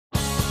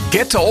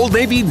Get to Old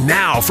Navy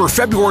now for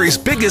February's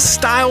biggest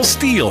style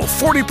steal.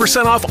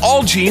 40% off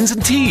all jeans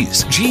and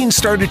tees. Jeans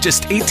start at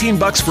just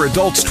 $18 for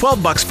adults,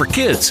 $12 for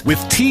kids.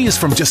 With tees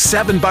from just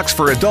 $7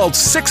 for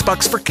adults,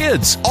 $6 for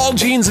kids. All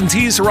jeans and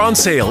tees are on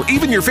sale,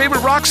 even your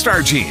favorite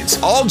Rockstar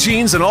jeans. All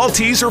jeans and all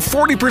tees are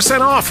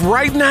 40% off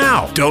right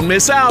now. Don't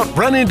miss out.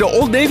 Run into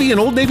Old Navy and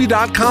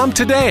OldNavy.com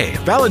today.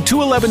 Valid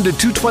 2/11 to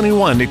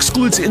 2/21.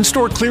 Excludes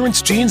in-store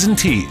clearance jeans and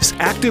tees.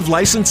 Active,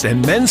 licensed,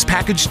 and men's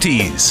package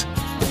tees.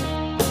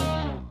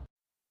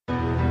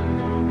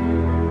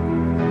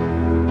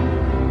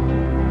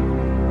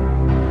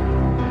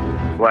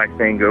 Black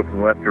thing go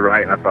from left to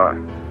right, and I thought,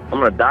 I'm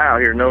going to die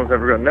out here. No one's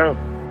ever going to know.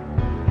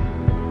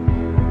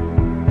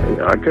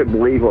 I couldn't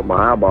believe what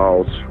my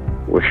eyeballs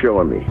were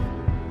showing me.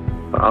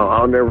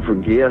 I'll never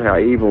forget how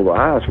evil the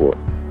eyes were.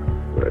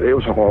 It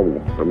was horrible.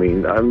 I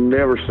mean, I've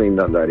never seen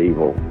nothing that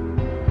evil.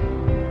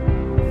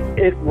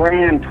 It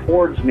ran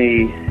towards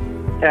me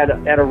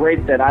at a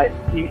rate that I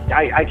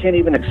can't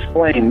even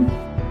explain.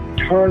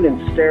 Turned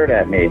and stared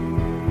at me,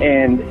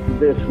 and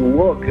this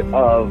look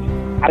of,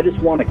 I just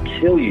want to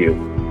kill you.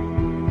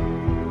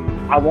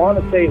 I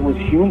want to say it was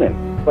human,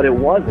 but it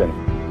wasn't.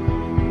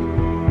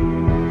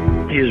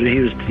 He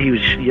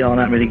was yelling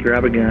at me to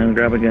grab a gun.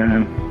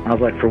 I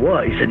was like, for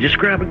what? He said, just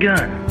grab a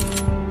gun.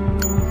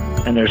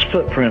 And there's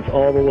footprints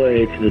all the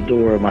way to the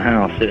door of my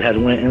house. It had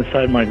went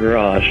inside my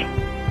garage,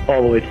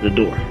 all the way to the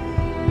door.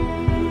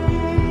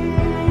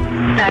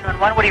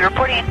 911, what are you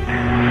reporting?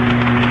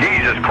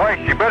 Jesus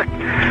Christ, you better...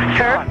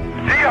 Sir?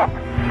 Zia!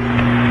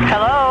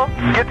 Hello?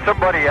 Get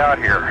somebody out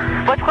here.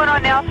 What's going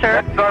on now,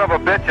 sir? That son of a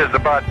bitch is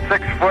about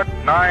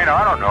 6'9",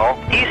 I don't know.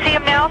 Do you see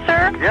him now,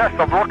 sir? Yes,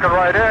 I'm looking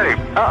right at him.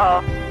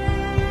 Uh-oh.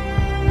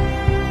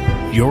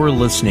 You're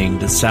listening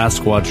to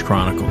Sasquatch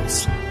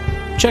Chronicles.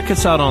 Check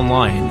us out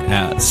online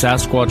at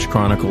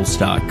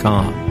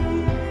SasquatchChronicles.com.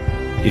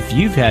 If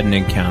you've had an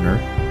encounter,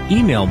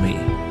 email me.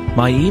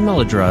 My email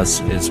address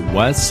is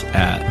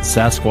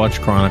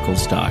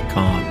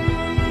wes@SasquatchChronicles.com.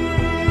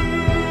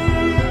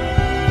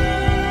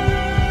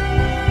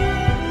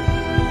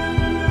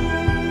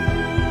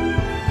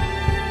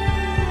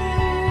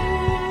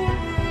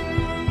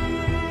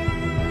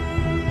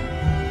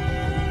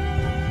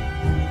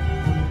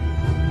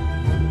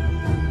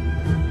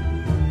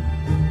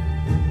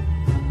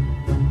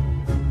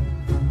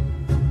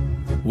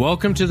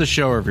 Welcome to the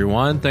show,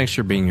 everyone. Thanks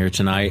for being here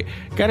tonight.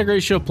 Got a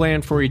great show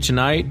planned for you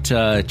tonight.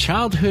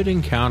 Childhood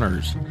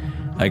encounters.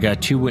 I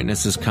got two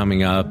witnesses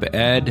coming up.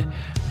 Ed,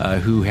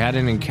 who had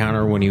an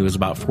encounter when he was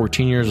about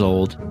 14 years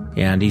old,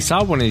 and he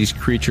saw one of these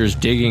creatures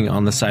digging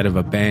on the side of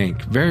a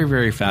bank. Very,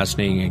 very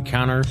fascinating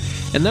encounter.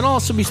 And then I'll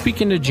also be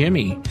speaking to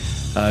Jimmy,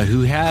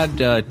 who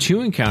had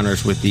two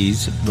encounters with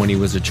these when he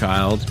was a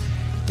child,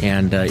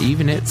 and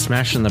even it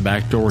smashing the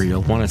back door.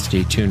 You'll want to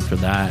stay tuned for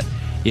that.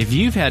 If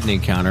you've had an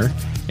encounter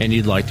and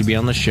you'd like to be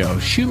on the show,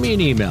 shoot me an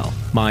email.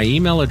 My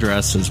email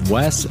address is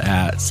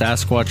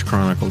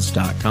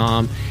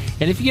wes@SasquatchChronicles.com.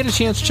 And if you get a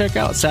chance to check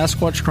out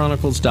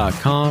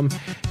SasquatchChronicles.com,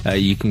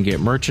 you can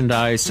get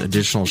merchandise,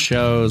 additional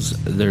shows.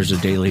 There's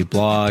a daily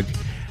blog.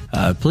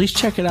 Please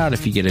check it out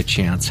if you get a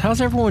chance.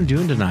 How's everyone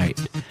doing tonight?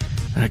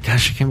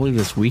 Gosh, I can't believe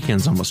this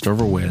weekend's almost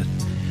over with.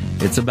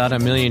 It's about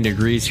 1,000,000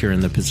 degrees here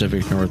in the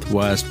Pacific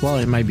Northwest. Well,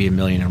 it might be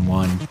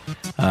 1,000,001.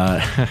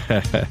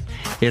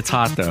 It's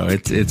hot, though.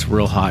 It's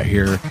real hot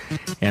here.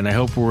 And I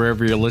hope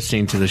wherever you're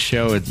listening to the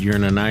show, you're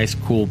in a nice,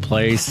 cool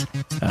place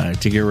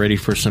to get ready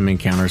for some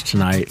encounters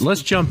tonight.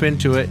 Let's jump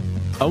into it.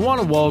 I want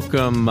to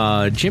welcome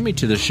Jimmy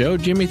to the show.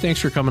 Jimmy,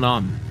 thanks for coming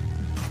on.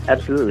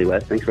 Absolutely,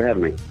 Wes. Thanks for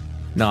having me.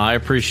 No, I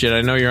appreciate it.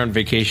 I know you're on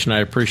vacation. I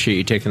appreciate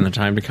you taking the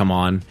time to come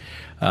on.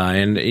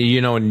 And,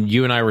 you know, when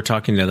you and I were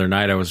talking the other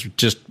night, I was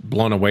just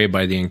blown away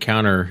by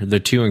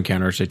the two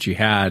encounters that you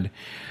had.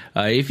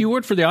 If you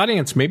would, for the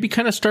audience, maybe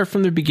kind of start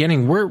from the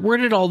beginning. Where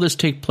did all this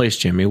take place,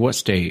 Jimmy? What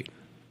state?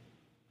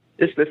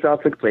 This all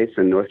took place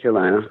in North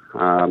Carolina.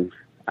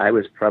 I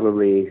was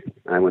probably,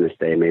 I want to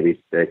say maybe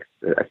 6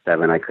 or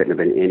 7. I couldn't have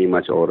been any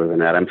much older than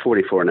that. I'm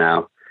 44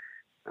 now.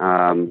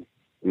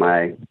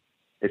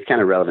 It's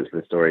kind of relevant to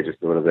the story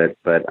just a little bit,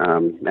 but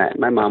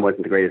my mom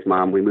wasn't the greatest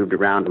mom. We moved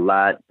around a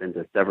lot,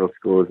 into several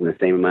schools in the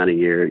same amount of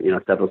year,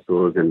 several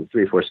schools and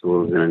 3 or 4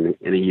 schools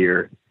in a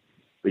year.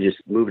 We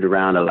just moved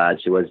around a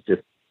lot. She was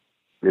just,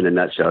 in a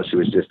nutshell, she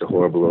was just a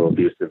horrible,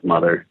 abusive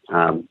mother.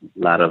 A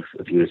lot of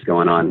abuse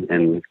going on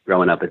and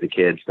growing up as a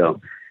kid. So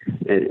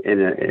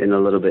in a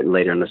little bit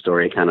later in the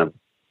story, it kind of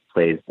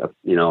plays a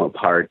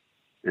part,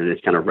 and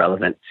it's kind of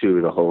relevant to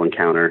the whole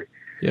encounter.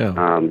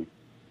 Yeah.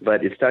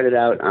 But it started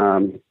out,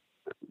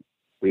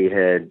 we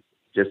had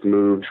just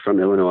moved from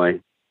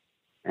Illinois,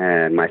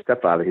 and my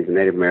stepfather, he's a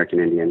Native American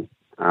Indian,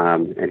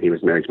 and he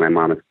was married to my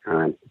mom at the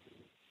time.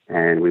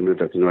 And we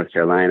moved up to North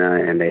Carolina,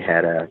 and they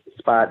had a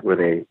spot where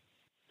they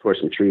tore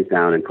some trees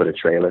down and put a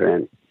trailer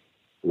in.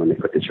 When they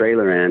put the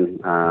trailer in,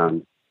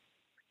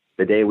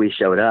 the day we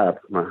showed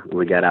up,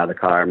 we got out of the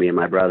car, me and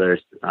my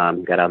brothers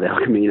got out of the El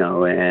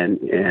Camino,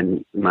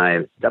 and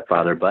my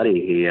stepfather,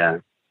 Buddy, he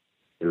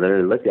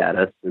literally looked at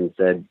us and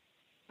said,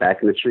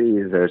 "Back in the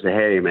trees, there's a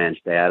hairy man.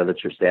 Stay out of the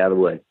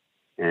woods."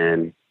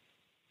 And,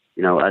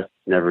 you know, us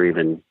never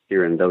even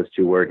hearing those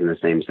two words in the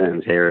same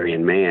sentence, hairy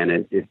and man,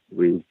 it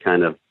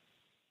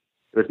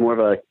was more of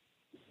a,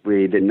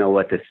 we didn't know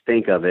what to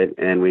think of it.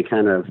 And we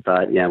kind of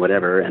thought, yeah,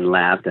 whatever, and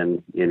laughed.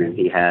 And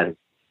he had,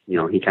 you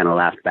know, he kind of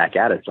laughed back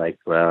at us like,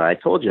 well, I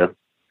told you,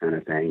 kind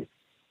of thing.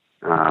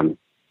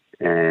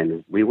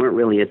 And we weren't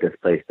really at this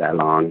place that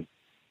long.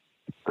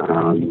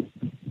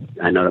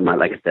 I know that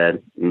like I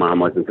said, Mom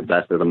wasn't the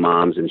best of the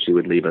moms, and she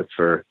would leave us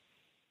for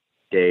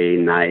day,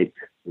 night,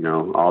 you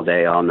know, all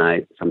day, all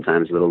night,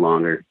 sometimes a little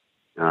longer.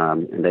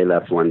 And they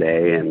left one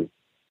day, and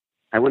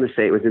I want to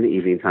say it was in the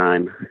evening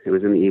time. It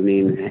was in the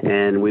evening,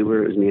 and it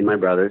was me and my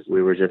brothers.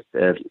 We were just,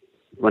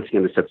 once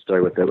again, the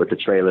story with the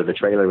trailer. The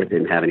trailer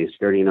didn't have any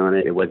skirting on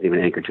it. It wasn't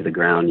even anchored to the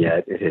ground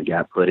yet. It had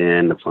got put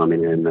in, the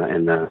plumbing and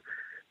the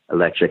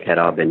electric had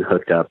all been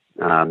hooked up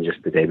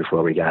just the day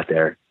before we got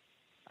there.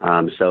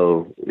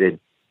 So it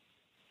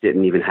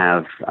didn't even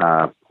have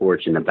a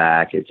porch in the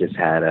back. It just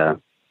had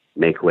a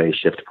make-way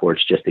shift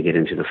porch just to get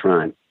into the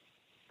front.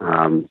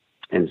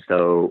 And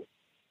so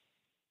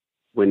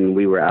when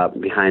we were out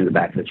behind the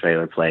back of the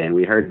trailer playing,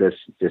 we heard this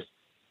just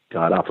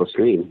god-awful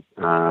scream.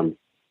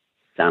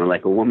 Sounded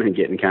like a woman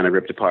getting kind of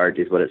ripped apart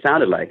is what it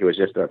sounded like. It was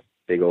just a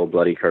big old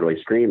bloody curdly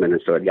scream. And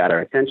so it got our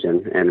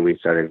attention, and we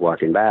started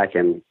walking back.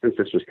 And since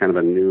this was kind of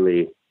a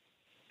newly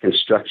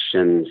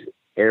constructed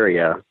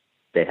area,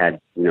 they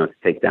had, you know, to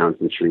take down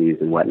some trees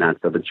and whatnot.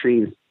 So the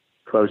trees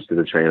close to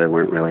the trailer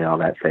weren't really all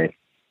that thick.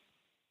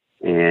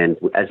 And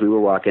as we were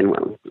walking,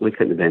 well, we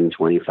couldn't have been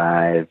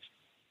 25,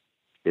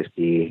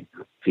 50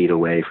 feet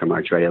away from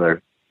our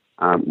trailer.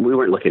 We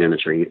weren't looking in the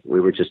trees. We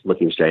were just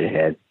looking straight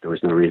ahead. There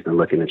was no reason to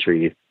look in the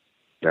trees.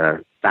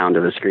 The sound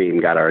of the scream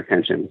got our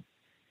attention.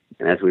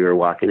 And as we were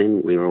walking,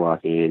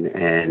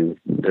 and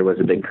there was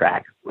a big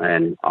crack.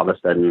 And all of a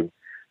sudden,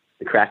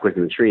 the crack was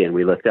in the tree, and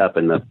we looked up,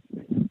 and the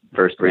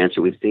first branch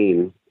that we've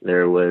seen,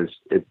 there was,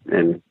 and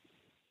the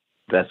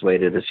best way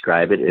to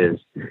describe it is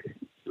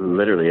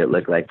literally it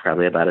looked like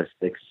probably about a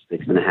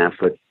 6.5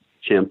 foot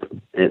chimp.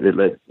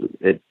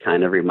 It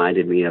kind of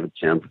reminded me of a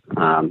chimp.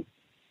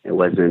 It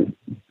wasn't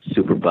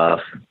super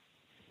buff.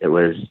 It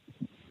was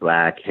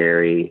black,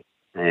 hairy,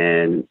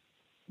 and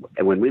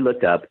when we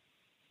looked up,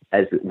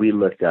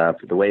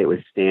 the way it was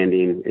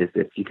standing is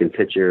if you can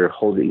picture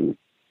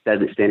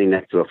standing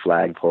next to a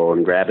flagpole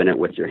and grabbing it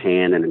with your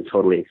hand and then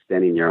totally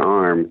extending your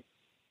arm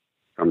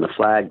from the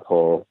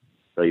flagpole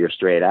so you're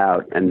straight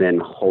out, and then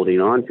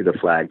holding on to the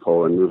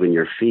flagpole and moving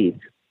your feet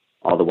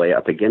all the way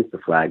up against the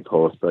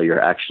flagpole so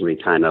you're actually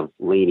kind of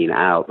leaning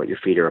out, but your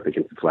feet are up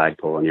against the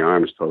flagpole and your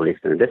arm is totally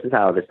extended. This is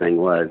how this thing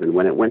was. And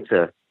when it went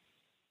to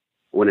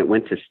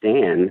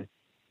stand,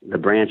 the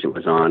branch it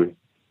was on,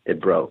 it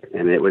broke.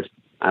 And it was,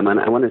 I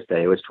want to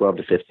say it was 12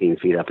 to 15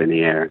 feet up in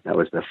the air. That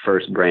was the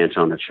first branch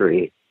on the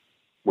tree.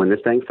 When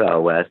this thing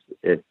fell, Wes,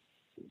 it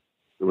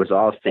was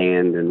all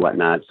sand and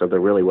whatnot, so there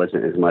really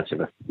wasn't as much of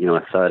a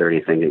thud or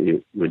anything that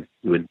you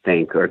would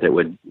think or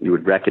that you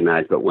would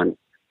recognize. But what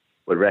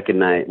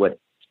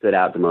stood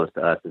out the most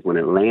to us is when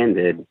it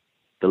landed,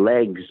 the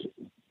legs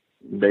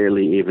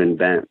barely even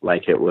bent.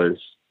 Like it was,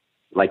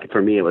 like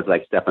for me, it was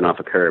like stepping off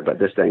a curb. But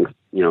this thing,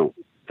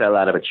 fell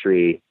out of a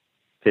tree,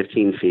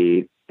 15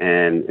 feet,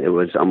 and it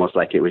was almost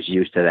like it was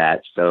used to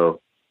that.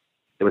 So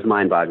it was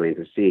mind-boggling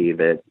to see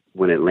that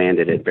when it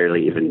landed, it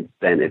barely even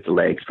bent its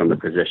legs from the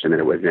position that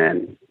it was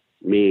in.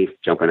 Me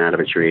jumping out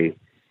of a tree,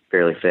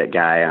 fairly fit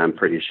guy, I'm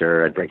pretty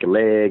sure I'd break a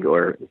leg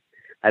or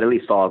I'd at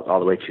least fall all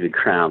the way to the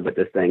ground. But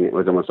this thing, it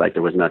was almost like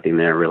there was nothing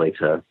there really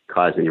to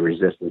cause any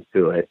resistance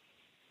to it.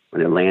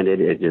 When it landed,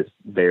 it just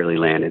barely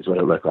landed is what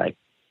it looked like.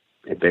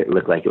 It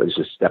looked like it was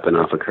just stepping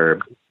off a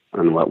curb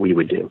on what we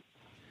would do.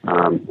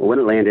 When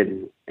it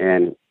landed,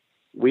 and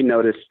we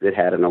noticed it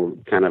had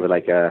kind of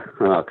like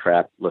a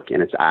crap look in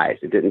its eyes.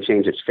 It didn't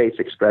change its face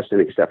expression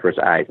except for its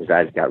eyes. His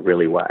eyes got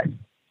really wide.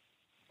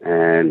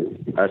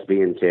 And us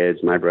being kids,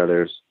 my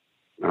brothers,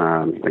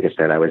 like I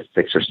said, I was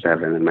 6 or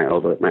 7, and my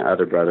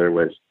other brother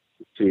was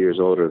 2 years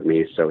older than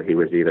me, so he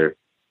was either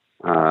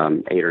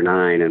 8 or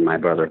 9, and my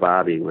brother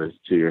Bobby was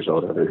 2 years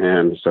older than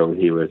him, so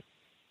he was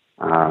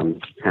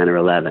 10 or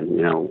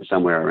 11,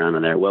 somewhere around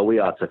in there. Well, we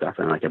all took off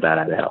running like a bat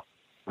out of hell.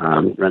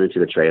 Running to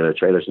the trailer.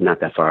 Trailer's not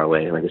that far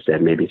away, like I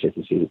said, maybe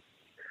 50 feet.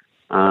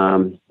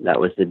 That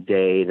was the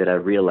day that I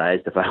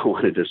realized if I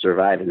wanted to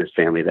survive in this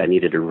family that I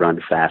needed to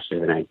run faster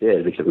than I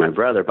did, because my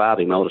brother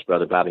Bobby, my oldest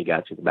brother Bobby,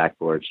 got to the back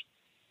porch.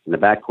 And the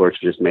back porch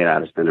was just made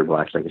out of cinder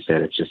blocks. Like I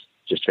said, it's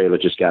just trailer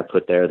just got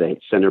put there. They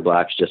cinder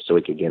blocks just so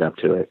we could get up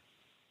to it.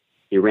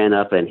 He ran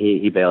up and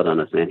he bailed on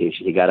us, man.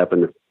 He got up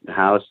in the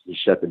house, he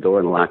shut the door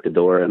and locked the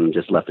door and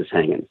just left us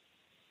hanging.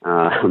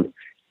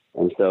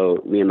 And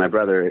so me and my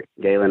brother,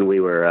 Galen, we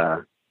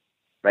were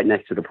right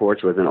next to the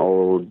porch was an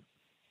old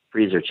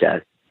freezer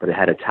chest, but it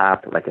had a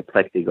top, like a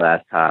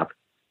plexiglass top.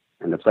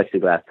 And the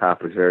plexiglass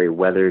top was very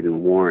weathered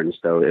and worn,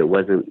 so it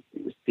wasn't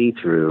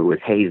see-through. It was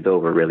hazed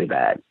over really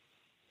bad.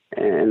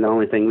 And the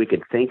only thing we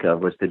could think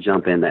of was to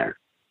jump in there.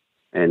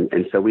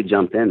 And so we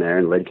jumped in there,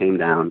 and the lid came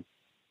down.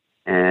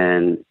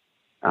 And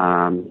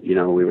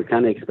We were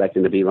kind of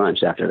expecting to be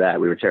lunch after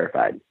that. We were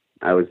terrified.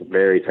 I was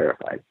very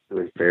terrified. It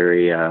was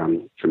very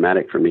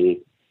traumatic for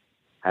me.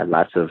 Had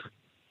lots of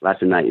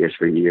nightmares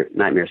for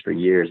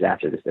years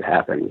after this had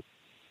happened.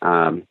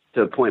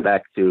 To point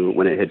back to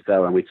when it had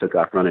fell and we took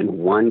off running,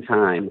 one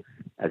time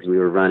as we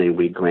were running,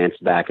 we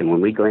glanced back, and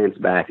when we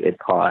glanced back, it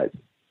paused,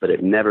 but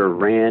it never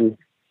ran.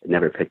 It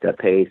never picked up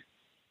pace.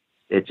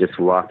 It just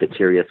walked a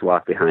curious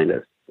walk behind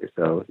us.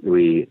 So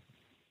we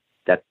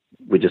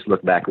just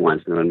looked back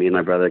once, and when me and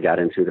my brother got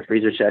into the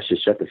freezer chest and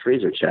shut the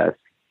freezer chest,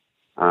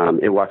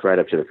 it walked right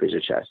up to the freezer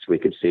chest. We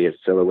could see its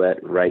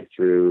silhouette right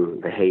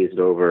through the hazed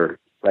over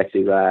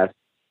plexiglass,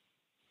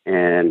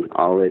 and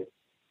all it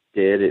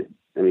did,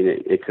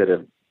 it could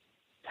have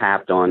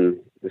tapped on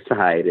the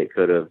side. It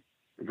could have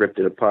ripped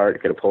it apart.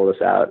 It could have pulled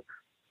us out.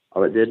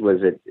 All it did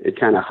was it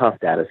kind of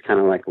huffed at us, kind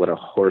of like what a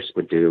horse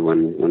would do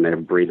when they're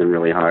breathing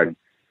really hard,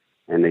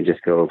 and they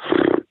just go,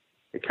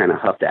 it kind of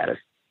huffed at us.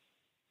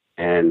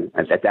 And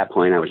at that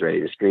point, I was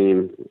ready to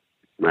scream.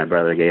 My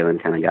brother, Galen,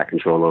 kind of got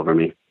control over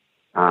me.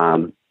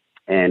 And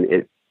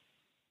it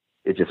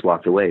just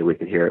walked away. We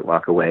could hear it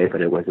walk away,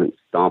 but it wasn't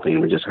stomping.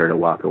 We just heard it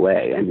walk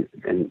away. And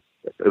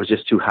it was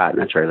just too hot in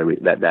that trailer.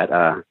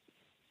 That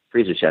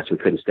freezer chest, we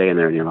couldn't stay in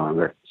there any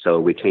longer. So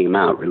we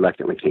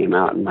reluctantly came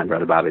out, and my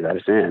brother Bobby let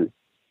us in.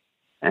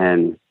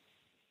 And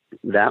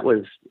that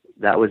was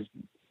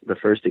the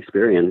first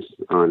experience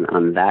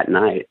on that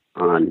night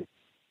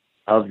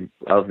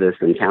of this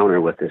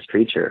encounter with this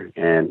creature.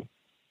 And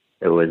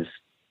it was,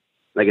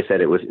 like I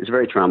said, it's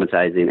very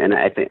traumatizing. And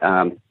I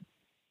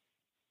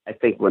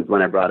think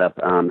when I brought up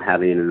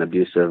having an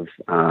abusive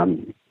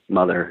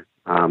mother,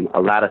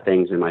 a lot of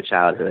things in my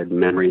childhood,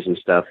 memories and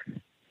stuff,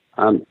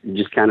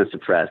 just kind of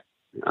suppressed.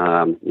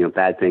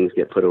 Bad things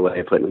get put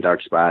away, put in a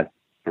dark spot,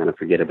 kind of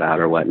forget about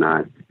or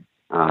whatnot.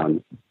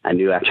 I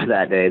knew after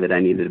that day that I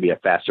needed to be a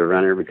faster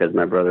runner because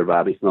my brother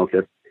Bobby smoked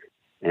us,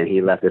 and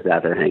he left us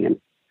out there hanging.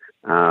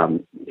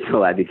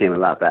 So I became a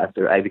lot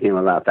faster. I became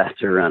a lot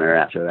faster runner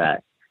after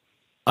that.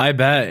 I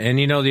bet. And,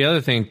 the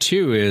other thing,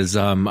 too, is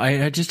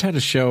I just had a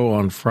show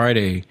on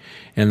Friday,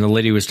 and the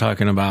lady was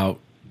talking about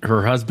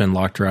her husband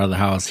locked her out of the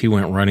house. He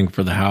went running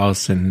for the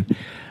house. And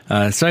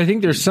so I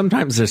think there's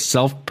sometimes this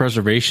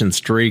self-preservation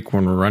streak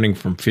when we're running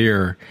from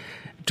fear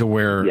to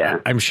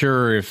where I'm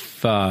sure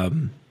if,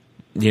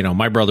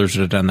 my brothers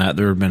would have done that,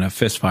 there would have been a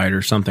fist fight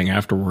or something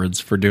afterwards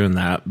for doing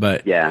that.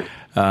 But,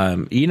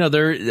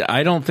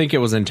 I don't think it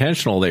was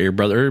intentional that your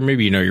brother, or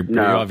maybe you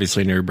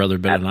obviously know your brother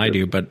better than I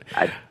do, but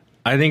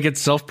I think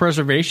it's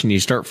self-preservation. You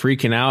start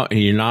freaking out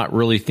and you're not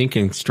really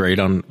thinking straight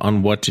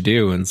on what to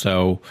do. And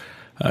so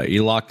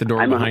you lock the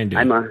door behind you.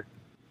 I'm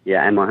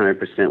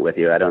 100% with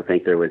you. I don't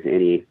think there was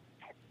any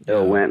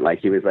ill went. Like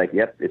he was like,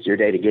 yep, it's your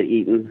day to get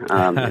eaten.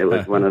 It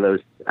was one of those,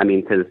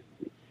 because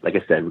like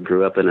I said, we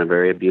grew up in a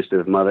very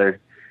abusive mother.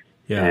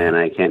 Yeah. And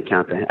I can't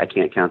count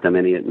them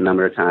any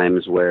number of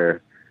times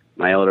where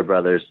my older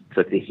brothers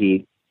took the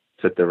heat,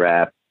 took the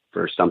rap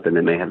for something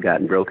that may have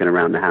gotten broken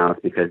around the house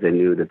because they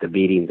knew that the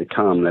beating to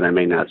come that I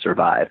may not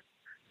survive,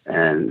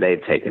 and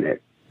they've taken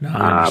it. No,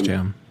 I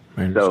understand.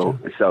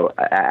 So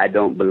I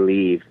don't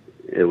believe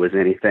it was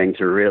anything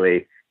to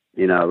really,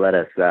 let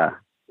us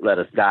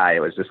die.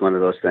 It was just one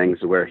of those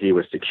things where he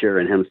was secure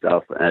in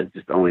himself,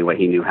 just the only way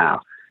he knew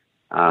how.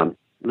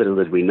 Little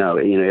did we know,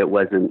 it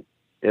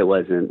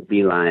wasn't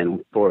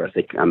beeline for us.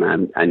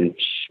 And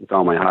with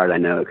all my heart, I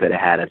know it could have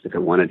had us if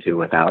it wanted to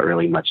without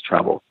really much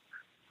trouble.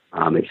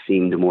 It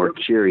seemed more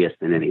curious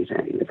than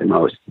anything at the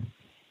most.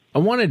 I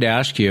wanted to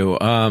ask you,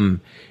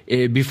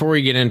 before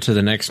we get into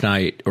the next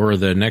night or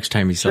the next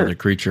time you saw the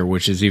creature,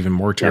 which is even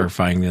more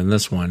terrifying than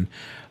this one.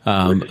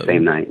 The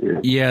same night.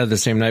 Yeah, the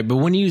same night. But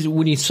when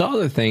you saw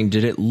the thing,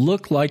 did it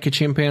look like a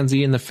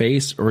chimpanzee in the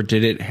face, or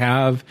did it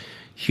have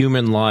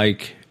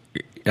human-like,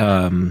 you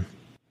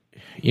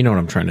know what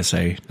I'm trying to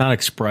say? Not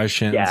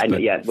expressions,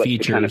 but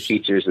features. The kind of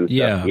features and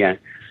stuff. Yeah.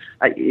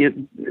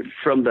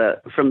 From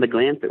the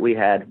glance that we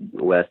had,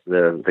 Wes,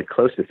 the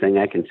closest thing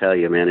I can tell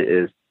you, man,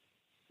 is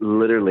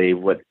literally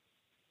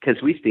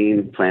because we've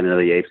seen Planet of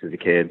the Apes as a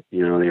kid,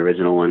 the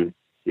original one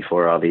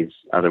before all these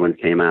other ones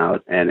came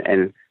out, and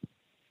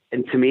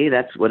to me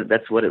that's what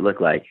it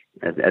looked like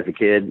as a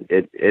kid.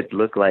 It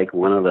looked like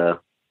one of the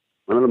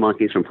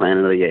monkeys from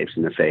Planet of the Apes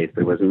in the face.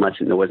 There wasn't much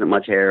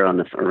hair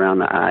around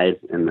the eyes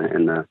and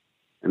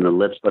the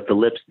lips, but the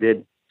lips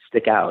did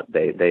stick out.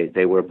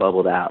 They were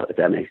bubbled out, if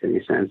that makes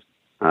any sense.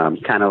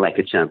 Kind of like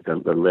a chimp,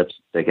 the lips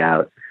stick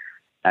out.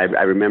 I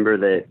remember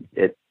that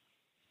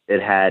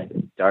it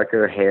had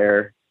darker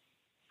hair,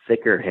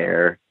 thicker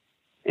hair,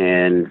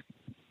 and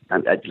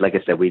like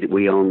I said,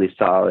 we only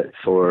saw it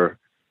for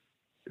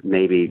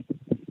maybe,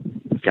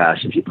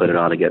 gosh, if you put it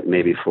all together,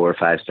 maybe 4 or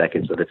 5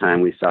 seconds by the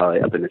time we saw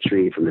it up in the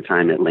tree, from the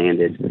time it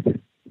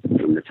landed,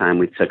 from the time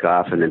we took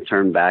off, and then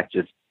turned back,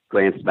 just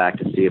glanced back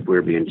to see if we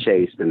were being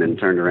chased, and then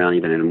turned around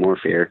even in more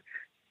fear.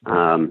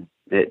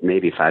 It may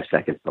be 5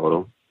 seconds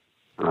total.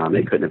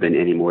 It couldn't have been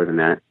any more than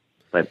that,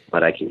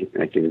 but I can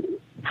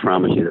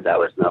promise you that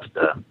was enough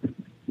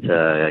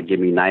to give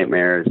me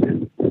nightmares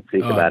and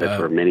think about it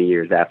for many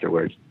years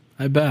afterwards.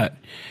 I bet.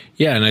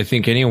 Yeah, and I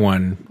think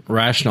anyone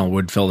rational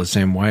would feel the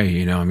same way,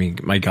 you know. I mean,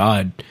 my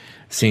God,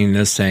 seeing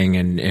this thing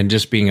and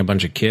just being a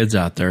bunch of kids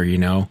out there, you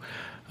know,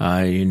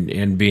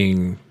 and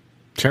being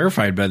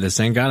terrified by this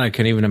thing. God, I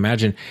can't even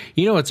imagine.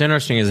 You know, what's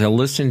interesting is I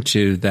listened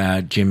to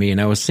that, Jimmy,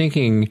 and I was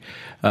thinking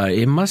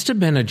it must have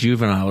been a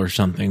juvenile or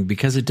something,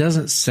 because it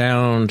doesn't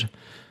sound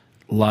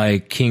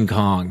like King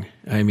Kong.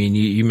 I mean,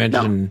 you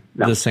mentioned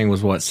this thing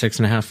was, what,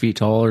 6.5 feet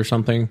tall or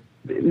something?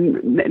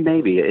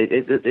 Maybe.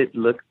 It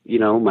looked, you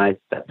know, my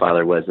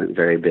stepfather wasn't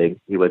very big.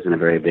 He wasn't a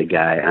very big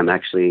guy. I'm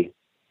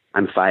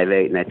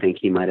 5'8", and I think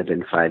he might have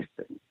been 5.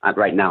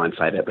 Right now I'm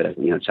 5'8", but as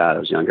a child I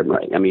was younger.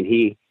 I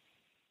mean,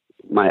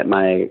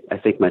 I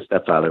think my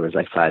stepfather was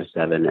like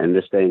 5'7", and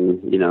this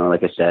thing, you know,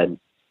 like I said,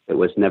 it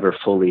was never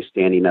fully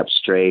standing up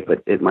straight,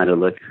 but it might have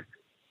looked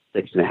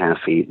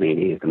 6.5 feet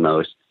maybe at the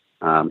most,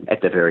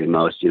 at the very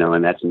most, you know,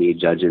 and that's me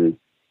judging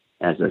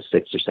as a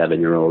 6 or 7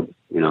 year old,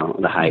 you know,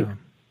 the height. Yeah.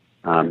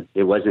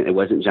 It wasn't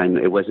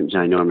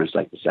ginormous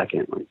like the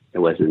second one. It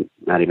wasn't,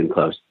 not even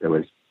close. It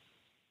was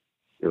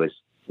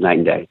night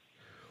and day.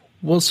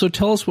 Well, so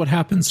tell us what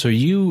happened. So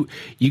you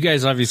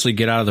guys obviously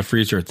get out of the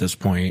freezer at this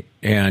point,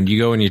 and you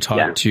go and you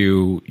talk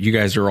to, you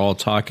guys are all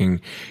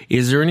talking.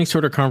 Is there any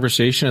sort of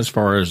conversation as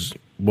far as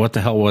what the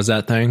hell was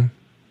that thing?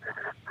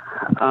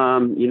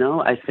 You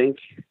know, I think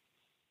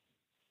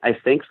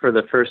for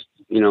the first,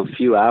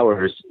 few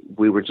hours,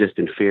 we were just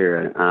in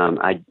fear.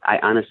 I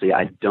honestly,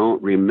 I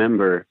don't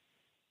remember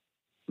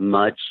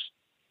much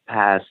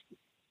past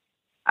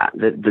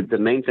the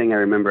main thing I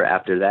remember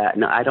after that.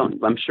 No, I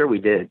don't. I'm sure we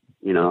did.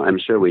 I'm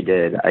sure we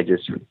did. I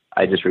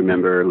just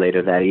remember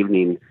later that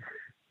evening,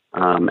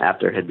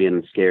 after had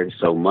been scared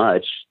so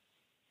much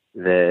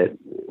that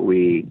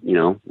we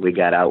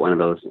got out one of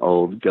those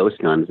old ghost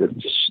guns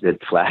that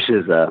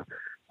flashes a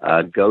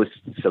ghost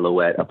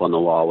silhouette up on the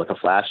wall with a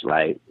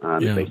flashlight.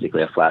 It's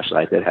basically a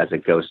flashlight that has a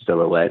ghost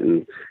silhouette,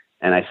 and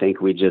I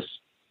think we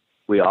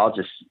all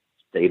just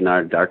stayed in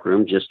our dark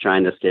room just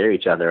trying to scare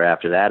each other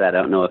after that. I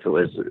don't know if it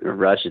was a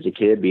rush as a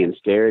kid being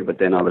scared, but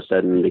then all of a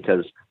sudden,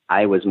 because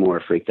I was more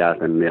freaked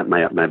out than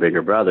my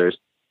bigger brothers,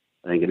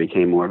 I think it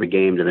became more of a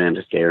game to them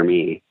to scare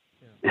me.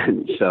 Yeah.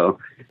 And so,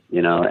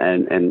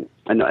 and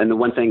the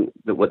one thing,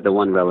 the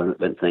one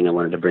relevant thing I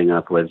wanted to bring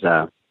up was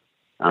the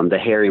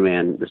hairy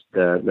man,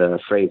 the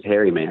phrase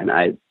hairy man.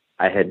 I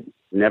had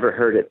never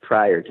heard it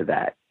prior to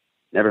that.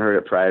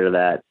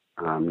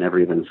 Never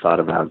even thought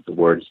about the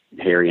words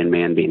hairy and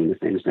man being in the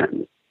same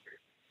sentence.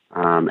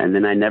 And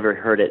then I never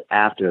heard it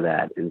after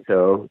that. And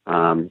so,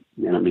 I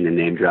don't mean to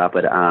name drop,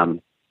 but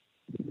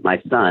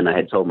my son, I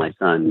had told my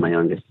son,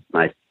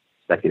 my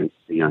second,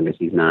 the youngest,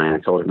 he's 9. I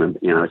told him,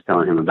 I was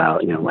telling him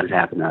about, what had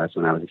happened to us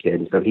when I was a kid.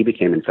 And so he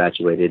became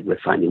infatuated with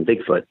Finding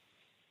Bigfoot.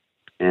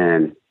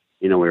 And,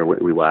 we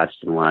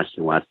watched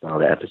all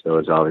the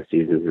episodes, all the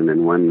seasons. And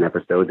then one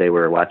episode they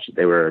were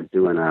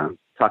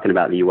talking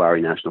about the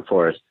Uwharrie National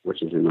Forest,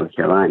 which is in North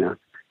Carolina.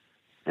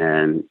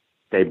 And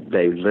they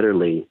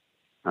literally,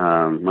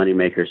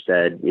 Moneymaker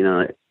said,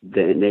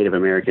 the Native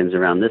Americans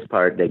around this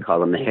part, they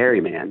call him the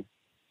hairy man.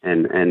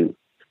 And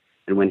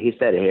when he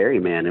said hairy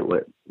man,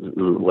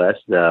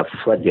 the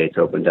floodgates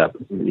opened up.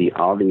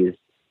 All these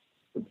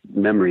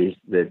memories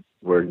that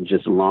were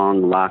just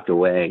long locked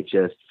away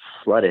just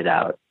flooded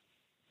out.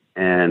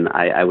 And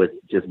I was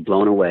just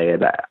blown away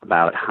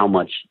about how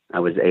much I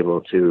was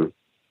able to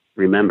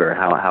remember,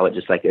 how it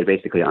just it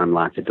basically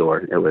unlocked the door.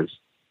 It was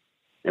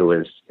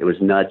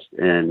nuts.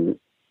 And,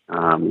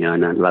 not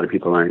a lot of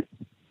people aren't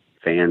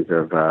fans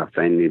of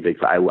Finding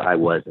Bigfoot. I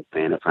was a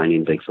fan of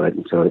Finding Bigfoot,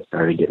 and so it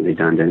started getting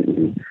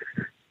redundant.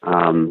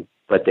 And,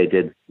 but they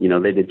did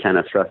kind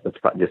of thrust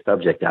the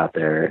subject out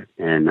there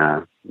and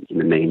in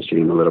the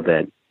mainstream a little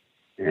bit.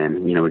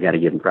 And, we got to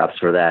give them props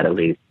for that at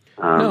least.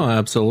 No,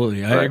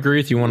 absolutely. I agree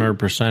with you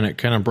 100%. It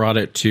kind of brought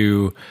it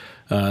to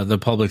the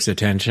public's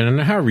attention.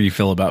 And however you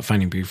feel about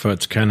Finding Bigfoot,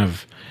 it's kind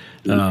of,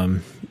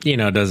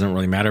 it doesn't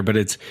really matter. But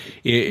it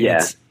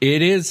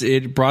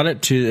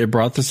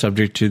brought the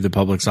subject to the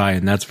public's eye,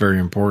 and that's very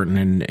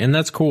important. And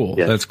that's cool.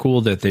 Yeah. That's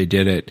cool that they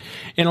did it.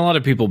 And a lot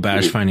of people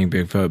bash Finding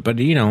Bigfoot, but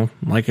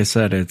like I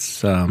said,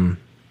 it's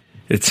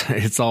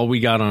all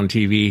we got on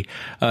TV.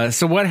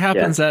 So what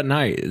happens that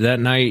night? That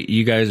night,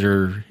 you guys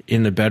are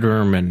in the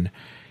bedroom and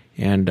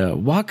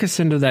walk us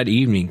into that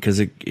evening, because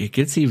it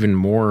gets even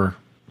more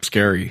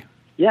scary.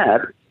 Yeah,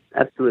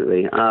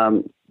 absolutely.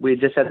 We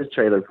just had this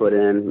trailer put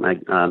in. My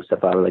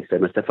stepfather, like I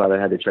said,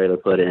 had the trailer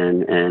put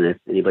in, and if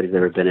anybody's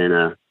ever been in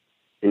a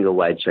single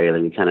wide trailer,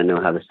 you kind of know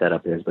how the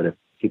setup is. But if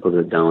people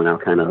that don't, I'll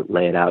kind of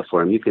lay it out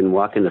for them. You can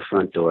walk in the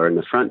front door. In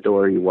the front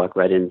door, you walk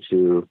right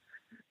into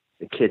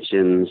the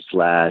kitchen /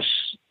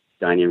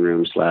 dining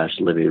room /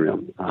 living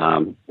room.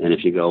 And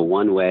if you go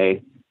one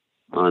way,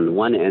 on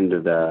one end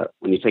of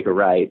when you take a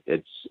right,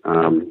 it's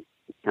kind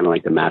of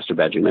like the master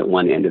bedroom at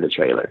one end of the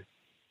trailer,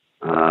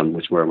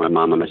 which is where my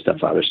mom and my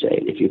stepfather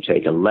stayed. If you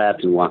take a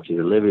left and walk through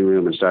the living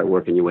room and start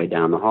working your way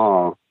down the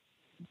hall,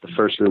 the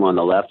first room on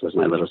the left was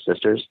my little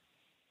sister's.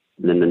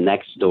 And then the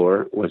next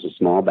door was a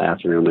small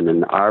bathroom, and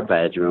then our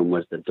bedroom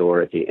was the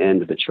door at the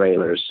end of the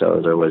trailer.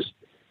 So there was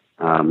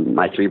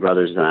my three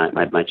brothers and I,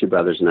 my two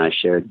brothers and I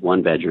shared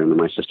one bedroom, and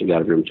my sister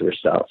got a room to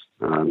herself.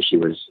 She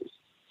was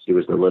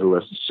the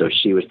littlest, so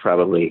she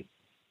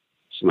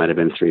might have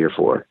been 3 or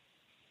 4,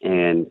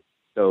 and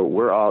so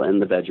we're all in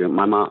the bedroom.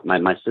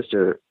 My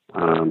sister,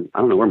 I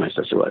don't know where my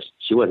sister was.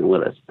 She wasn't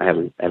with us. I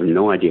have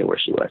no idea where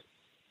she was.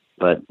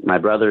 But my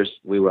brothers,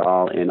 we were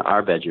all in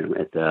our bedroom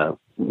at the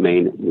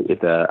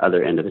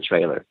other end of the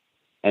trailer.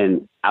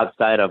 And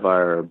outside of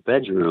our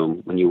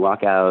bedroom, when you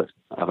walk out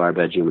of our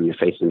bedroom and you're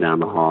facing down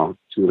the hall,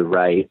 to the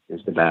right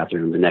is the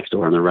bathroom. The next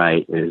door on the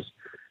right is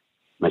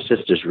my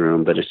sister's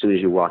room. But as soon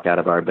as you walk out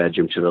of our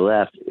bedroom, to the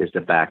left is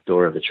the back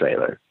door of the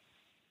trailer.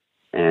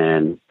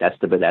 And that's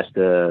the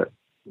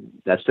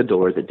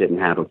door that didn't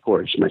have a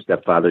porch. My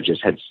stepfather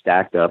just had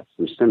stacked up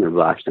some cinder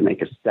blocks to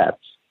make us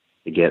steps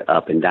to get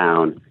up and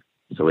down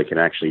so we could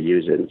actually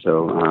use it. And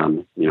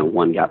so,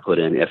 one got put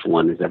in if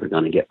one is ever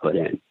going to get put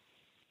in.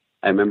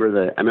 I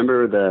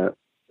remember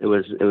it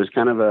was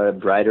kind of a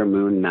brighter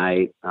moon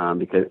night,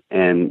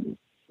 and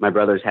my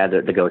brothers had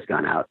the ghost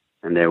gun out,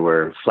 and they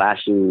were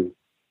flashing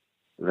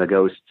the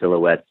ghost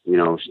silhouette,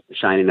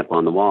 shining up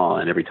on the wall.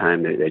 And every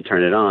time they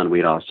turn it on,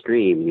 we'd all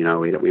scream.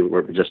 We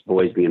were just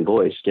boys being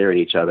boys, scaring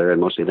each other, and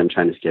mostly them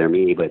trying to scare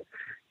me. But,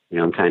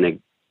 I'm kind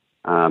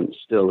of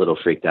still a little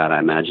freaked out, I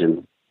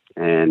imagine.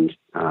 And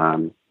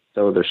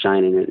so they're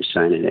shining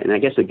it. And I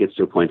guess it gets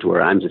to a point where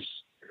I'm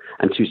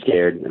too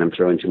scared and I'm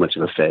throwing too much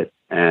of a fit.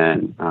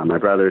 And my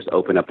brothers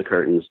open up the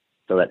curtains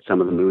to let some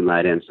of the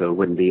moonlight in so it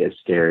wouldn't be as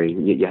scary.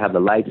 You have the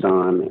lights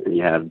on and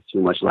you have too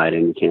much light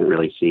in. You can't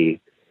really see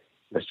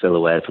the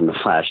silhouette from the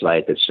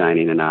flashlight that's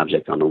shining an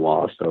object on the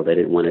wall. So they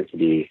didn't want it to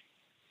be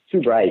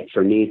too bright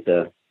for me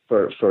to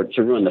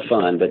ruin the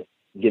fun, but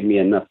give me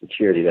enough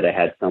security that I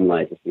had some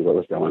light to see what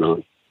was going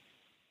on.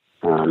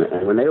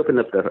 And when they opened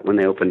up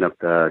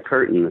the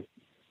curtain,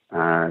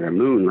 the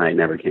moonlight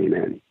never came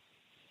in.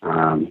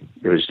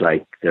 It was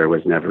like there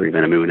was never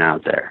even a moon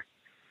out there.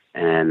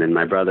 And then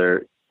my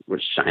brother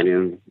was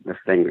shining the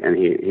thing, and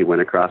he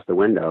went across the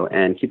window.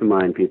 And keep in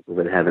mind, people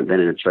that haven't been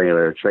in a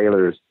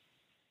trailers,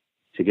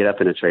 to get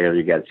up in a trailer,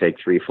 you got to take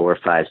 3, 4,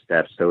 5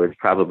 steps. So it's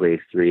probably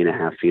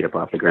 3.5 feet up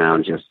off the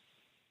ground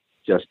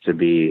just to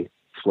be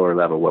floor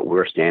level, what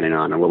we're standing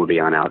on or what would be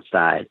on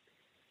outside.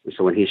 And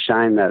so when he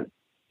shined that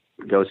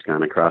ghost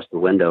gun across the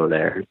window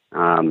there,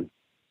 man,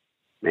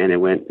 it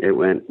went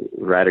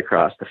right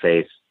across the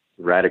face,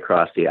 right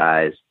across the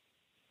eyes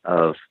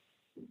of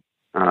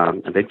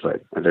a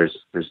Bigfoot. There's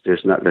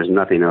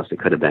nothing else it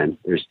could have been.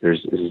 There's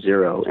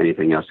zero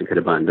anything else it could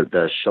have been.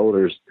 The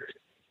shoulder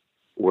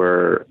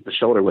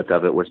width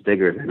of it was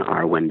bigger than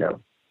our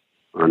window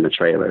on the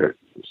trailer.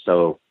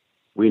 So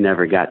we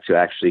never got to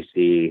actually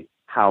see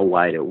how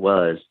wide it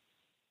was,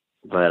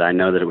 but I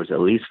know that it was at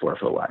least 4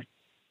 foot wide.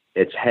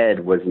 Its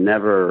head was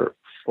never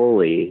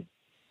fully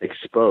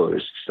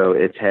exposed, so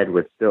its head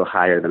was still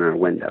higher than our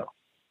window,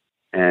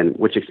 and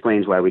which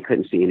explains why we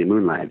couldn't see any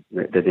moonlight.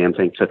 The damn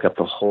thing took up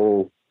the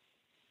whole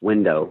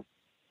window,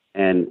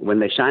 and when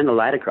they shined the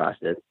light across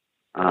it,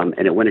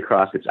 and it went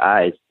across its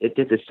eyes, it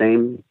did the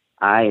same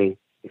eye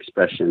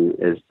expression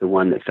as the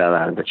one that fell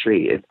out of the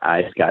tree. Its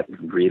eyes got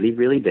really,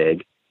 really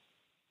big,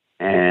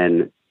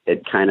 and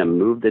it kind of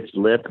moved its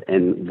lip,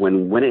 and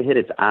when it hit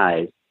its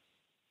eyes,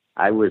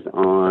 I was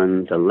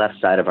on the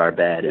left side of our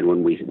bed, and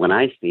when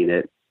I seen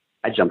it,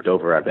 I jumped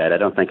over our bed. I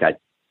don't think I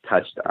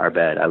touched our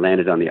bed. I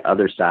landed on the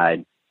other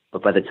side,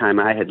 but by the time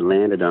I had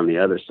landed on the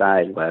other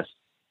side, Wes,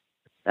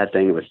 that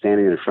thing was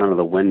standing in front of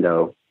the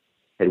window.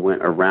 It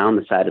went around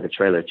the side of the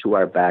trailer to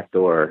our back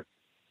door,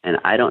 and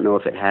I don't know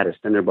if it had a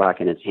cinder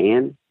block in its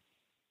hand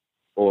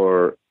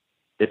or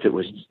if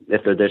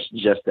they're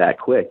just that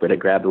quick, but it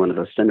grabbed one of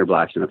those cinder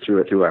blocks and it threw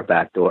it through our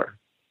back door.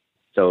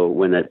 So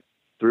when it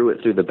threw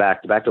it through the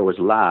back door was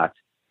locked,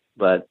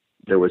 but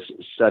there was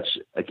such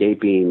a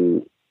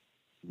gaping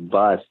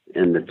bust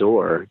in the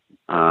door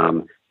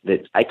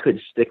that I could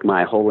stick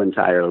my whole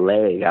entire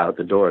leg out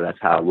the door. That's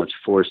how much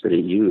force that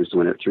it used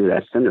when it threw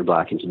that cinder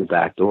block into the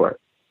back door.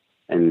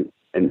 And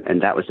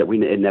that was that.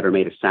 It never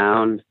made a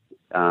sound.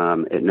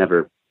 It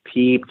never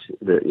peeped.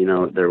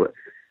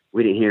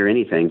 We didn't hear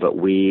anything, but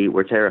we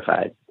were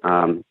terrified.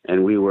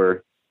 And we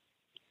were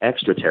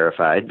extra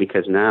terrified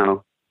because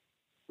now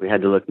we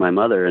had to look my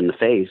mother in the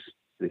face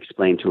and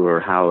explain to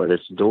her how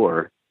this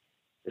door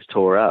is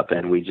tore up.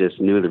 And we just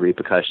knew the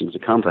repercussions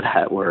that come for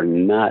that were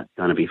not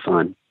going to be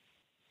fun.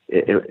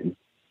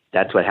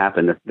 That's what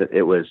happened.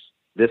 It was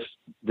this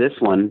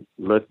one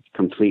looked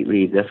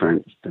completely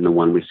different than the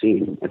one we've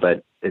seen,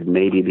 but it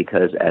may be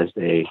because as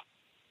they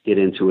get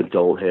into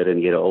adulthood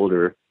and get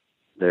older,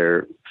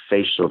 their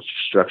facial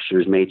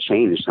structures may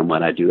change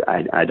somewhat. I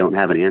don't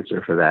have an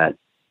answer for that.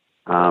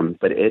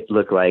 But it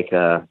looked like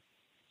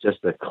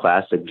just a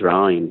classic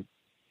drawing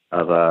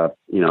of a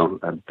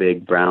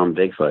big brown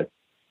Bigfoot,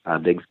 a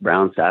big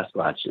brown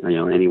Sasquatch. I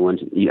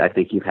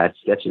think you've had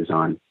sketches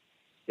on.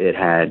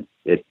 I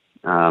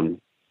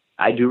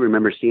do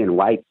remember seeing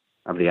white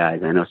of the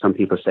eyes. I know some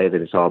people say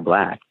that it's all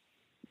black,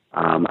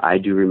 I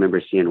do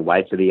remember seeing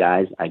whites of the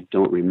eyes. I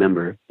don't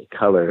remember the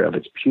color of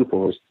its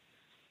pupils.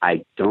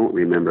 I don't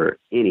remember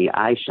any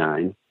eye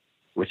shine,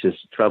 which is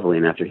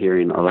troubling after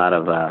hearing a lot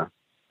of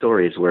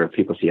stories where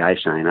people see eye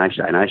shine.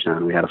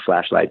 We had a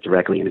flashlight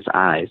directly in his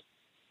eyes,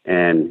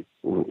 and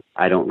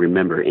I don't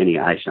remember any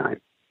eye shine.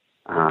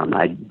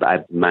 I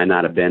might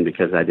not have been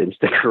because I didn't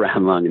stick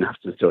around long enough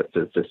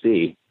to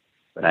see,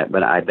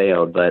 but I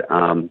bailed. But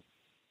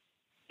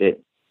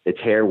its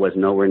hair was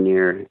nowhere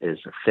near as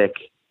thick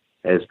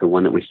as the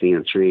one that we see in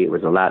the tree. It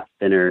was a lot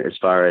thinner as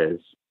far as,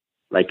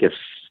 like, if,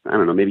 I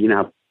don't know, maybe you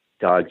know how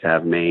dogs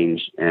have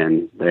mange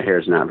and their hair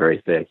is not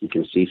very thick. You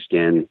can see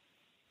skin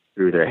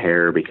through their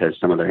hair because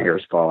some of their hair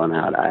is falling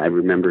out. I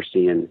remember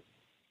seeing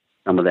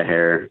some of the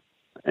hair,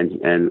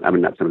 and I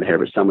mean, not some of the hair,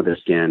 but some of the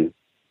skin.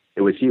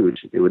 It was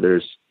huge.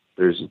 There's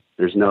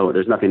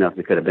nothing else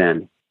it could have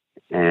been.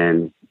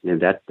 And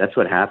that's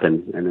what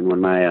happened. And then when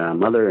my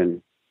mother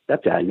and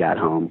stepdad got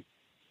home,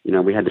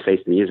 we had to face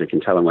the music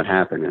and tell them what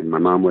happened. And my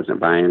mom wasn't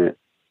buying it,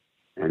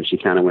 and she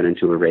kind of went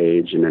into a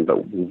rage. And then,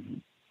 but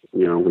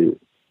we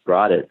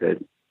brought it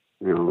that,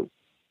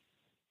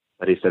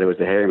 but he said it was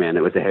the hairy man.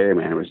 It was the hairy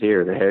man. It was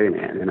here, the hairy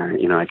man.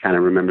 And I kind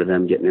of remember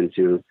them getting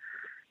into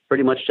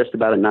pretty much just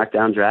about a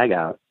knockdown drag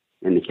out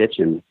in the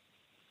kitchen,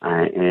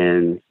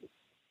 and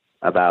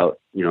about,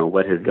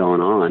 what had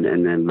gone on.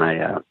 And then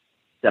my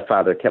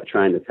stepfather kept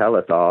trying to tell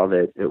us all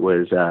that it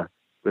was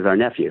our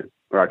nephew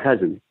or our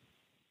cousin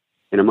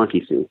in a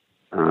monkey suit.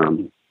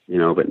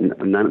 But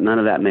none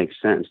of that makes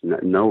sense.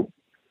 No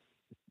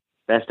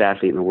best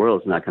athlete in the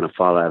world is not going to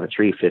fall out of a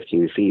tree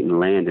 15 feet and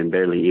land and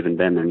barely even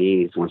bend their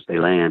knees once they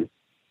land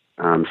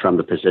from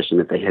the position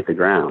that they hit the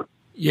ground.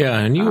 Yeah,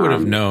 and you would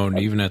have known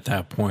even at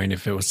that point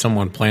if it was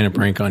someone playing a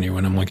prank on you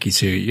in a monkey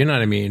suit. You know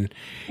what I mean?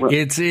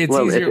 It's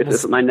easier.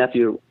 If my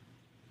nephew,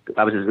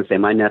 I was just going to say,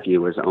 my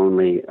nephew was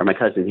only, or my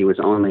cousin, he was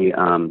only, it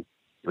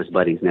was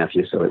Buddy's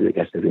nephew, so I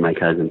guess it'd be my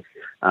cousin.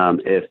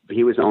 If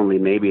he was only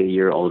maybe a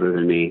year older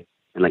than me,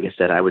 and like I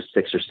said, I was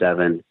 6 or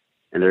 7,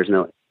 and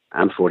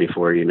I'm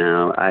 44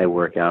 now. I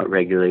work out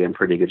regularly in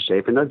pretty good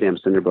shape, and those damn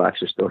cinder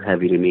blocks are still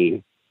heavy to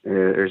me.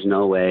 There's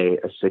no way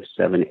a 6,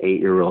 7,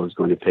 8-year-old is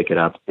going to pick it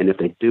up. And if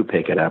they do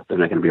pick it up, they're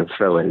not going to be able to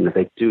throw it. And if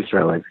they do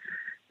throw it,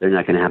 they're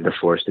not going to have the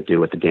force to do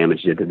what the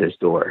damage did to this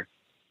door.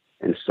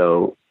 And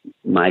so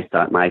my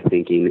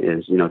thinking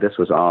is, this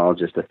was all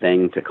just a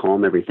thing to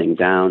calm everything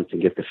down, to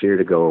get the fear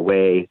to go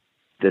away.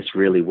 This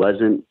really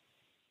wasn't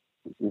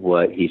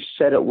what he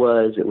said it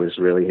was. It was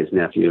really his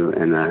nephew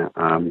and a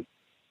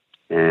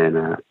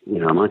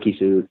monkey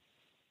suit.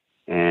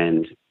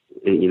 And,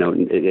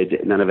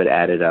 none of it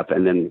added up.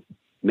 And then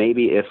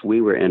maybe if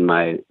we were in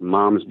my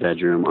mom's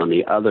bedroom on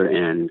the other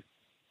end,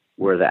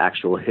 where the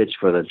actual hitch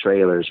for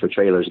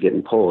trailers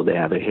getting pulled, they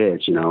have a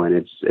hitch,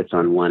 and it's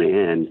on one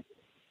end.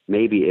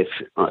 Maybe if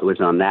it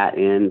was on that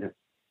end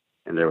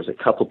and there was a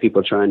couple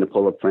people trying to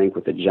pull a prank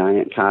with a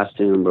giant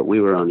costume, but we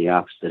were on the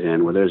opposite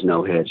end where there's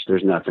no hitch,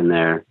 there's nothing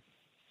there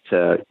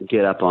to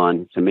get up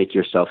on, to make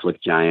yourself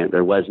look giant.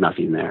 There was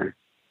nothing there.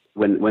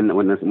 When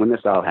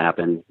this all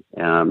happened,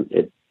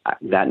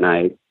 that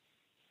night,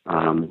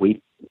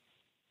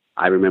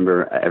 I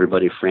remember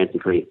everybody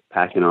frantically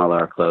packing all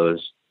our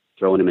clothes,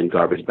 throwing them in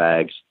garbage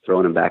bags,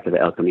 throwing them back to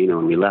the El Camino,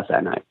 and we left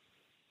that night.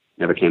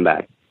 Never came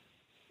back.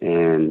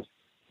 And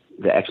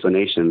the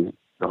explanation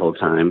the whole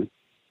time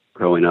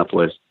growing up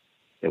was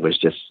it was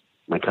just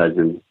my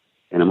cousin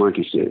in a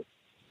monkey suit.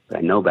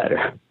 I know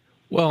better.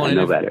 Well, I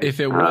know better. If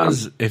it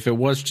was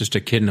just a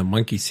kid in a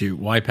monkey suit,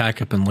 why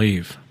pack up and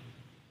leave?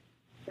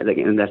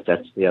 And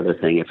that's the other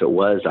thing. If it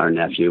was our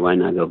nephew, why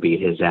not go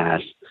beat his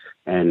ass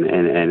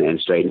and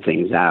straighten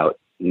things out?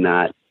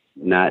 Not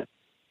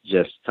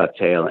just tuck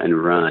tail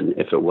and run.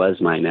 If it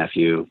was my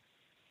nephew,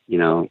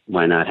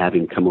 why not have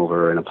him come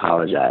over and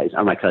apologize?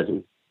 Or my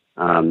cousin.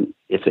 I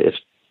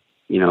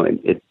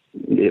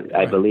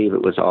believe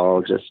it was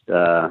all just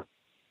to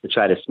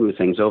try to smooth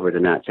things over, to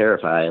not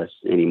terrify us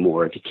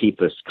anymore, to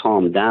keep us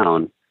calmed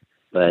down.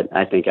 But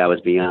I think I was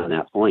beyond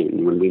that point.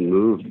 And when we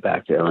moved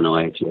back to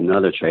Illinois to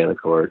another trailer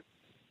court,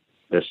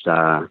 this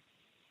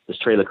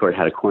trailer court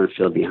had a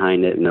cornfield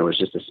behind it, and there was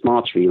just a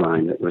small tree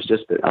line that was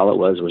all it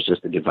was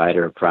just a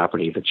divider of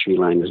property. The tree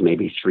line was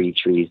maybe 3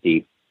 trees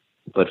deep.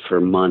 But for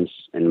months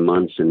and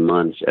months and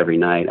months, every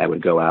night I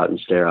would go out and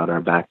stare out our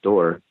back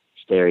door,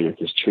 staring at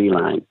this tree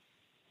line,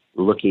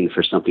 looking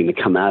for something to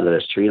come out of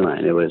this tree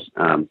line. It was,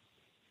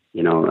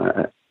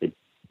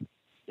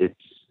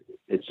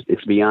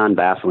 it's beyond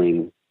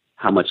baffling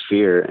how much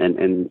fear,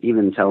 and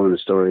even telling the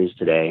stories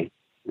today,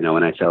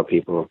 when I tell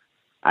people,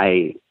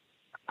 I'm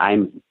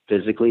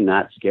physically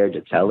not scared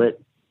to tell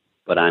it,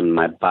 but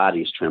my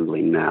body's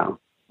trembling now,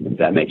 if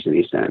that makes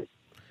any sense.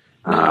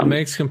 No, it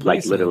makes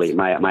complete sense. Literally,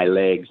 my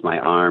legs, my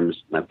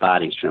arms, my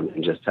body's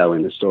trembling just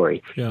telling the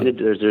story. Yeah. And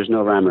there's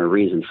no rhyme or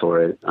reason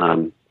for it,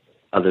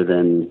 other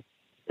than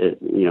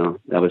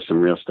that was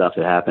some real stuff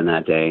that happened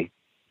that day.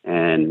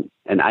 And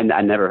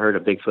I never heard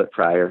of Bigfoot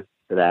prior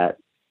to that.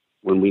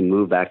 When we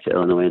moved back to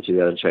Illinois into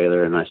the other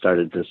trailer, and I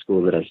started the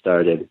school that I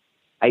started,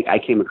 I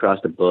came across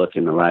a book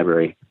in the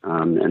library,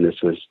 and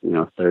this was,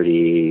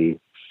 36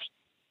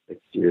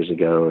 years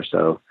ago or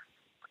so.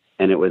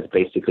 And it was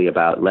basically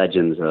about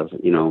legends of,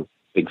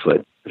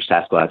 Bigfoot or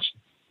Sasquatch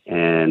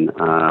and,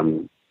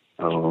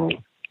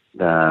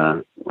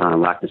 the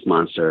Loch Ness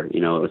Monster.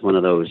 It was one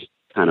of those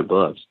kind of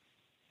books.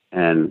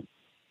 And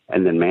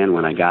then, man,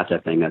 when I got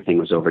that thing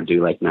was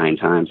overdue like 9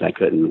 times. I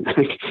couldn't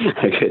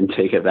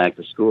take it back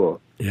to school.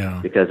 Yeah.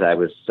 Because I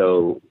was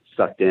so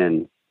sucked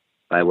in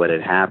by what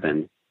had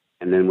happened.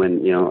 And then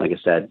when, like I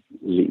said,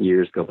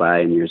 years go by,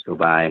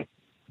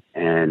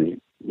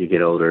 and you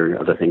get older,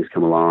 other things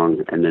come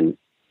along. And then,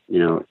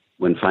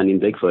 when Finding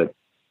Bigfoot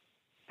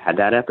had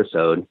that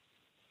episode,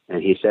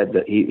 and he said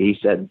that he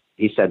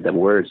said the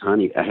words,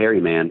 "Honey, a hairy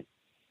man,"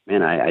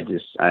 man,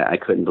 I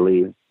couldn't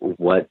believe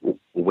what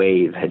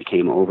wave had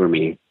came over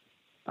me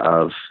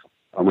of,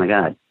 oh my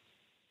God.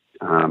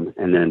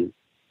 And then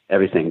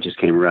everything just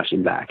came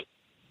rushing back.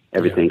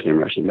 Everything came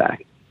rushing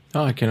back.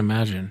 Oh, I can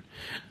imagine.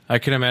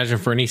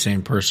 For any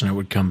sane person, it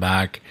would come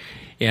back.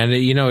 And,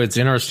 it's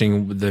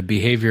interesting, the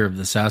behavior of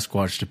the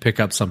Sasquatch to pick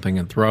up something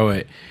and throw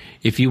it.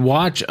 If you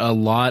watch a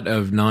lot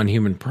of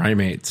non-human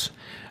primates,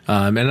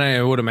 and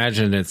I would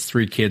imagine it's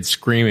 3 kids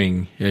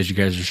screaming as you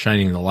guys are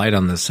shining the light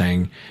on this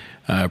thing,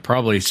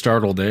 probably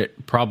startled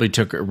it, probably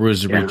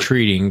was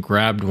retreating,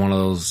 grabbed one of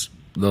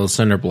those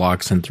cinder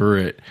blocks and threw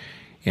it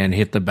and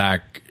hit the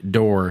back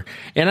door.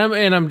 And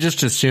I'm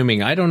just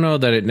assuming, I don't know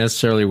that it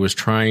necessarily was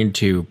trying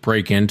to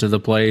break into the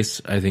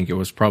place. I think it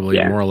was probably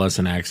more or less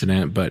an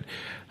accident, but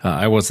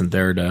I wasn't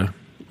there to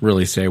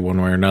really say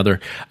one way or another.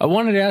 I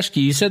wanted to ask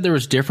you, you said there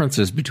was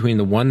differences between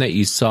the one that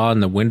you saw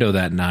in the window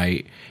that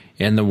night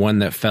and the one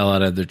that fell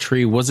out of the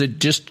tree. Was it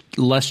just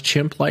less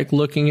chimp-like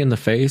looking in the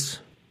face?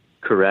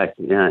 Correct.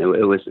 Yeah,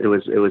 it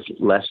was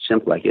less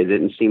chimp-like. It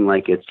didn't seem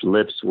like its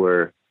lips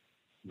were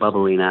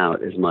bubbling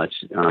out as much.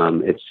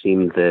 It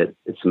seemed that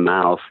its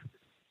mouth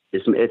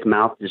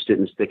just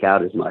didn't stick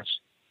out as much,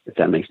 if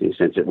that makes any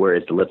sense. Where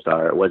its lips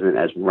are, it wasn't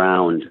as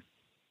round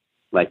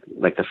like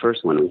the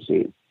first one we've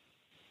seen.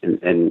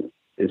 And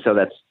so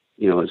that's,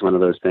 it's one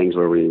of those things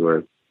where we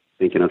were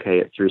thinking, okay,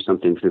 it threw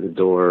something through the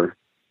door,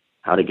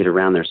 how to get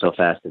around there so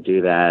fast to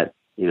do that,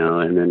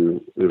 and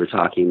then we were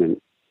talking, and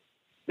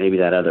maybe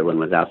that other one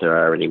was out there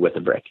already with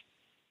a brick.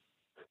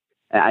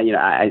 I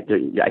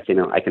can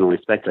only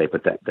speculate,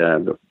 but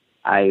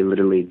I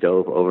literally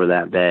dove over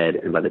that bed,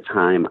 and by the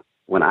time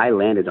when I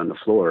landed on the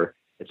floor,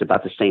 it's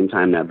about the same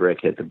time that brick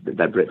hit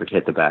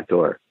the back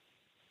door.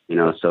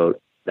 So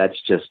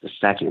that's just a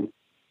second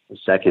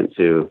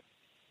to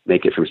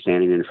make it from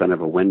standing in front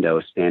of a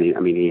window,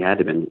 he had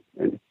to been,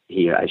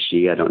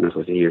 she, I don't know if it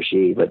was he or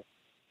she, but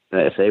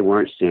if they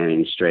weren't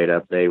standing straight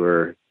up, they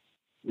were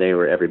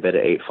every bit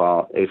of 8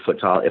 foot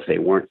tall if they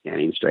weren't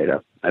standing straight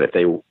up. If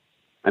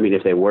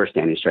they were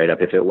standing straight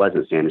up, if it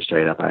wasn't standing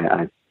straight up,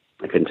 I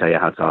couldn't tell you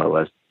how tall it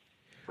was.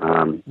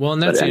 Well,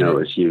 and that's I know it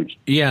was huge.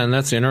 Yeah, and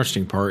that's the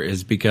interesting part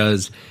is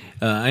because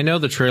I know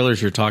the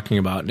trailers you're talking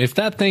about. If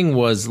that thing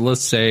was,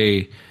 let's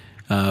say,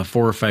 4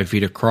 or 5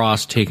 feet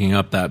across, taking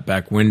up that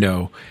back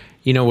window,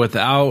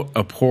 without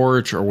a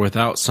porch or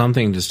without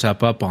something to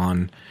step up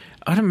on,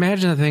 I'd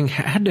imagine the thing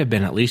had to have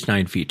been at least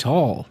 9 feet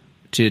tall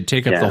to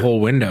take up the whole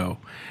window.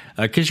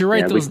 Because you're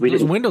right, those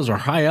windows are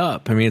high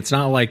up. It's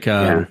not like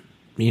a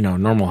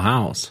normal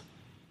house.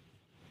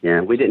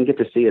 Yeah, we didn't get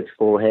to see its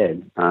full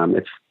head.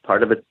 It's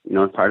part of it,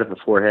 part of the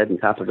forehead and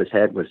top of his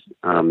head was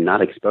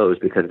not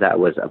exposed because that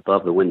was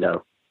above the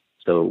window.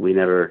 So we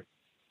never,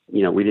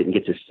 we didn't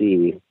get to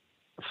see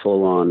a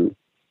full-on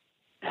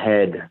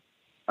head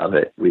of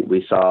it.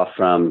 We saw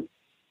from,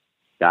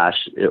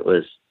 it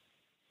was,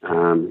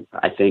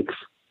 I think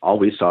all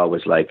we saw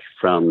was like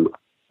from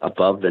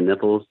above the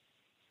nipples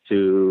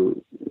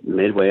to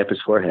midway up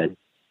his forehead.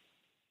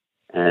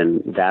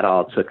 And that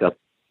all took up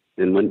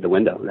in the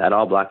window. That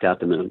all blocked out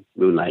the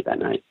moonlight that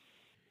night.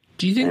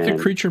 Do you think the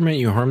creature meant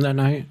you harm that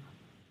night?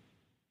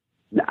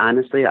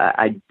 Honestly,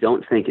 I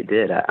don't think it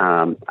did.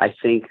 I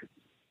think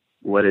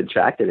what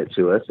attracted it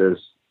to us is,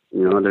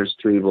 there's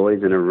 3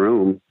 boys in a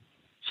room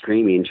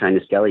screaming, trying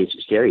to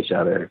scare each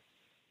other.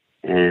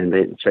 And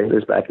the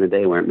trailers back in the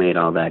day weren't made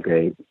all that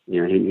great.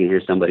 You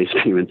hear somebody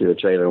screaming through a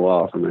trailer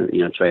wall from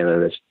a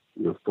trailer that's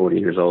 40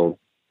 years old.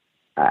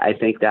 I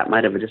think that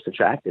might have just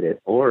attracted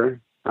it, or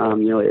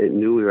it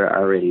knew we were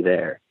already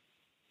there.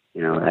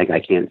 I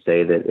can't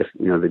say that if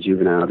the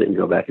juvenile didn't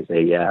go back and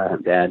say, "Yeah,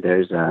 Dad,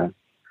 there's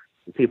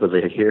people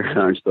that are here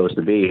aren't supposed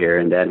to be here,"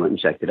 and Dad went and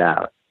checked it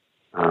out.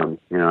 I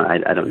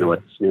don't know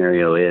what the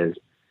scenario is,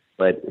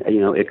 but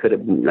it could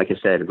have, like I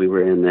said, we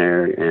were in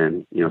there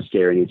and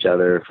scaring each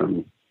other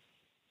from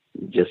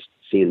just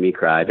seeing me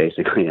cry,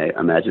 basically. I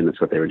imagine that's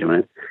what they were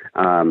doing.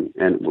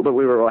 But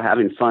we were all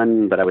having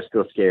fun, but I was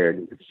still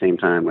scared at the same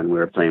time when we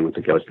were playing with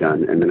the ghost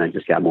gun. And then I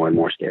just got more and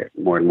more scared.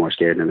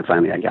 And then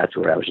finally I got to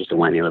where I was just a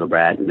whiny little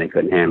brat and they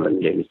couldn't handle it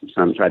and gave me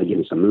tried to give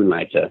me some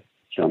moonlight to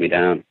chill me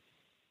down.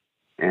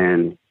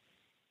 And,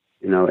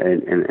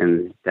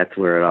 and that's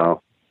where it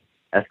all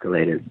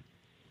escalated.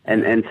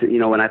 And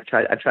when I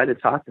tried to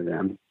talk to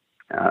them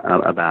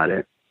about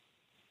it,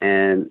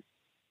 And,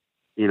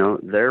 you know,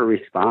 their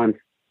response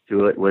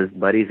to it was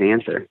Buddy's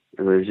answer.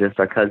 It was just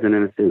a cousin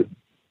in a suit,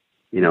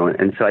 you know.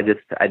 And so I just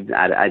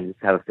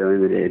have a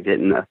feeling that it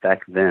didn't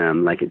affect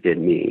them like it did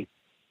me.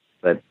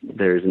 But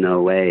there's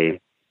no way.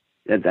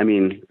 I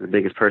mean, the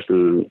biggest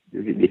person,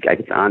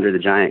 Andre the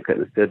Giant,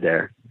 couldn't have stood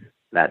there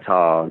that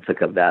tall and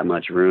took up that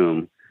much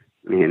room.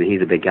 I mean,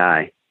 he's a big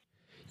guy.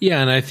 Yeah,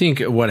 and I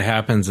think what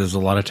happens is a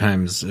lot of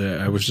times,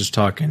 I was just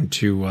talking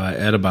to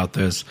Ed about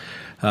this.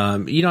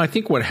 You know, I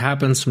think what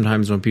happens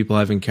sometimes when people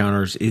have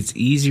encounters, it's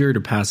easier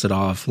to pass it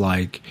off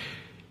like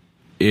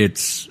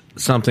it's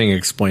something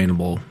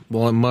explainable.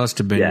 Well, it must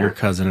have been your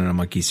cousin in a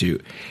monkey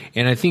suit.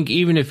 And I think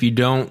even if you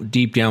don't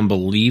deep down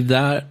believe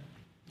that,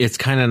 it's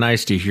kind of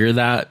nice to hear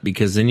that,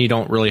 because then you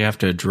don't really have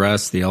to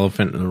address the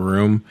elephant in the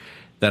room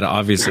that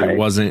obviously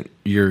wasn't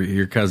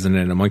your cousin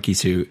in a monkey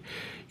suit.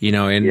 You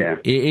know, and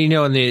you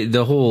know, and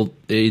the whole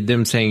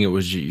them saying it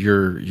was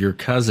your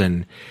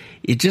cousin,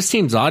 it just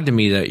seems odd to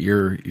me that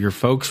your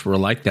folks were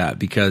like that,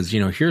 because,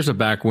 you know, here's a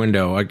back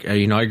window.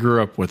 I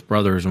grew up with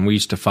brothers and we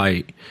used to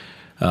fight.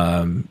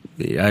 I've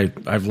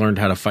learned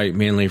how to fight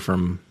mainly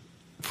from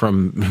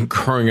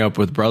growing up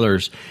with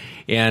brothers,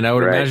 and I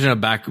would imagine a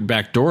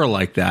back door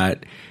like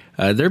that.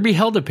 There'd be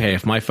hell to pay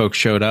if my folks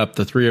showed up.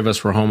 The three of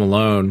us were home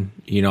alone.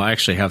 You know, I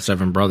actually have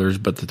 7 brothers,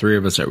 but the 3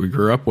 of us that we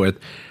grew up with.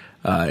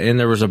 And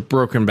there was a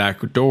broken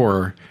back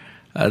door,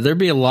 there'd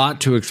be a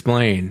lot to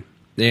explain.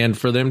 And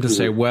for them to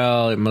say,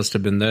 well, it must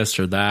have been this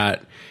or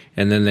that,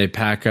 and then they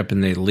pack up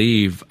and they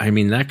leave, I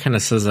mean, that kind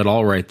of says it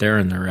all right there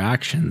in their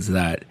actions,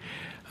 that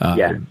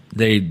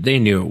they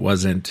knew it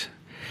wasn't.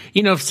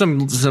 You know, if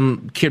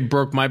some kid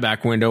broke my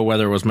back window,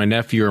 whether it was my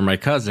nephew or my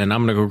cousin,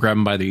 I'm going to go grab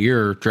him by the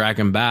ear, drag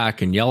him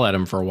back, and yell at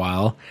him for a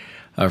while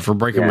for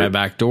breaking my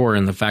back door.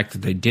 And the fact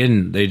that they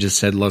didn't, they just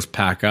said, let's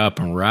pack up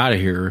and we're out of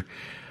here.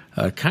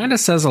 Kind of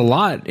says a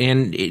lot.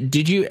 And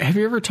have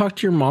you ever talked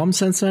to your mom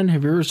since then?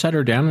 Have you ever sat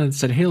her down and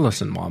said, hey,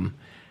 listen, Mom,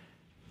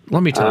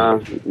 let me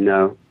tell you.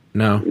 No.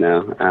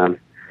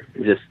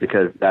 Just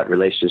because that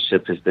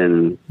relationship has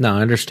been. No,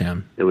 I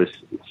understand. It was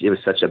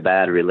such a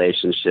bad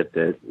relationship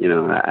that, you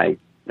know, I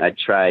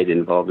tried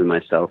involving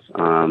myself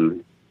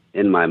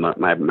in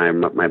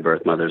my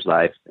birth mother's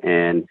life,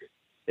 and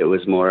it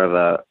was more of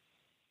a,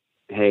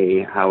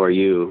 hey, how are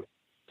you?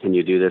 Can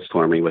you do this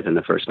for me within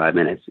the first 5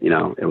 minutes? You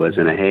know, it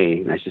wasn't a, hey,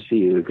 nice to see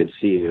you, good to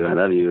see you, I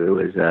love you.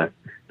 It was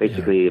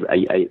basically,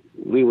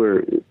 we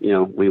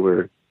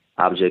were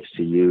objects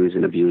to use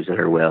and abuse at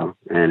her will,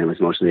 and it was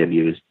mostly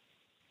abused.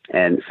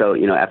 And so,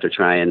 you know, after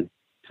trying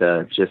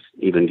to just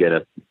even get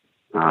a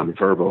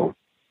verbal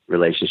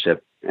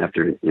relationship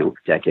after, you know,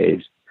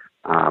 decades,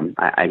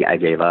 I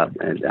gave up.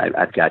 And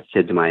I've got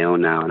kids of my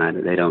own now,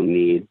 and they don't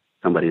need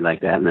somebody like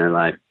that in their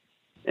life.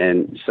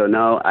 And so,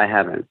 no, I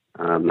haven't.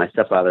 My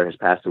stepfather has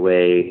passed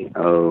away,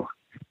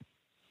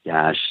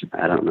 I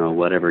don't know,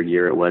 whatever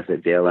year it was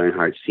that Dale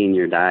Earnhardt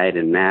Sr. died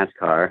in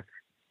NASCAR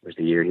was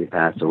the year he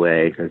passed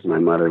away, because my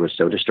mother was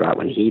so distraught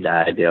when he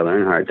died, Dale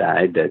Earnhardt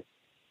died, that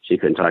she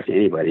couldn't talk to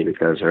anybody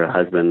because her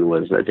husband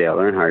was a Dale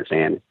Earnhardt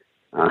fan.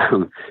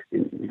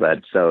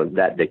 But so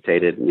that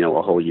dictated, you know,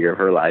 a whole year of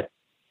her life.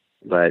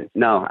 But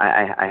no,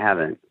 I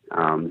haven't.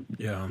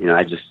 You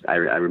know, I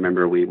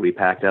remember we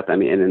packed up. I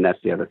mean, and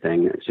that's the other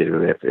thing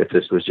too. If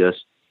this was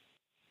just,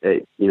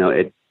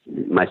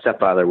 my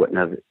stepfather wouldn't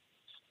have,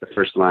 the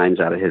first lines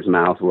out of his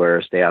mouth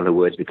were, stay out of the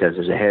woods because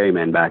there's a hairy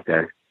man back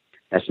there.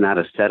 That's not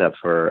a setup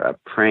for a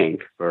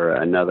prank for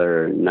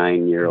another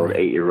 9-year-old,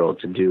 8-year-old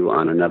to do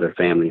on another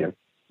family of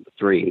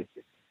 3.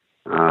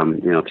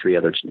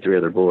 Three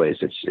other boys.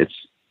 It's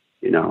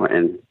you know,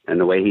 and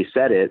the way he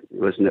said it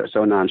was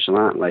so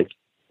nonchalant, like,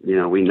 you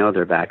know, we know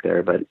they're back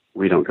there, but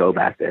we don't go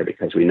back there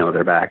because we know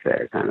they're back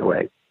there, kind of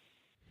way.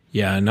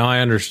 Yeah, no, I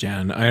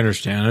understand.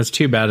 It's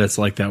too bad it's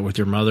like that with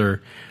your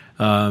mother.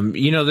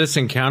 You know, this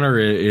encounter,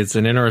 it's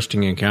an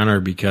interesting encounter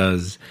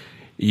because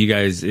you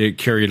guys, it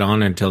carried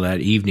on until that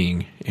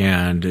evening,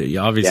 and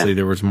obviously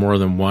there was more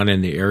than one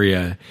in the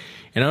area.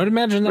 And I would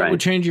imagine that would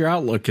change your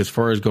outlook as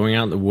far as going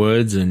out in the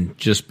woods and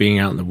just being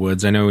out in the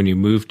woods. I know when you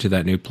moved to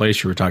that new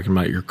place you were talking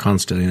about, you're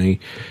constantly,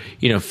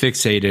 you know,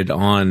 fixated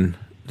on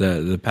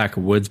the pack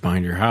of woods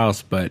behind your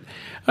house. But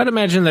I'd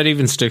imagine that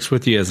even sticks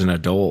with you as an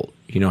adult,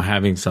 you know,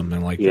 having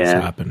something like this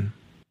happen.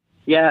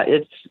 Yeah,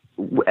 it's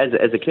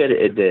as a kid,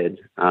 it did.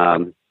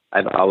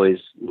 I've always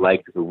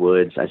liked the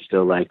woods. I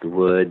still like the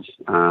woods.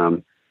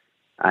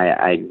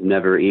 I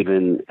never,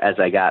 even as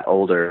I got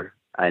older,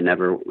 I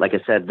never, like I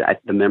said,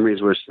 the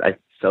memories were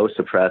so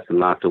suppressed and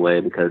locked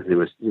away because it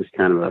was just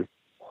kind of a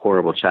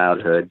horrible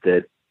childhood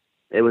that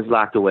it was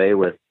locked away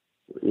with,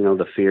 you know,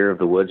 the fear of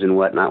the woods and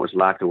whatnot was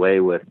locked away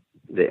with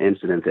the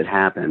incident that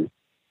happened.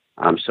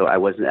 So I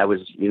was,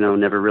 you know,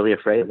 never really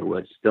afraid of the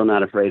woods, still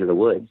not afraid of the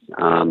woods.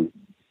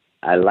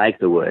 I like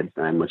the woods.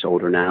 I'm much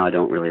older now. I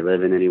don't really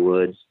live in any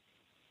woods,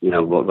 you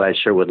know, but I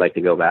sure would like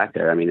to go back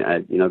there. I mean,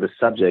 you know, the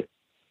subject,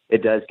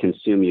 it does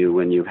consume you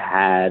when you've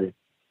had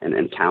an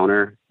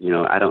encounter. You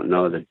know, I don't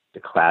know the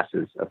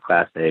classes of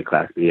Class A,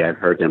 Class B. I've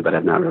heard them, but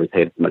I've not really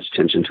paid much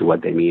attention to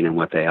what they mean and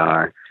what they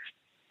are.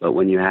 But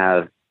when you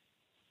have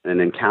an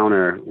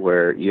encounter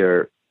where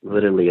you're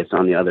literally, it's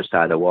on the other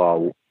side of the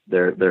wall.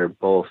 They're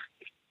both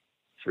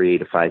 3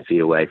 to 5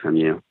 feet away from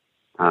you.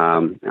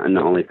 And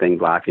the only thing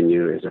blocking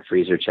you is a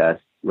freezer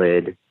chest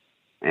lid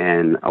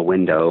and a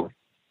window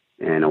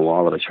and a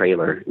wall of a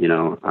trailer.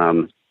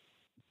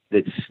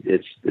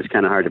 It's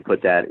kind of hard to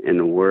put that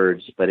in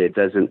words, but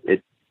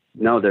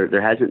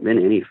there hasn't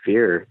been any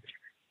fear.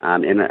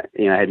 And I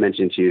had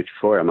mentioned to you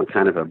before, I'm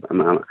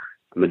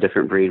a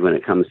different breed when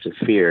it comes to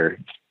fear.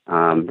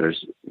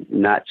 There's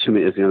not too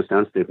many, it's going to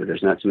sound stupid.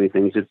 There's not too many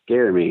things that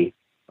scare me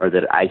or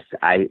that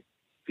I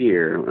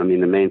fear. I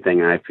mean, the main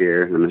thing I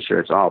fear, and I'm sure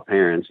it's all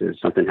parents, is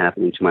something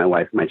happening to my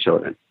wife and my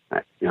children.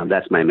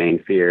 That's my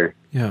main fear.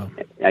 Yeah.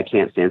 I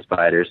can't stand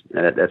spiders.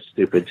 That's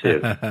stupid too.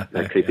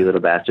 They're creepy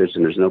little bastards,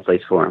 and there's no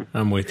place for them.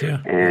 I'm with you.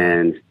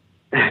 And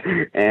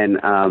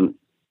I'm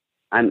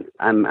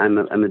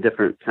a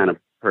different kind of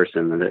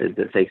person.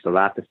 It takes a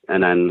lot.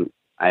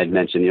 I had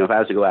mentioned, if I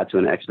was to go out to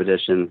an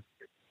expedition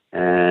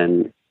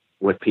and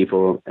with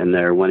people and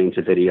they're wanting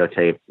to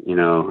videotape,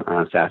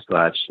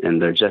 Sasquatch,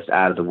 and they're just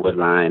out of the wood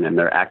line and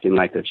they're acting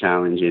like they're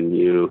challenging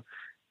you,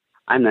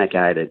 I'm that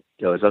guy that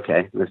goes,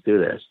 okay, let's do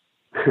this.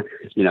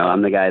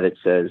 I'm the guy that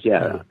says,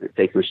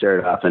 take my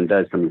shirt off and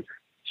does some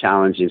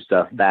challenging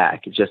stuff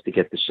back just to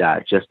get the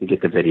shot, just to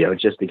get the video,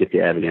 just to get the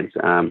evidence.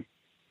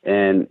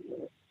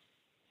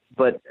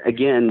 But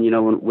again,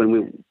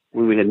 when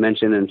we had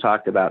mentioned and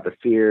talked about the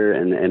fear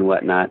and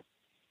whatnot,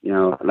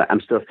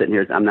 I'm still sitting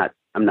here.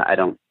 I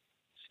don't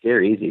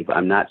scare easy, but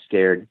I'm not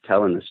scared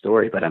telling the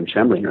story, but I'm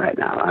trembling right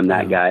now. I'm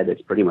that guy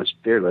that's pretty much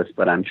fearless,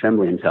 but I'm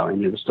trembling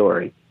telling you the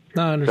story.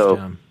 No, I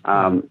understand.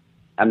 So,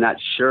 I'm not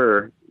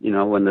sure,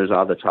 when there's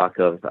all the talk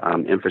of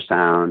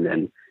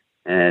infrasound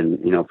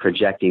and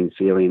projecting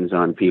feelings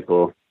on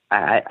people,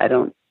 I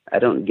don't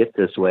get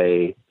this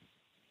way,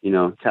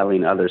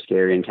 telling other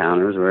scary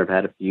encounters where I've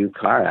had a few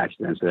car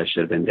accidents that I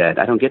should have been dead.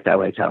 I don't get that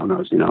way telling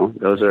those,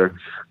 those are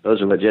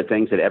legit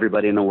things that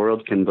everybody in the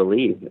world can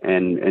believe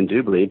and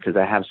do believe, because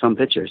I have some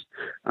pictures.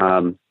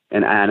 And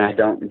I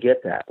don't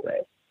get that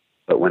way.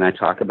 But when I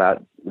talk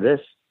about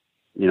this,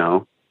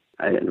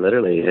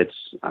 it's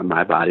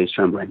my body's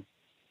trembling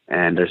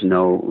and there's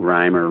no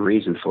rhyme or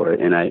reason for it.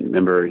 And I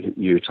remember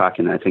you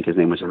talking, I think his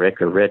name was Rick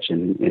or Rich.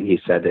 And he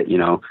said that,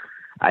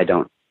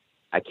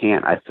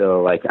 I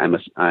feel like I'm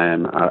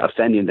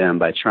offending them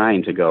by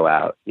trying to go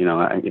out.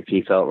 If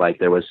he felt like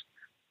there was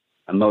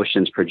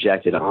emotions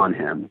projected on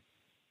him,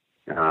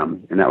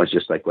 and that was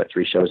just like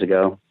 3 shows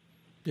ago,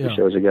 2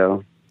 shows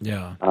ago.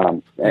 Yeah.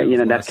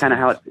 That's kind of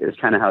how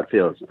it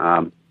feels.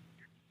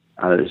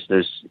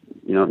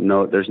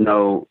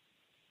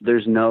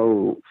 There's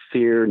no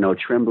fear, no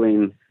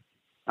trembling,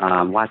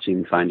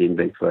 watching Finding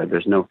Bigfoot.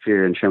 There's no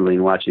fear and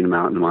trembling watching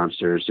Mountain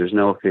Monsters. There's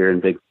no fear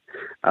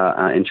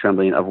and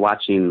trembling of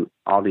watching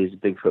all these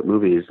Bigfoot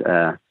movies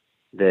that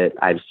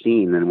I've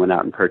seen and went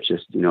out and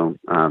purchased, Small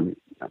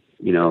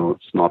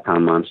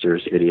Town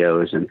Monsters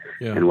videos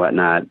and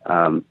whatnot.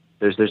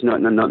 There's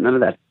none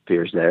of that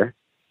fear's there.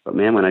 But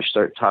man, when I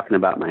start talking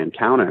about my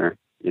encounter,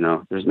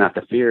 there's not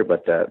the fear,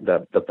 but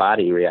the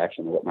body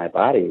reaction, what my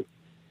body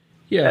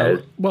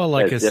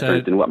like I different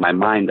said, than what my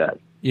mind does.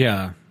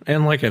 Yeah.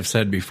 And like I've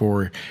said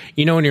before,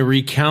 when you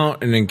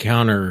recount an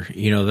encounter,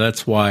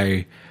 that's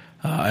why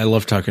I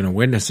love talking to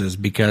witnesses,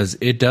 because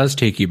it does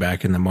take you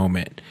back in the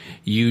moment.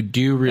 You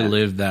do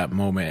relive that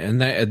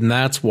moment. And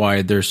that's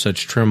why there's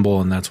such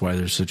tremble, and that's why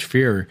there's such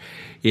fear,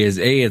 is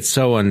A, it's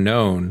so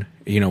unknown.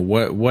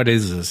 What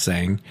is this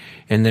thing?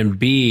 And then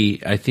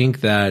B, I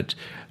think that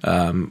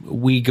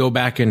we go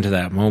back into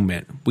that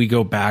moment. We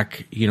go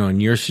back,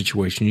 in your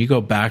situation, you go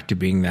back to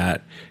being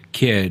that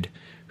kid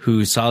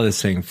who saw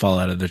this thing fall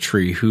out of the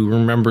tree, who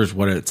remembers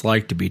what it's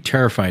like to be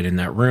terrified in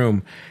that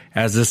room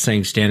as this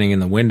thing standing in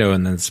the window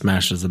and then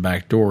smashes the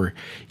back door.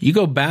 You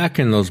go back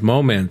in those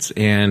moments,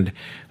 and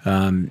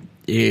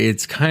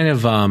it's kind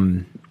of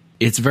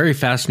it's very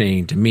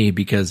fascinating to me,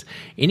 because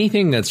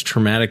anything that's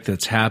traumatic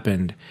that's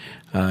happened,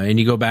 and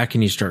you go back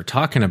and you start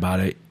talking about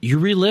it, you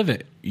relive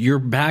it. You're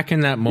back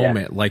in that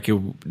moment like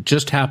it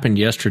just happened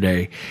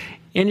yesterday.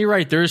 And you're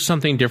right, there is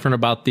something different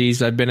about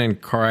these. I've been in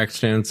car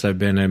accidents, I've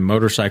been in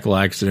motorcycle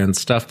accidents,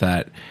 stuff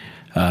that,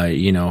 I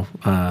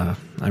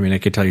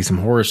could tell you some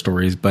horror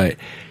stories, but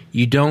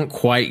you don't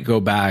quite go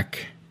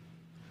back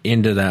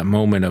into that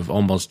moment of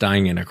almost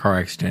dying in a car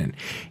accident.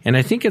 And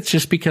I think it's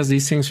just because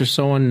these things are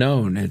so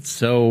unknown. It's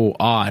so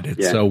odd.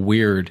 It's so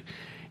weird.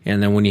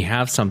 And then when you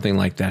have something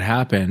like that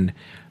happen,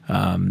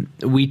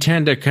 we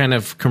tend to kind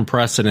of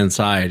compress it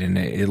inside, and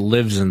it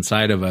lives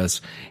inside of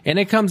us, and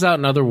it comes out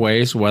in other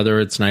ways, whether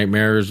it's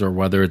nightmares or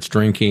whether it's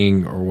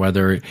drinking or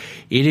whether it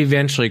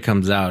eventually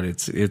comes out.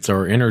 It's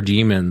our inner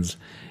demons,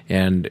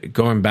 and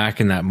going back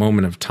in that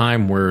moment of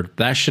time where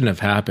that shouldn't have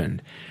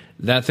happened.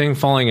 That thing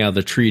falling out of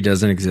the tree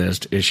doesn't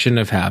exist. It shouldn't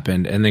have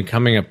happened. And then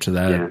coming up to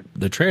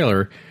the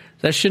trailer,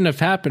 that shouldn't have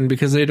happened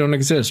because they don't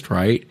exist,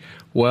 right?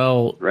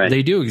 Well,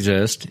 they do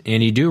exist,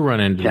 and you do run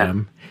into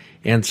them.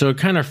 And so it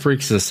kind of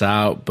freaks us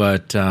out.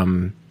 But,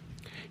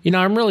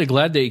 I'm really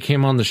glad that you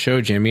came on the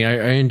show, Jamie.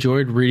 I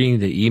enjoyed reading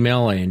the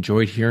email. I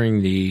enjoyed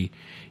hearing the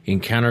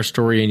encounter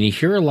story, and you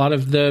hear a lot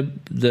of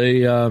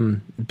the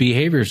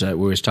behaviors that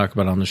we always talk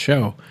about on the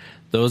show.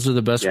 Those are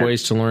the best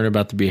ways to learn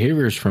about the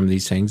behaviors from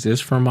these things is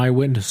from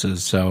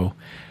eyewitnesses. So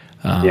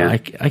I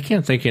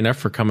can't thank you enough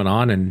for coming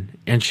on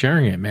and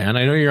sharing it, man.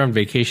 I know you're on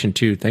vacation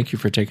too. Thank you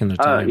for taking the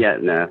time.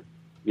 I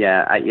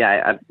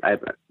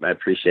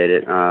appreciate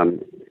it.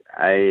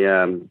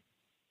 I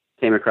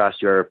came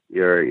across your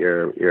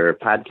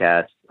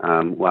podcast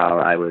while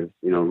I was,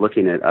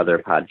 looking at other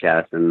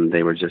podcasts, and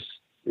they were just,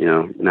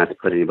 not to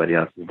put anybody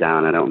else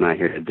down. I'm not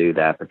here to do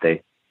that, but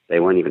they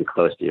weren't even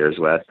close to yours,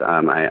 Wes.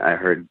 I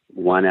heard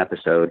one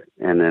episode,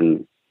 and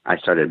then I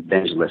started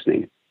binge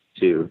listening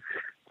to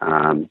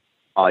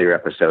all your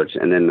episodes,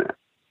 and then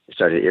it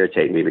started to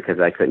irritate me because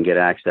I couldn't get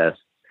access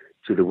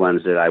to the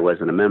ones that I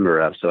wasn't a member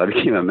of. So I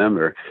became a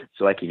member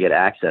so I could get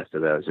access to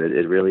those.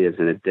 It really is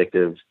an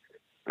addictive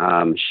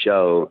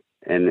show,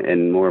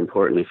 and more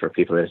importantly for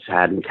people that's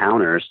had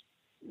encounters,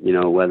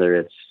 whether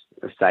it's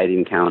a sight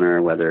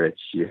encounter, whether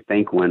it's you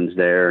think one's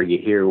there, you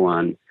hear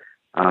one.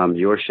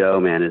 Your show,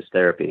 man, is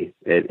therapy.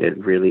 It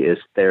really is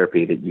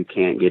therapy that you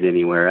can't get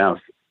anywhere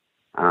else.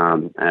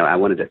 I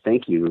wanted to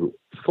thank you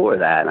for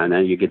that. I know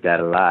you get that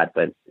a lot,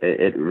 but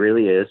it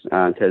really is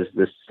because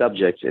this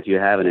subject, if you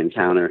have an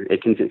encounter,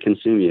 it can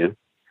consume you.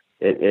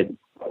 It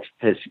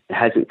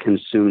hasn't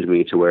consumed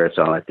me to where it's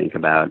all I think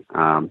about.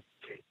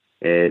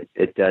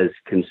 It does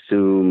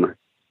consume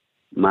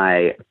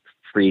my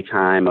free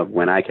time of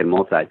when I can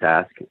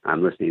multitask.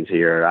 I'm listening to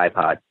your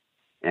iPod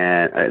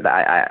and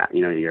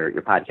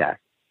your podcast.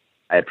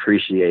 I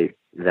appreciate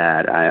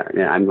that.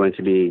 I'm going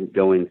to be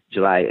going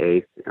July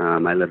 8th.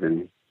 I live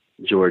in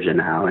Georgia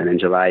now, and in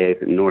July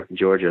 8th in North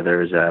Georgia,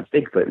 there's a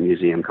Bigfoot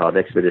museum called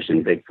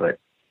Expedition Bigfoot.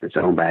 It's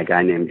owned by a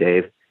guy named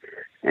Dave,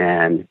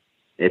 and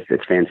it's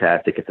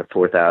fantastic. It's a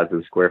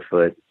 4,000 square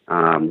foot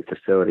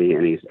facility,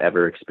 and he's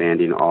ever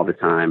expanding all the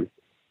time.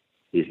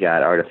 He's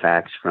got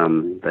artifacts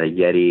from the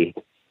Yeti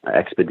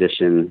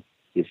expedition.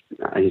 He's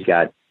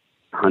got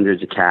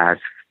hundreds of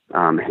casts,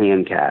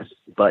 hand casts,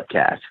 butt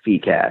casts,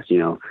 feet casts.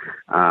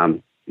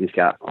 He's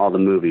got all the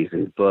movies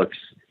and books,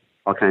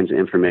 all kinds of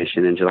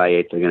information. And July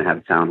 8th, they're going to have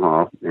a town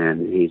hall,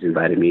 and he's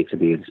invited me to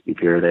be the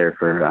speaker there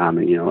for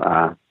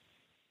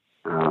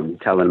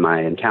telling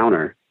my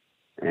encounter.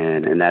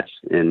 And that's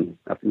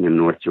up in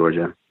North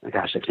Georgia.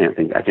 Gosh, I can't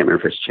remember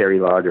if it's Cherry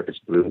Log or if it's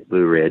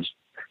Blue Ridge.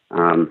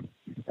 I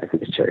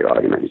think it's Cherry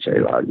Log. It might be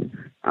Cherry Log.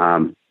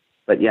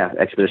 But yeah,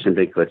 Expedition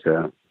Bigfoot's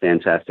a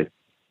fantastic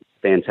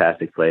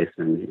place.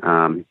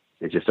 And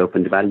it just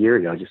opened about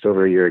just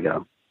over a year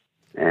ago.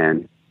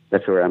 And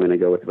that's where I'm going to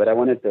go with it. But I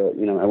wanted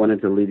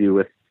to leave you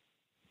with,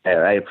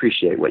 I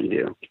appreciate what you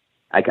do.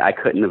 I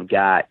couldn't have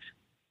got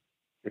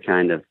the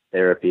kind of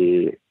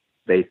therapy.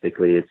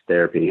 Basically, it's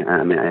therapy.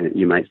 I mean,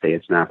 you might say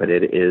it's not, but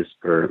it is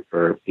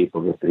for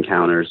people with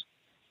encounters.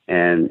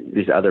 And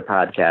these other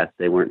podcasts,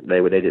 they weren't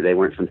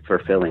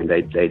fulfilling.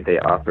 They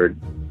offered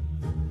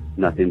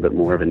nothing but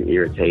more of an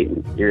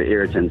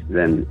irritant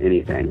than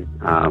anything.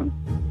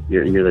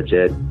 You're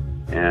legit,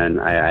 and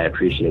I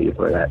appreciate you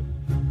for that.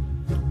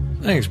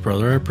 Thanks,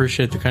 brother. I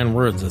appreciate the kind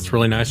words. That's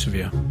really nice of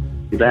you.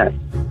 You bet.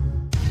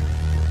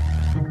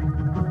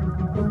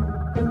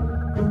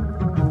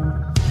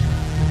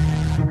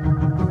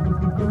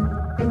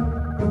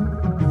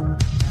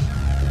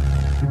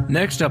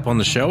 Next up on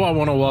the show, I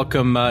want to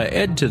welcome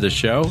Ed to the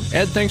show.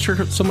 Ed, thanks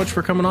so much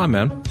for coming on,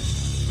 man.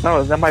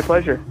 Oh, is that my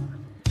pleasure?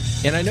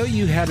 And I know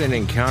you had an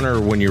encounter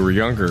when you were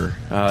younger.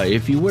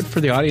 If you would, for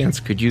the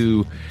audience, could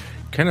you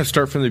kind of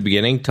start from the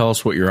beginning, tell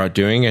us what you're out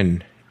doing,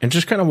 and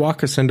just kind of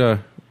walk us into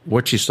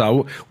what you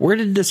saw? Where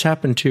did this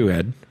happen to,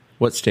 Ed?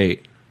 What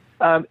state?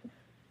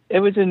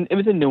 It was in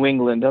New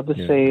England. I'll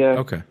just say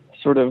okay.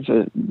 Sort of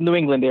New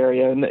England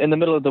area in the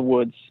middle of the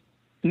woods.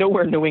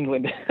 Nowhere New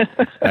England.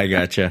 I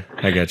gotcha.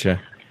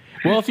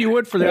 Well, if you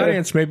would, for the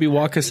audience, maybe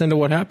walk us into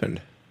what happened.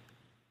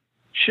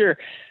 Sure.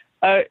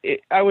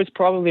 I was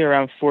probably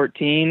around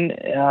 14,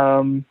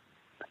 and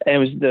it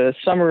was the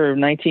summer of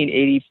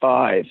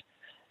 1985,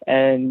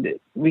 and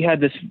we had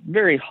this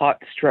very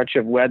hot stretch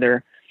of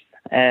weather,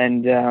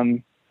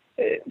 and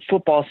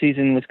football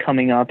season was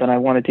coming up, and I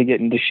wanted to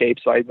get into shape,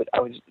 so I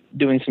was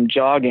doing some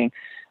jogging,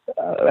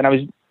 and I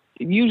was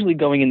usually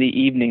going in the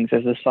evenings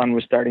as the sun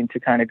was starting to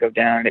kind of go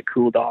down and it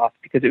cooled off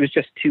because it was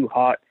just too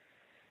hot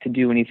to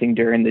do anything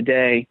during the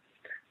day.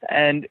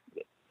 And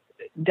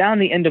down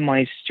the end of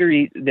my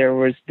street, there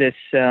was this,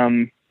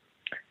 dirt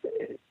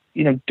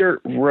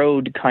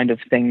road kind of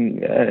thing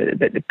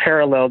that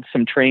paralleled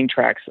some train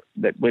tracks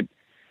that would,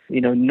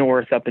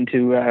 north up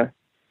into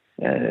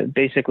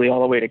basically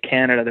all the way to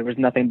Canada. There was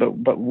nothing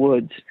but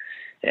woods.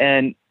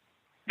 And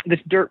this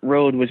dirt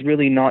road was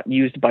really not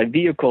used by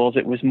vehicles.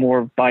 It was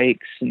more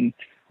bikes and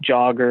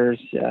joggers.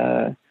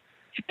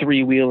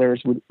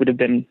 Three-wheelers would have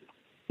been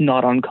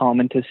not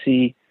uncommon to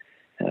see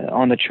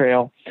on the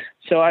trail.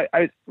 So I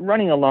was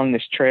running along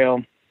this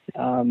trail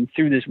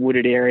through this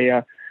wooded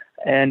area,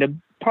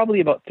 and probably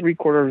about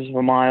 3/4 of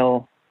a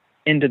mile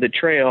into the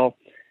trail,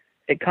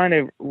 it kind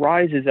of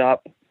rises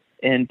up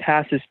and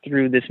passes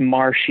through this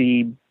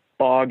marshy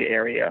bog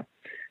area.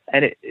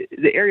 And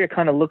the area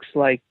kind of looks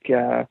like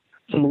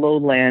some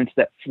lowlands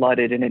that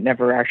flooded and it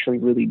never actually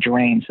really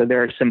drained. So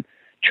there are some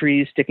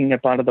trees sticking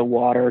up out of the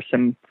water,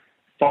 some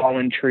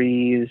fallen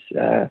trees,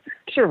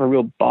 sort of a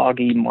real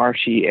boggy,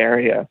 marshy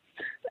area.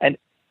 And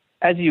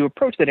as you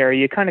approach that area,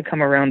 you kind of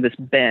come around this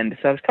bend.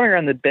 So I was coming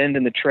around the bend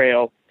in the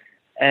trail,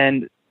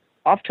 and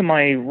off to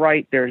my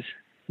right, there's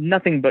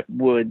nothing but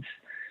woods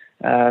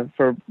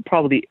for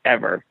probably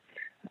ever.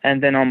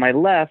 And then on my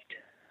left,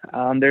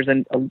 there's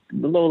a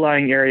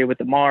low-lying area with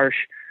the marsh,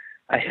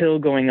 a hill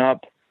going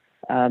up,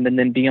 and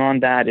then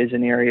beyond that is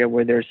an area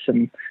where there's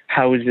some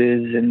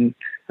houses and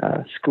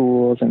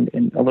schools and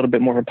a little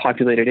bit more of a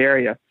populated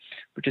area,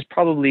 which is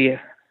probably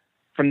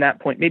from that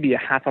point maybe a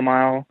half a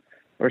mile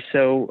or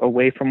so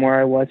away from where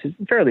I was. It's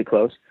fairly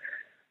close.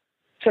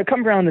 So I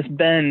come around this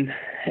bend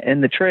in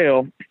the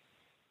trail,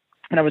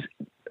 and I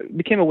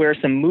became aware of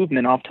some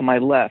movement off to my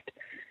left.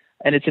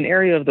 And it's an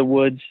area of the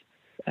woods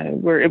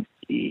where,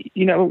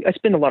 I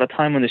spent a lot of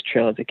time on this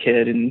trail as a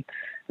kid, and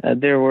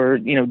there were,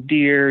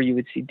 deer. You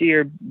would see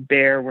deer,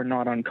 bear were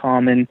not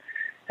uncommon,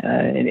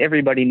 and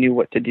everybody knew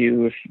what to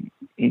do if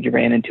you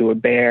ran into a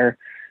bear.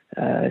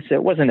 So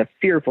it wasn't a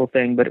fearful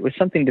thing, but it was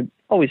something to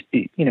always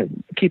be,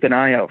 keep an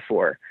eye out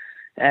for.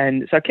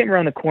 And so I came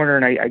around the corner,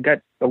 and I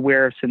got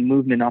aware of some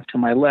movement off to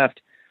my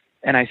left,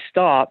 and I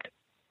stopped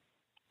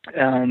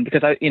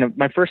because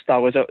my first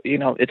thought was,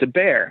 it's a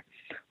bear.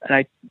 And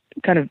I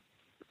kind of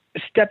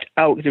stepped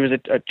out. There was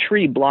a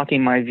tree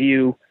blocking my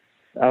view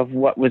of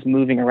what was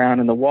moving around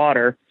in the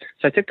water.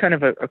 So I took kind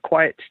of a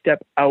quiet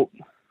step out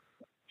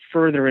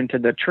further into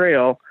the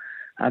trail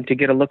to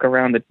get a look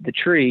around the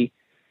tree.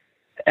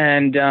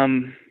 And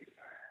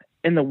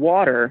in the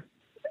water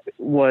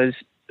was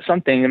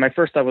something, and my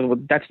first thought was, well,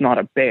 that's not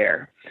a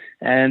bear.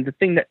 And the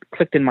thing that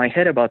clicked in my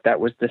head about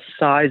that was the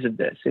size of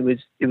this. It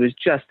was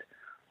just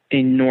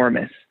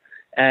enormous.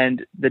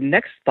 And the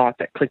next thought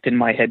that clicked in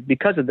my head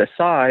because of the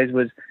size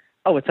was,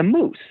 oh, it's a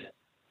moose.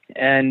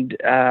 And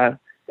I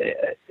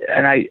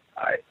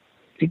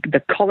think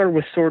the color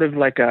was sort of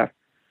like a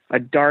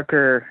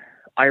darker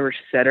Irish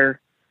setter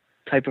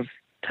type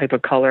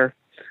of color,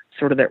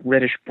 sort of that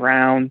reddish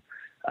brown.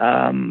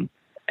 And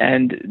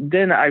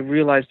then I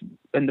realized,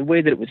 in the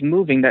way that it was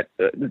moving, that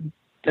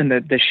and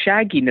the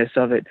shagginess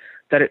of it,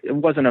 that it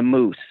wasn't a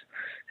moose.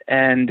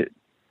 And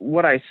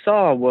what I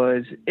saw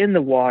was in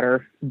the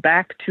water,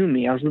 back to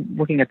me. I was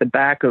looking at the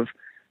back of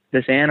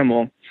this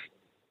animal.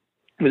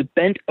 It was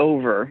bent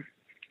over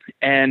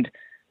and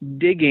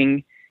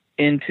digging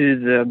into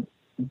the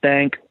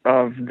bank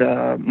of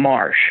the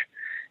marsh.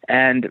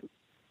 And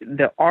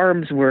the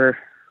arms were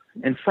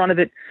in front of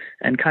it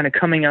and kind of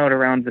coming out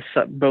around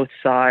both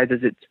sides as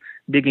it's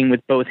digging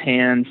with both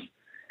hands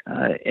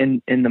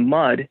in the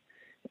mud.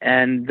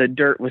 And the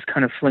dirt was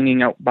kind of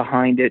flinging out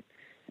behind it.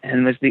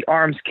 And as the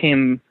arms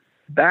came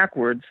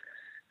backwards,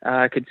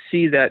 I could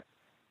see that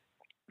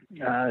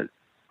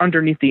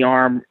underneath the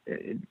arm,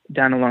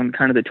 down along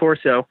kind of the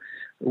torso,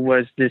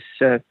 was this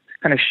kind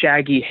of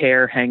shaggy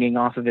hair hanging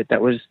off of it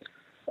that was,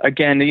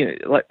 again,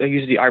 I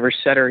use the Irish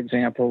setter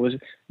example, was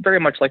very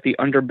much like the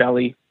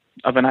underbelly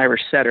of an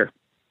Irish setter.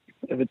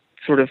 It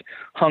sort of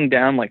hung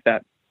down like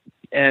that.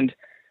 And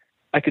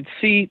I could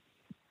see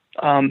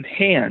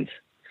hands.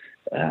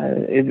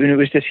 It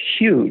was just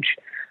huge.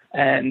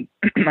 And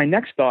my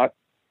next thought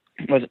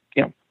was,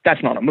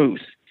 that's not a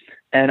moose.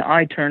 And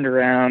I turned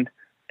around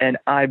and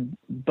I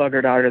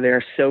buggered out of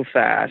there so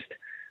fast.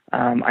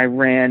 I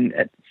ran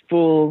at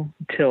full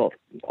tilt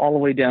all the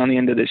way down the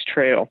end of this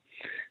trail,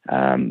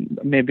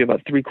 maybe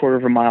about 3/4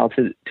 of a mile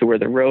to where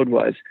the road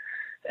was.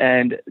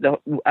 And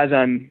as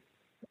I'm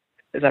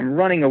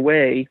running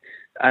away,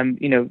 I'm,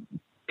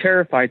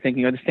 terrified,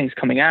 thinking, this thing's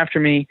coming after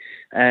me.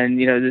 And,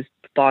 this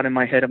thought in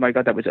my head, oh my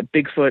God, that was a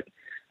Bigfoot.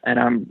 And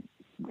I'm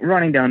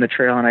running down the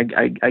trail, and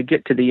I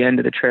get to the end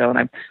of the trail,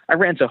 and I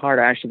ran so hard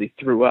I actually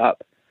threw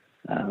up.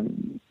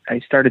 I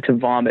started to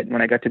vomit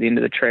when I got to the end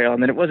of the trail,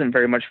 and then it wasn't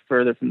very much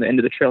further from the end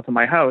of the trail to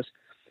my house.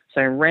 So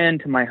I ran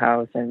to my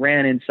house, I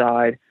ran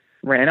inside,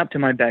 ran up to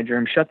my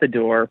bedroom, shut the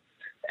door,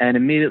 and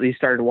immediately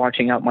started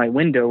watching out my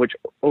window, which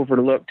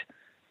overlooked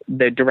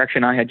the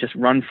direction I had just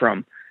run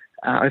from,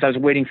 as I was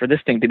waiting for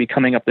this thing to be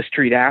coming up the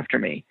street after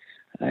me.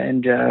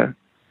 And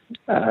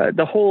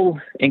the whole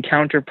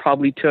encounter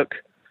probably took,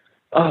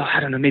 I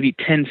don't know, maybe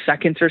 10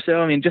 seconds or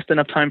so. I mean, just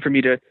enough time for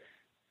me to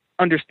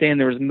understand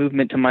there was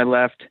movement to my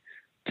left,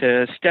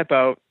 to step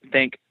out,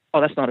 think,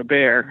 oh, that's not a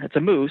bear, it's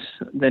a moose,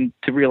 then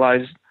to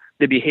realize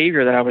the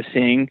behavior that I was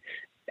seeing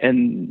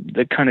and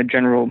the kind of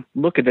general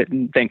look of it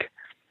and think,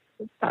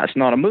 that's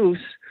not a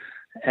moose,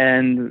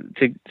 and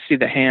to see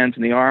the hands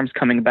and the arms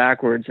coming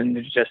backwards, and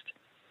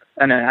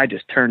I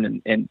just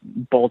turned and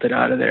bolted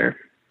out of there.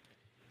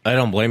 I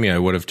don't blame you. I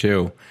would have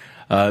too.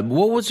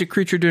 What was the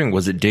creature doing?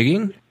 Was it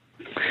digging?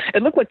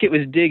 It looked like it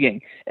was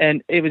digging,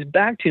 and it was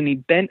back to me,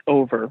 bent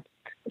over.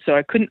 So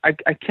I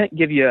can't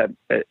give you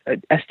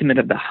an estimate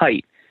of the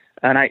height,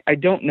 and I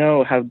don't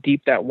know how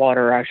deep that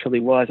water actually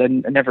was. I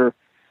never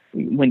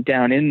went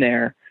down in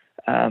there.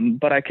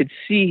 But I could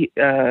see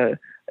the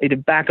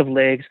back of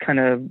legs, kind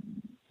of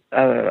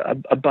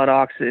a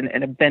buttocks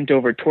and a bent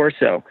over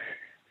torso.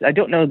 I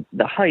don't know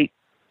the height,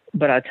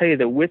 but I'll tell you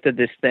the width of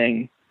this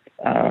thing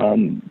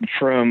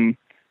from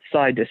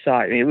side to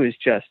side. I mean,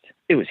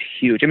 it was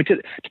huge. I mean,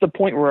 to the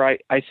point where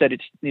I said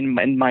it's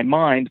in my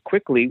mind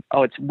quickly,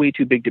 oh, it's way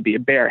too big to be a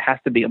bear. It has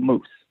to be a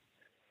moose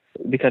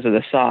because of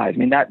the size. I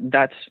mean,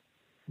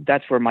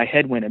 that's where my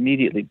head went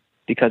immediately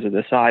because of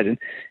the size.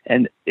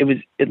 And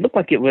it looked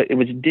like it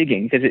was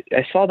digging, because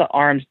I saw the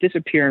arms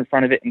disappear in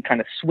front of it and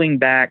kind of swing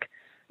back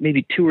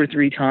maybe 2 or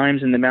 3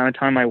 times in the amount of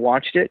time I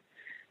watched it,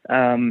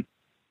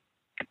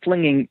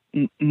 flinging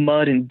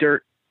mud and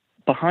dirt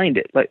behind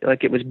it,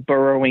 like it was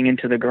burrowing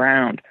into the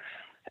ground.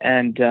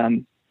 And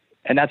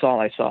that's all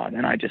I saw. And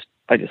then I just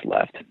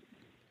left.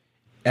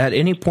 At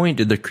any point,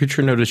 did the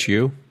creature notice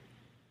you?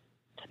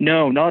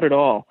 No, not at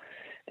all.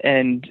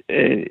 And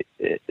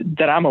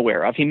that I'm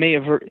aware of. He may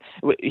have heard,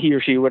 he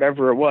or she,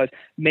 whatever it was,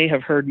 may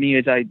have heard me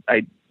as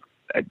I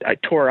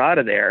tore out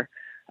of there,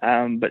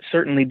 but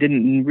certainly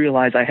didn't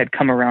realize I had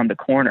come around the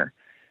corner.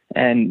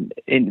 And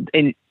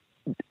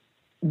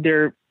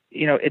there,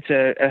 you know, it's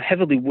a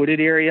heavily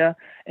wooded area,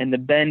 and the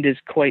bend is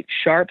quite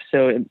sharp,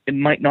 so it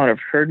might not have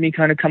heard me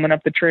kind of coming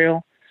up the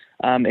trail,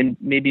 and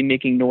maybe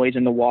making noise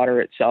in the water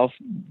itself,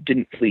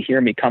 didn't really hear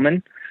me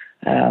coming.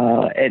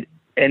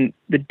 And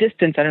the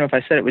distance, I don't know if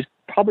I said it, was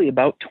probably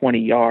about 20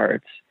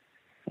 yards.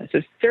 So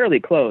it's fairly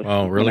close.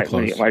 Oh, really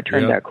close. When I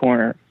turned that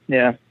corner.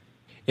 Yeah.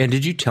 And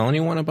did you tell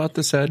anyone about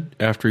this, Ed,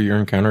 after your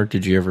encounter?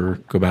 Did you ever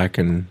go back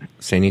and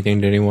say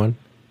anything to anyone?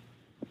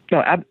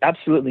 No,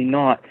 absolutely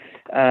not.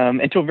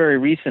 Until very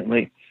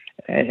recently.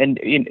 And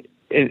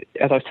as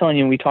I was telling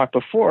you when we talked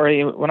before,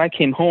 when I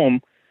came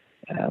home,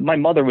 my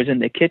mother was in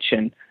the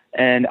kitchen,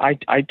 and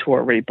I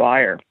tore right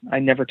by her. I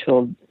never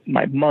told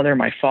my mother,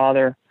 my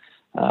father,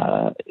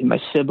 my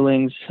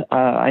siblings.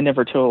 I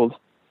never told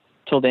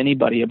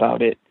anybody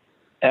about it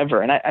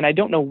ever, and I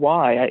don't know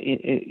why.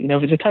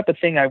 It's the type of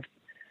thing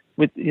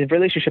with the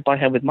relationship I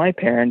had with my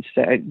parents,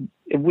 it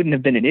wouldn't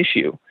have been an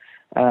issue.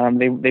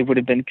 They would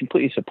have been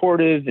completely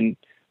supportive and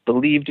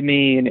believed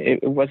me, and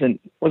it wasn't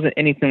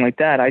anything like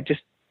that.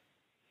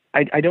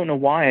 I don't know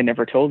why I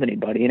never told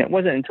anybody, and it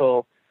wasn't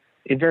until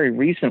very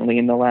recently,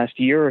 in the last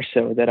year or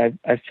so, that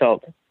I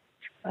felt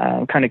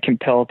kind of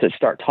compelled to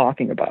start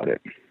talking about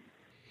it.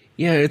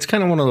 Yeah, it's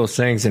kind of one of those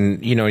things,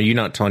 and you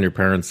not telling your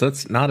parents,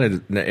 that's not,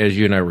 as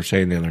you and I were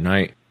saying the other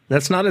night,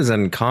 that's not as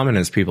uncommon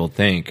as people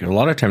think. A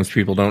lot of times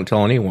people don't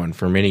tell anyone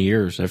for many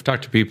years. I've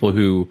talked to people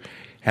who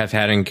have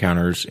had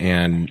encounters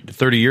and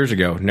 30 years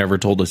ago never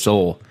told a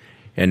soul,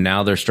 and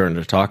now they're starting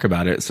to talk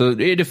about it. So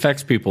it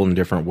affects people in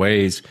different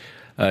ways.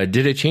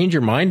 Did it change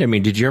your mind? I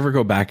mean, did you ever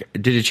go back?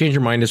 Did it change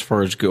your mind as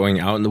far as going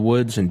out in the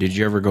woods, and did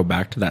you ever go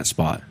back to that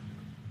spot?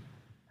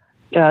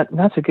 Yeah,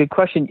 that's a good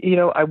question.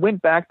 I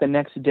went back the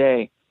next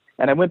day,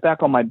 and I went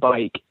back on my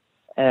bike,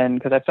 and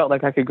because I felt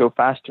like I could go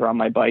faster on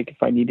my bike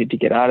if I needed to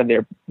get out of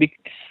there,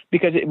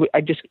 because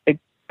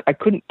I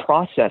couldn't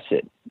process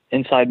it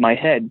inside my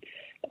head.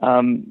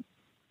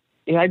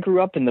 I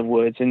grew up in the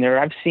woods, and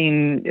I've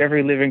seen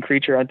every living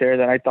creature out there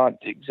that I thought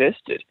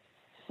existed,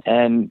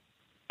 and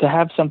to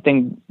have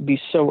something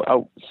be so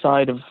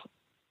outside of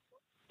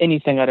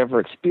anything I'd ever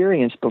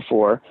experienced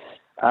before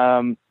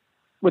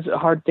was a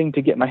hard thing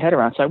to get my head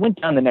around. So I went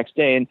down the next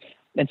day,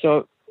 and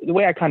so the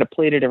way I kind of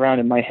played it around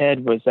in my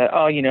head was that,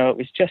 it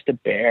was just a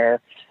bear.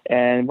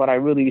 And what I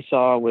really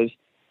saw was,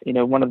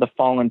 one of the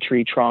fallen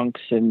tree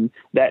trunks, and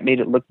that made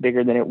it look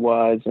bigger than it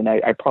was. And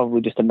I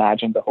probably just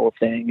imagined the whole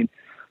thing. And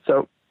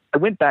so I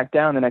went back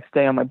down the next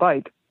day on my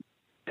bike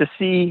to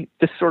see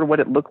just sort of what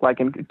it looked like.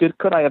 And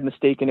could I have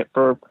mistaken it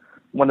for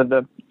one of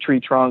the tree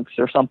trunks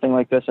or something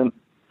like this? And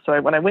so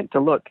when I went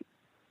to look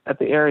at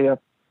the area,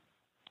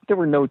 there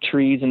were no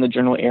trees in the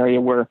general area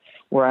where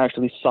I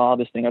actually saw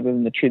this thing, other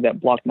than the tree that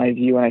blocked my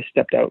view, and I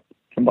stepped out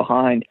from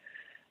behind.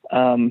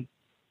 And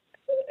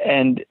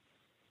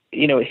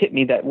it hit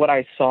me that what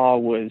I saw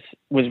was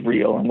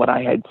real, and what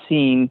I had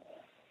seen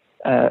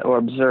or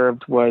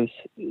observed was,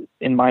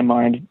 in my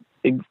mind,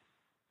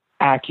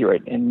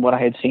 accurate. And what I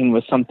had seen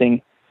was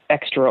something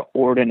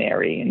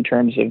extraordinary in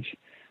terms of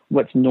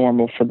what's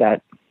normal for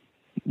that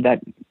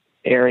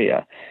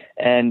area.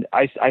 And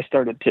I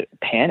started to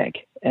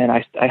panic, and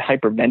I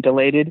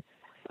hyperventilated,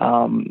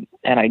 and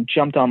I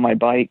jumped on my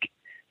bike,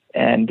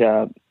 and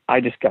I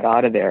just got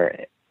out of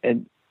there.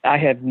 And I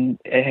have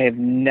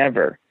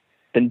never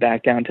been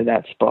back down to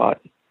that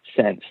spot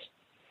since.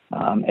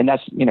 And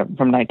that's,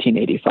 from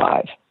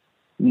 1985.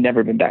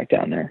 Never been back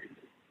down there.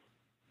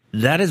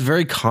 That is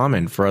very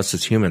common for us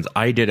as humans.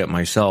 I did it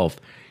myself.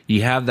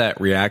 You have that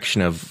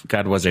reaction of,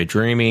 God, was I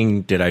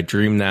dreaming? Did I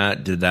dream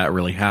that? Did that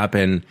really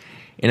happen?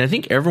 And I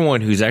think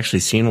everyone who's actually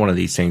seen one of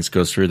these things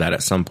goes through that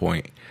at some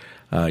point.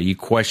 You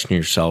question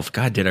yourself,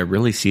 God, did I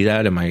really see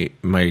that? Am I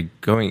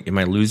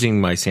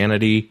losing my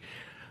sanity?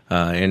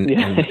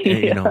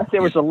 You know,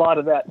 there was a lot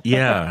of that.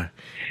 Yeah.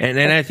 And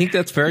I think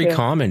that's very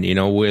common, you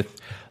know,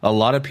 with a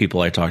lot of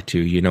people I talk to.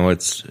 You know,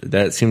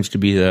 that seems to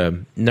be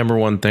the number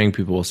one thing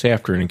people will say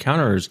after an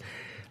encounter is,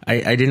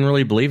 I didn't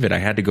really believe it. I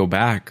had to go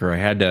back, or I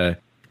had to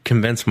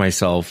convince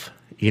myself.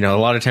 You know, a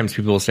lot of times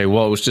people will say,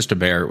 well, it was just a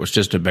bear. It was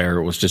just a bear.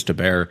 It was just a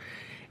bear.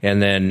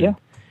 And then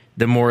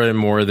the more and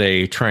more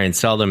they try and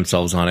sell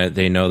themselves on it,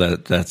 they know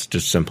that that's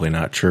just simply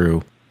not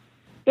true.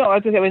 No, I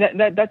mean,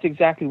 that's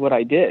exactly what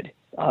I did.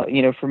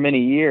 You know, for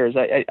many years,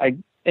 I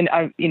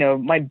you know,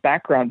 my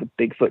background with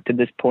Bigfoot to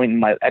this point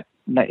in up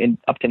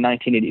to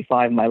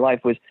 1985 in my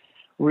life was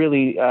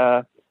really,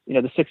 you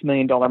know, the $6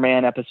 Million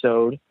Man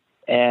episode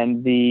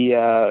and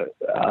the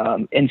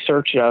In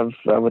Search of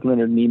with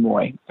Leonard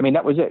Nimoy. I mean,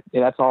 that was it.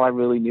 That's all I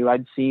really knew.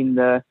 I'd seen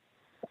the,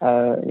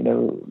 you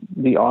know,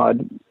 the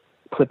odd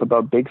clip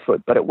about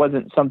Bigfoot, but it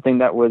wasn't something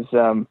that was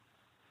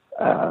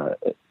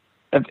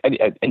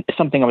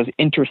something I was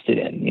interested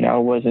in. You know, I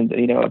wasn't,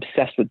 you know,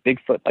 obsessed with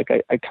Bigfoot like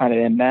I kind of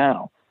am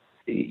now.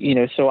 You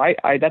know, so I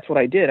that's what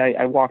I did.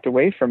 I walked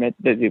away from it,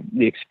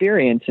 the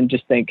experience, and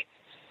just think,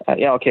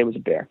 yeah, okay, it was a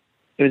bear.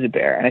 It was a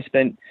bear. And I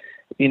spent,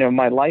 you know,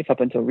 my life up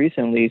until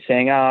recently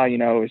saying, you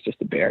know, it was just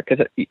a bear.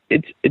 Because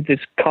it's this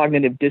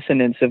cognitive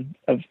dissonance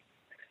of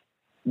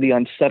the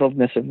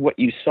unsettledness of what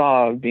you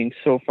saw being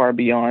so far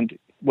beyond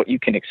what you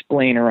can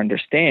explain or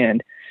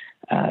understand.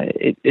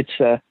 It's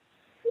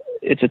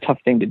a tough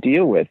thing to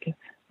deal with.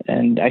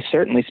 And I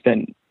certainly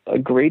spent a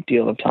great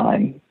deal of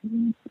time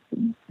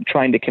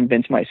trying to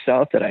convince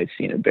myself that I'd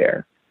seen a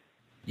bear.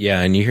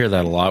 Yeah, and you hear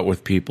that a lot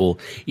with people.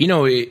 You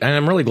know, and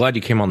I'm really glad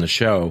you came on the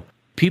show.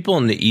 People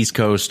in the East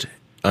Coast,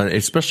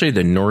 especially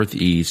the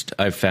Northeast,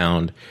 I've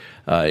found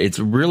it's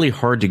really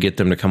hard to get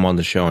them to come on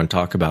the show and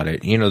talk about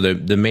it. You know,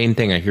 the main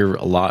thing I hear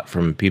a lot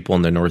from people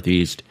in the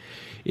Northeast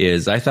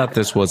is, I thought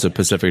this was a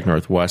Pacific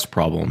Northwest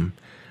problem.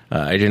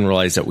 I didn't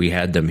realize that we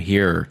had them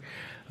here.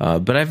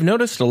 But I've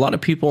noticed a lot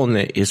of people,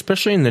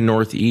 especially in the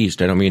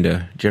Northeast, I don't mean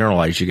to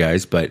generalize you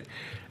guys, but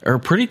are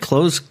pretty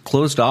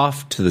closed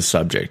off to the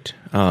subject.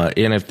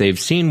 And if they've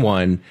seen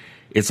one,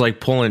 it's like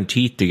pulling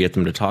teeth to get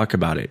them to talk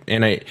about it.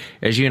 And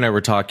as you and I were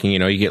talking, you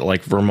know, you get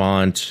like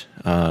Vermont,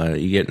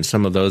 you get in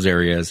some of those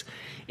areas,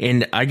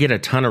 and I get a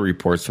ton of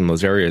reports from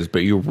those areas,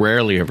 but you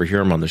rarely ever hear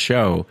them on the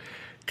show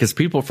because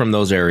people from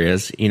those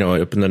areas, you know,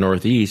 up in the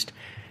Northeast,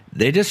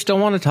 they just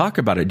don't want to talk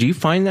about it. Do you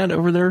find that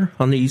over there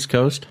on the East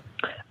Coast?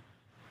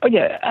 Oh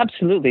yeah,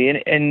 absolutely.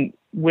 And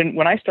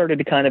when I started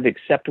to kind of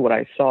accept what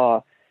I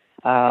saw,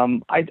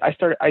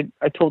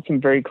 I told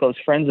some very close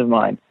friends of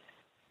mine.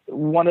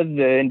 One of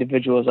the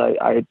individuals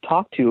I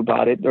talked to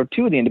about it, or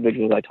two of the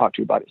individuals I talked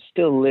to about it,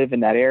 still live in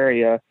that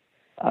area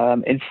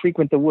and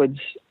frequent the woods.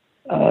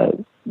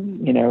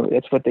 You know,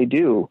 it's what they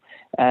do.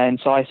 And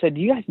so I said,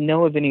 do you guys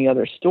know of any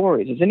other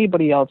stories? Is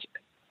anybody else?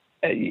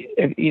 You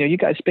know, you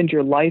guys spend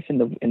your life in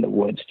the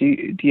woods. Do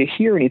you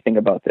hear anything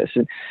about this?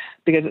 And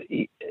because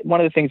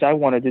one of the things I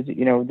wanted is,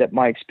 you know, that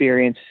my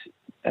experience,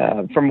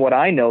 from what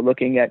I know,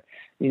 looking at,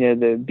 you know,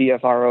 the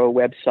BFRO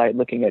website,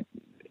 looking at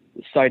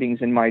sightings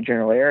in my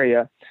general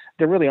area,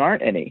 there really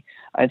aren't any.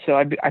 And so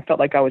I felt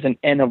like I was an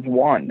N of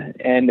one,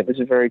 and it was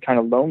a very kind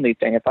of lonely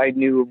thing. If I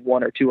knew of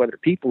one or two other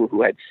people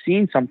who had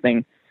seen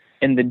something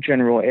in the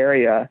general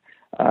area,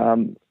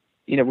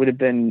 you know, would have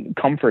been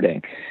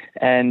comforting.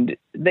 And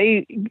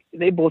they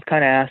both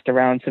kind of asked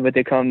around, so what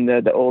they call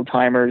the old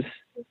timers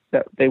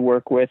that they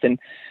work with, and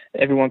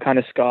everyone kind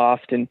of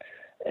scoffed. And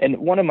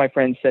one of my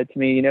friends said to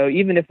me, you know,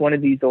 even if one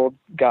of these old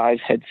guys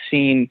had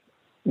seen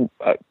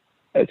a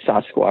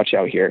Sasquatch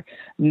out here,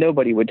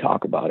 nobody would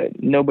talk about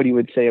it. Nobody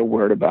would say a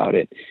word about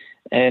it.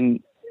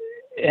 And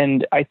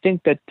I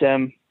think that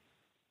there's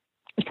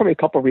probably a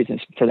couple of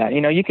reasons for that.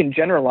 You know, you can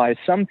generalize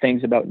some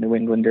things about New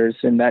Englanders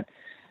in that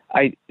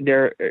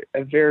they're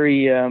a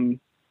very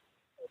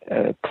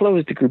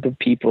closed group of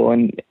people.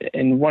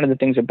 And one of the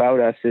things about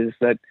us is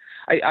that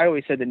I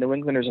always said that New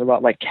Englanders are a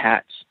lot like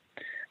cats.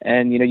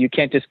 And, you know, you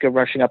can't just go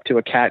rushing up to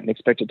a cat and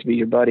expect it to be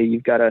your buddy.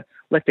 You've got to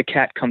let the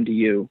cat come to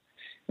you.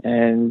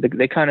 And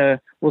they kind of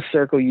will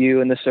circle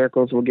you, and the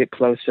circles will get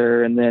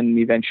closer, and then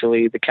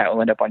eventually the cat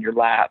will end up on your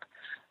lap.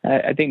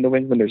 I think New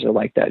Englanders are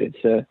like that.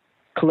 It's a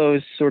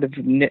closed sort of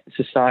knit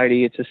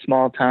society. It's a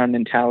small town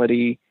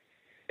mentality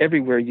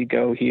everywhere you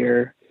go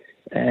here.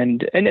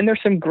 And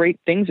there's some great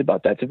things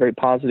about that. It's a very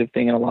positive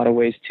thing in a lot of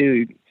ways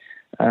too.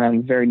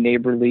 Very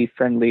neighborly,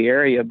 friendly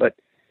area, but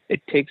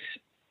it takes,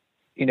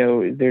 you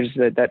know, there's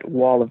that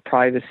wall of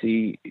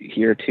privacy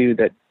here too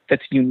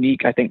that's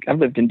unique. I think I've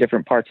lived in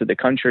different parts of the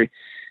country,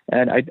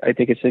 and I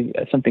think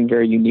it's something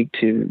very unique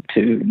to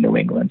New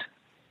England.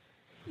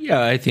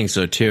 Yeah, I think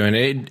so too. And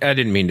I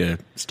didn't mean to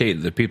state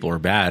that the people are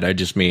bad. I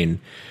just mean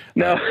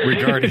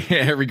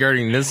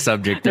regarding this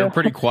subject, they're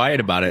pretty quiet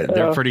about it.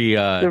 They're pretty.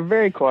 They're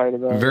very quiet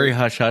about it. Very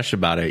hush hush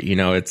about it. You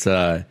know, it's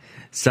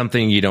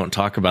something you don't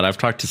talk about. I've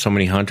talked to so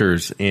many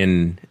hunters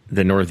in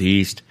the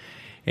Northeast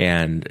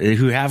and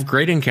who have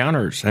great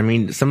encounters. I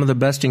mean, some of the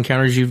best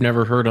encounters you've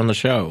never heard on the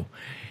show.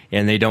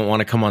 And they don't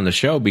want to come on the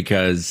show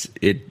because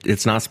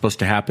it's not supposed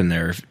to happen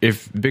there.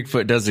 If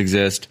Bigfoot does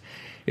exist,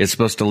 it's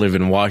supposed to live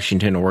in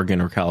Washington,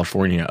 Oregon, or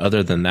California.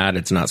 Other than that,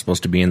 it's not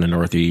supposed to be in the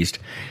Northeast.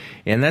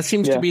 And that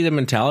seems to be the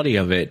mentality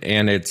of it.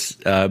 And it's,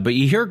 but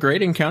you hear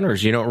great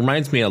encounters. You know, it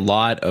reminds me a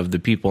lot of the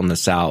people in the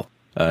South.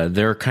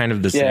 They're kind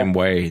of the same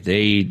way.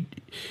 They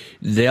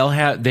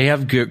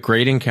have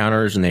great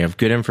encounters and they have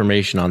good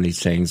information on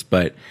these things.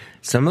 But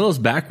some of those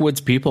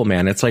backwoods people,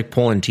 man, it's like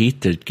pulling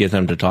teeth to get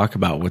them to talk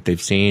about what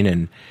they've seen.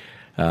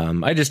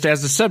 And I just,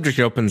 as the subject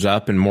opens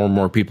up and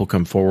more people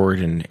come forward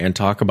and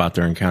talk about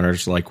their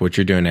encounters, like what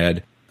you're doing,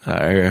 Ed,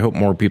 I hope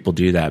more people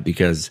do that,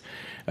 because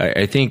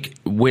I think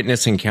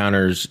witness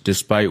encounters,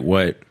 despite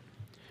what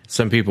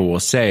some people will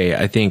say,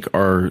 I think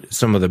are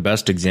some of the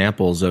best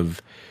examples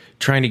of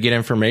trying to get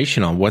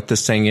information on what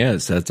this thing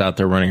is that's out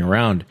there running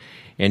around.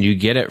 And you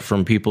get it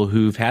from people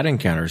who've had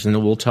encounters,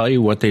 and will tell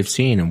you what they've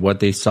seen and what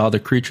they saw the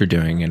creature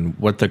doing and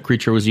what the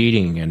creature was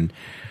eating. And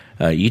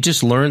you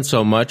just learn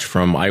so much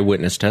from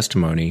eyewitness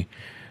testimony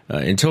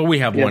until we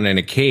have one in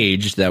a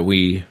cage that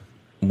we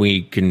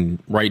can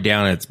write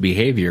down its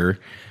behavior.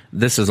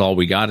 This is all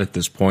we got at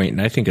this point.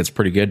 And I think it's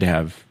pretty good to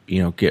have,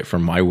 get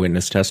from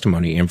eyewitness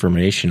testimony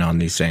information on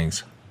these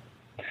things.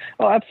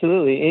 Oh,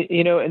 absolutely.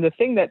 And the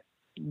thing that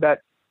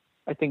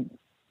I think,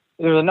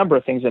 there's a number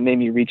of things that made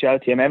me reach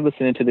out to you. I mean, I've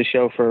listened to the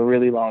show for a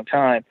really long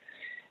time,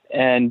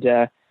 and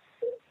the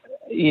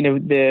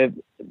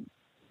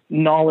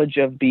knowledge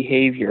of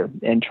behavior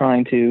and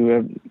trying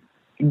to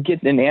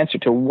get an answer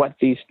to what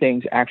these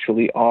things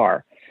actually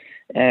are.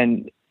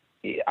 And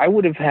I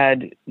would have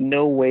had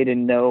no way to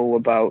know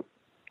about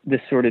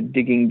this sort of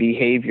digging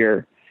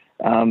behavior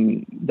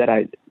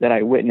that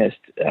I witnessed,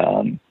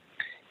 and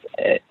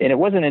it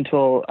wasn't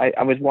until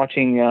I was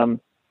watching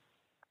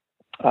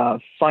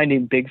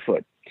Finding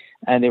Bigfoot.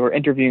 And they were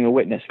interviewing a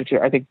witness, which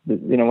I think,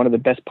 one of the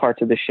best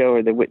parts of the show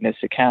are the witness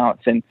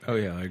accounts. And I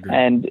agree.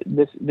 And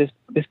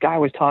this guy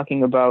was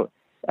talking about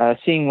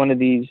seeing one of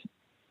these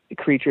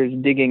creatures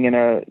digging in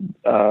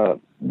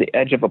the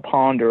edge of a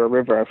pond or a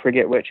river, I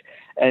forget which.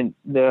 And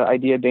the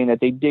idea being that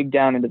they dig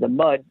down into the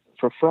mud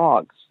for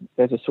frogs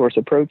as a source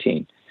of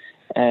protein.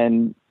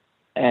 And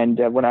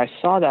when I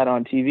saw that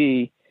on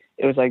TV,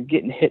 it was like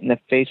getting hit in the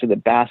face with a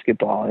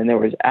basketball, and there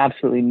was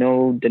absolutely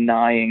no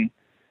denying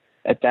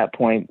at that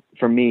point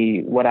for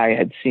me what I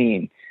had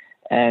seen.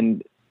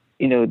 And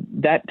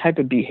that type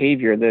of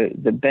behavior,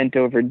 the bent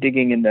over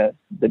digging in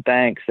the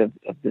banks of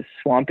this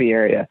swampy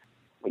area,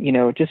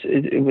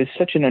 it was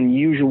such an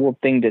unusual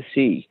thing to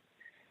see.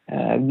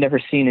 I've never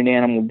seen an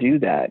animal do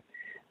that,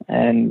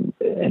 and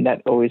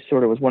that always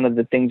sort of was one of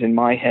the things in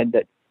my head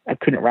that I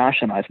couldn't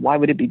rationalize. Why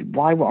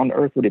on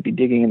earth would it be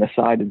digging in the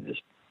side of this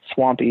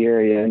swampy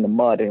area in the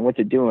mud, and what's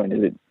it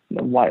doing?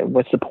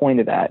 What's the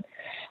point of that?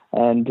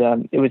 And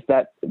it was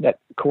that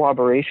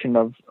corroboration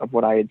of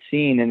what I had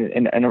seen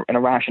and a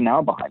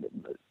rationale behind it,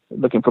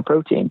 looking for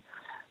protein,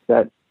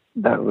 that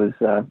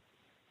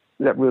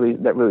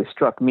really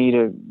struck me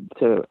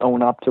to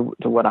own up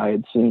to what I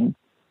had seen.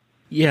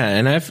 Yeah,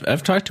 and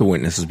I've talked to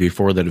witnesses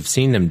before that have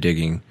seen them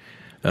digging.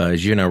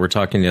 As you and I were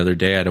talking the other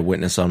day, I had a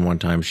witness on one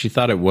time. She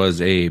thought it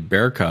was a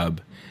bear cub,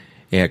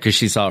 because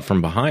she saw it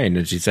from behind,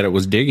 and she said it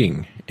was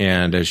digging.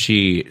 And as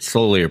she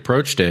slowly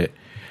approached it,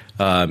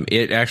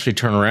 it actually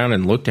turned around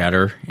and looked at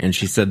her, and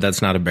she said,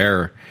 "That's not a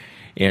bear."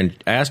 And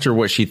I asked her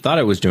what she thought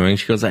it was doing.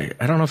 She goes, I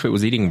don't know if it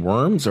was eating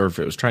worms or if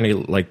it was trying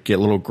to get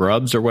little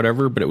grubs or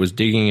whatever, but it was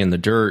digging in the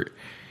dirt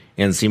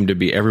and seemed to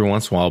be every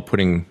once in a while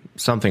putting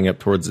something up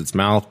towards its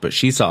mouth, but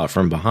she saw it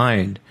from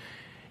behind.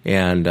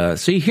 And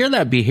so you hear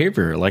that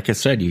behavior. Like I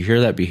said, you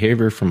hear that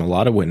behavior from a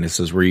lot of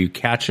witnesses where you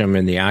catch them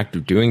in the act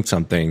of doing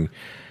something.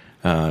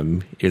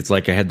 It's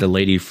like I had the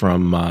lady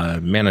from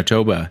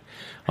Manitoba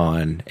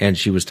on, and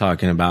she was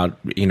talking about,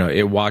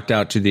 it walked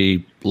out to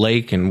the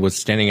lake and was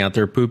standing out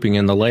there pooping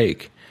in the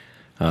lake.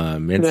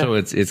 So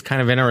it's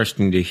kind of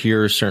interesting to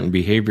hear certain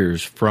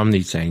behaviors from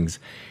these things.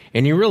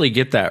 And you really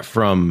get that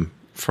from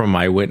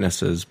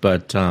eyewitnesses.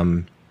 But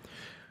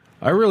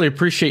I really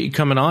appreciate you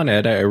coming on,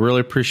 Ed. I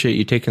really appreciate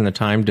you taking the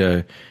time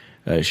to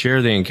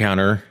share the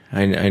encounter.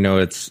 I know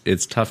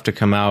it's tough to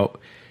come out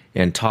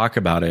and talk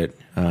about it,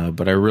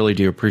 but I really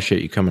do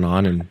appreciate you coming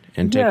on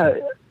and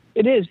taking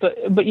it is.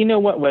 But you know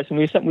what, Wes, and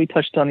something we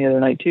touched on the other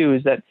night too,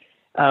 is that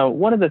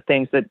one of the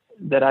things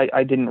that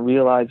I didn't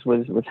realize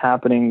was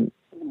happening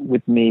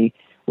with me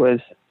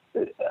was,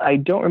 I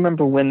don't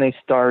remember when they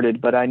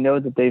started, but I know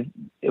that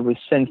it was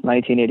since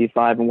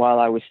 1985, and while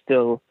I was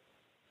still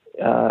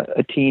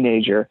a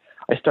teenager,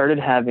 I started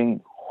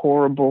having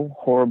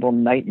horrible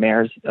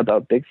nightmares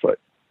about Bigfoot,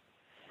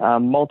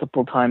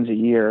 multiple times a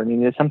year. I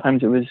mean,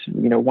 sometimes it was,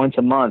 once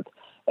a month,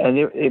 and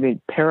it was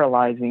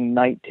paralyzing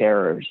night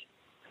terrors.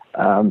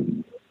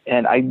 And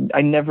I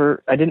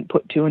didn't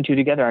put two and two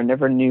together. I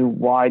never knew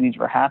why these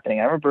were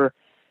happening. I remember,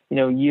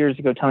 years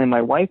ago telling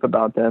my wife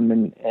about them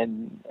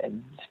and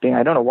being,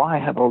 I don't know why I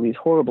have all these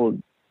horrible,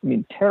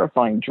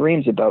 terrifying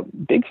dreams about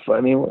Bigfoot.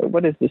 I mean,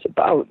 what is this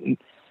about?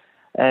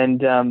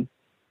 And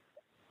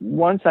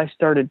once I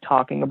started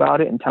talking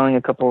about it and telling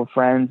a couple of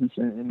friends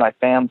and my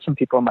some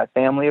people in my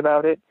family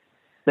about it,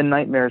 the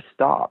nightmares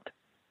stopped.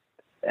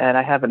 And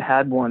I haven't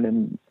had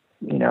one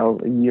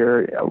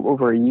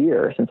over a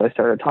year since I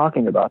started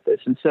talking about this.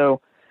 And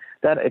so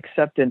that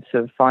acceptance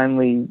of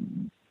finally,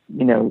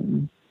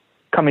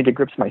 coming to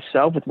grips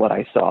myself with what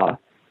I saw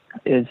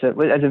is a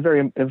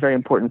very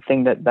important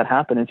thing that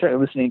happened. And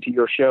certainly listening to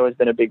your show has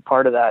been a big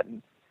part of that.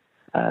 And,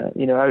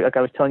 like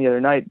I was telling you the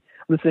other night,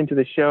 listening to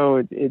the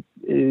show, it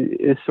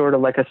is sort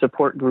of like a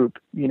support group.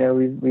 We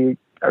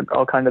are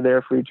all kind of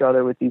there for each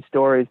other with these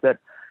stories that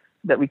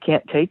we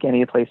can't take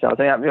any place else.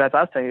 As I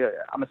was telling you,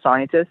 I'm a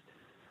scientist,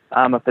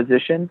 I'm a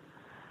physician,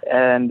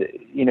 and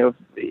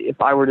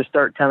if I were to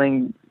start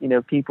telling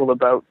people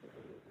about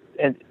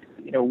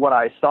what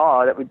I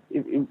saw,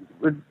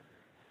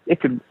 it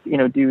could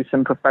do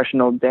some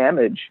professional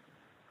damage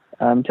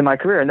to my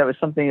career. And that was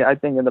something I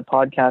think in the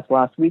podcast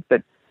last week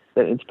that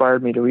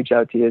inspired me to reach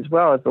out to you as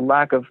well, is the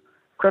lack of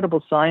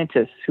credible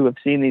scientists who have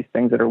seen these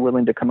things that are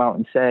willing to come out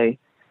and say,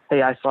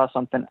 hey, I saw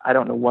something, I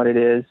don't know what it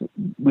is,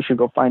 we should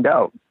go find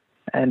out.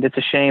 And it's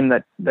a shame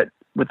that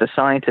with the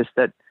scientists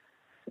that,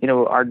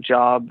 our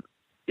job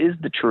is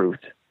the truth,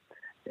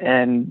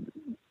 and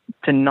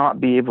to not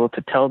be able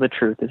to tell the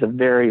truth is a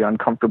very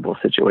uncomfortable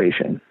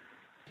situation.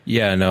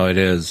 Yeah, no, it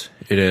is.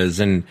 It is.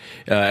 And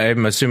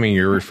I'm assuming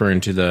you're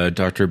referring to the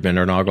Dr.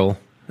 Bindernagel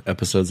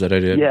episodes that I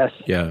did. Yes.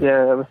 Yeah.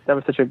 Yeah. That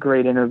was such a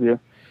great interview.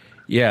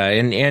 Yeah.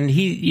 And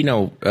he,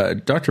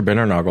 Dr.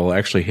 Bindernagel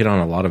actually hit on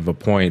a lot of the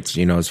points,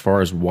 as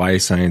far as why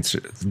science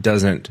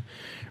doesn't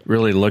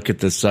really look at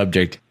this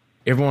subject.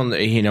 Everyone,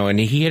 and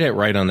he hit it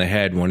right on the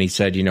head when he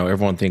said,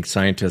 everyone thinks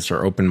scientists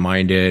are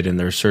open-minded and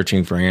they're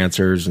searching for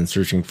answers and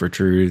searching for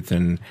truth.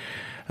 And,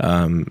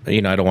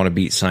 I don't want to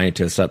beat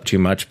scientists up too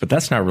much, but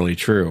that's not really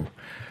true.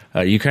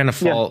 You kind of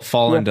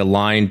fall into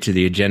line to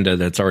the agenda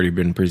that's already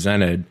been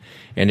presented.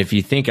 And if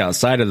you think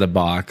outside of the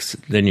box,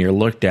 then you're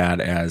looked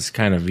at as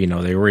kind of,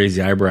 they raise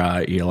the eyebrow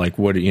at you, like,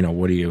 what are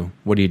you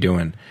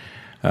doing?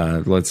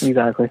 Let's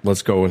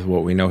go with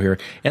what we know here.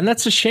 And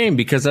that's a shame,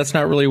 because that's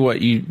not really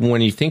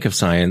when you think of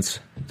science,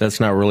 that's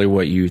not really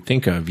what you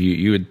think of.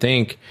 You would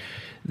think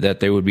that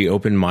they would be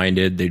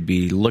open-minded. They'd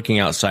be looking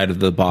outside of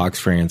the box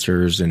for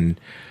answers. And,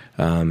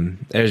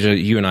 as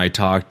you and I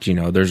talked,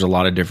 there's a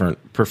lot of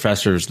different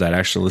professors that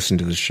actually listen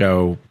to the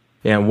show.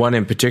 And one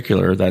in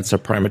particular, that's a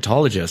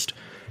primatologist,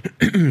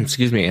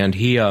 excuse me. And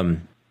he,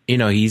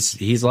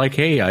 he's like,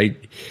 hey,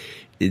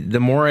 the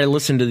more I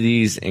listen to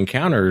these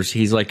encounters,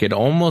 he's like, it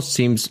almost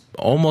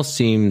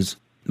seems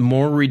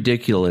more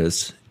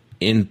ridiculous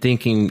in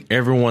thinking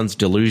everyone's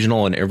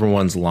delusional and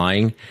everyone's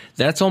lying.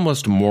 That's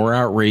almost more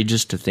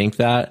outrageous to think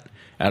that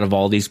out of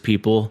all these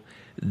people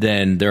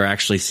than they're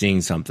actually seeing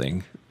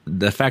something.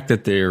 The fact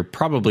that they're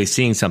probably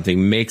seeing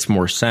something makes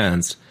more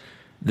sense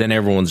than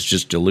everyone's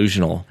just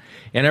delusional.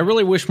 And I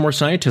really wish more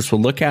scientists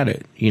would look at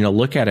it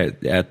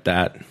at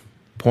that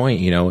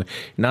point,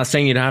 not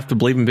saying you don't have to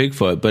believe in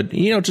Bigfoot, but,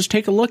 just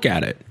take a look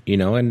at it,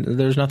 and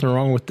there's nothing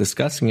wrong with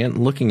discussing it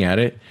and looking at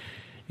it.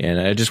 And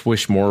I just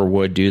wish more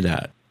would do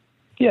that.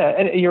 Yeah,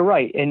 and you're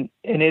right. And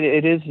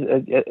it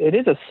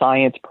is a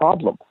science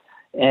problem.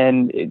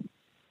 And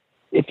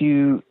if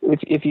you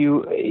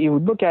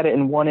look at it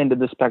in one end of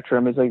the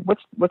spectrum, is like,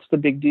 what's the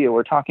big deal?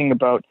 We're talking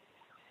about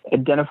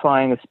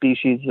identifying a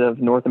species of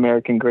North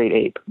American great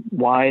ape.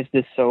 Why is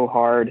this so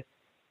hard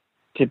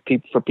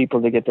for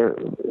people to get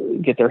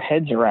their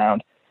heads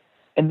around?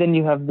 And then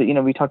you have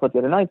we talked about the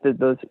other night,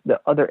 the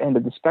other end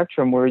of the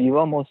spectrum, where you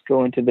almost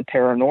go into the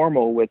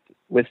paranormal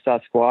with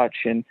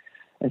Sasquatch and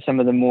some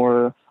of the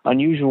more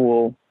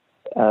unusual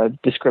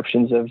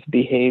descriptions of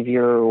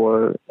behavior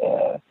or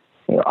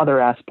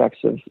other aspects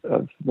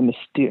of the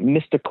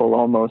mystical,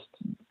 almost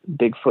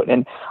Bigfoot.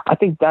 And I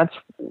think that's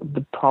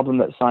the problem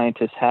that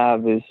scientists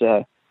have, is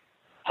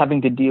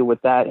having to deal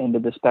with that end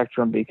of the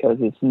spectrum, because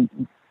it's,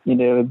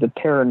 the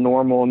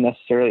paranormal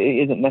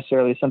isn't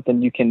necessarily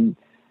something you can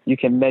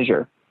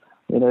measure.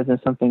 It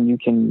isn't something you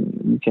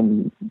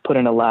can put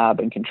in a lab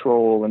and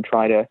control and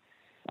try to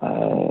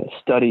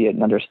study it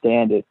and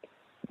understand it.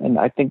 And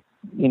I think,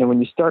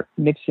 when you start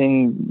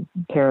mixing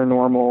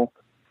paranormal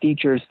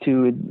features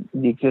to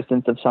the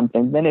existence of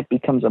something, then it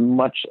becomes a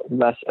much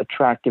less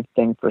attractive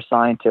thing for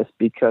scientists,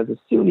 because as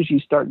soon as you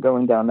start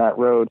going down that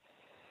road,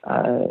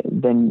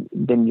 then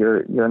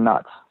you're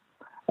nuts.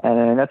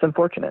 And that's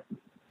unfortunate.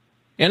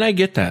 And I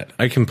get that.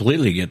 I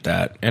completely get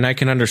that. And I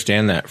can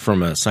understand that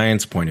from a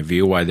science point of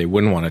view, why they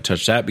wouldn't want to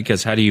touch that,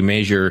 because how do you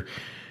measure?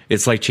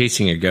 It's like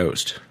chasing a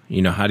ghost.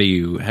 How do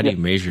you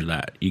measure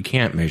that? You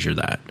can't measure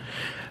that.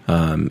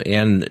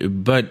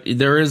 But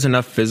there is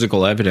enough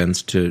physical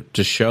evidence to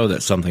show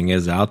that something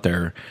is out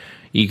there.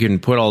 You can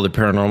put all the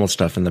paranormal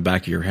stuff in the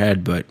back of your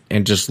head,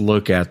 and just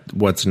look at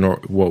what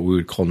we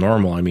would call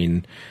normal. I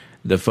mean,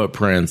 the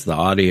footprints, the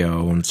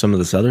audio, and some of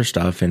this other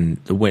stuff, and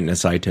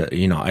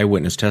the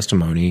eyewitness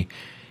testimony,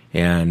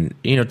 and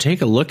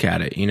take a look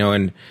at it.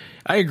 And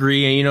I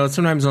agree.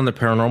 Sometimes on the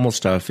paranormal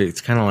stuff,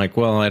 it's kind of like,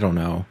 well, I don't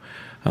know.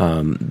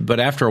 But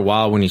after a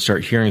while, when you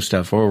start hearing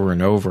stuff over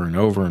and over and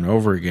over and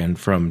over again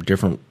from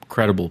different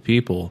credible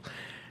people,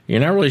 you're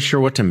not really sure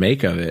what to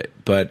make of it.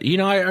 But, you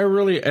know, I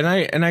really, and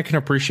I can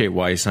appreciate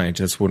why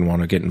scientists wouldn't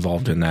want to get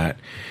involved in that.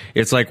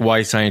 It's like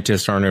why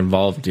scientists aren't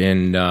involved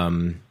in,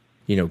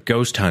 you know,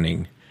 ghost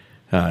hunting.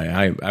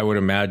 I would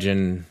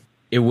imagine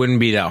it wouldn't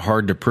be that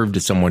hard to prove to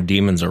someone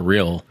demons are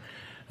real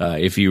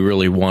if you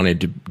really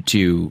wanted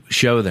to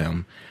show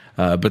them.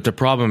 But the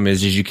problem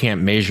is you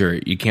can't measure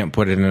it. You can't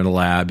put it in a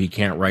lab. You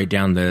can't write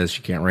down this.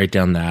 You can't write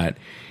down that.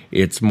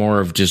 It's more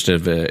of just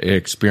an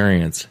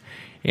experience.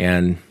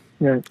 And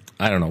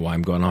I don't know why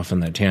I'm going off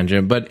on that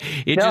tangent, but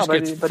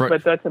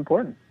but that's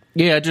important.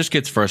 Yeah, it just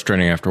gets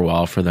frustrating after a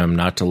while for them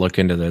not to look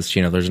into this.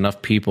 You know, there's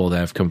enough people that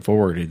have come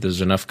forward.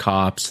 There's enough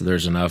cops.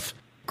 There's enough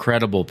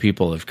credible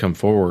people that have come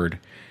forward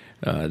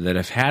that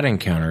have had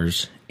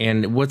encounters.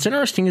 And what's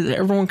interesting is that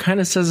everyone kind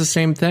of says the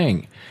same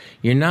thing.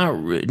 You're not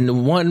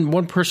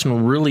one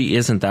person really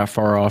isn't that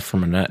far off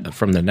from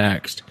the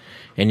next,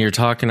 and you're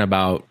talking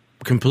about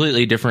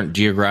completely different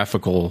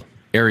geographical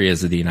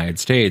areas of the United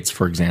States,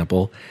 for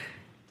example.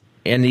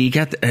 And you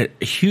got a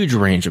huge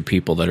range of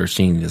people that are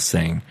seeing this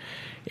thing.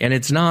 And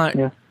it's not,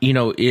 you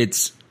know,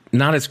 it's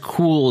not as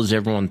cool as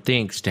everyone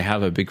thinks to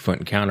have a Bigfoot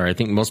encounter. I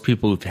think most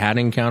people who've had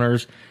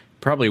encounters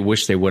probably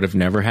wish they would have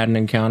never had an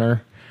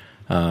encounter.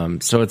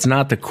 So it's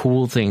not the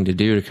cool thing to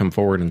do to come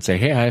forward and say,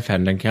 hey, I've had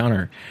an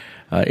encounter.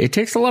 It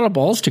takes a lot of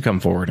balls to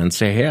come forward and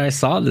say, hey, I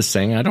saw this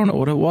thing. I don't know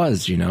what it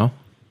was, you know?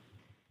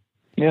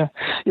 Yeah,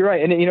 you're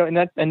right. And, you know,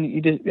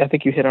 I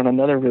think you hit on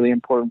another really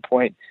important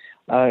point.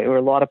 Where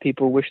a lot of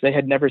people wish they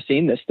had never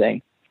seen this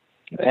thing.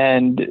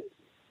 And,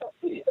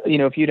 you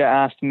know, if you'd have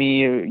asked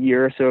me a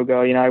year or so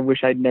ago, you know, I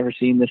wish I'd never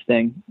seen this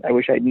thing. I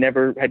wish I'd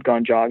never had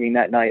gone jogging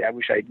that night. I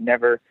wish I'd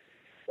never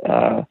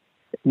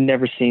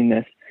seen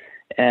this.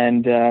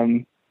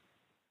 And,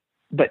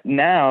 but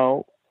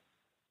now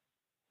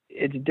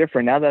it's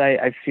different. Now that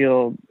I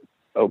feel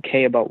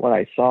okay about what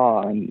I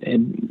saw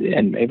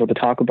and able to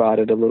talk about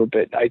it a little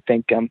bit, I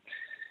think,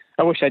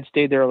 I wish I'd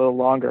stayed there a little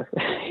longer.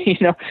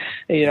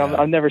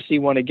 I'll never see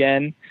one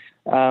again.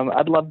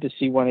 I'd love to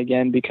see one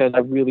again because I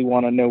really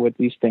want to know what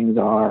these things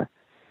are.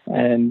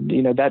 And,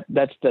 you know,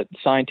 that's the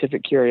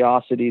scientific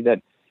curiosity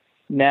that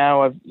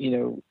now I've, you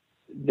know,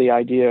 the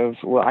idea of,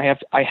 well,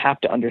 I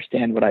have to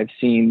understand what I've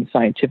seen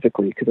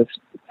scientifically because that's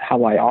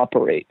how I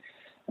operate.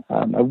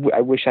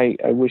 I wish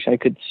I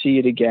could see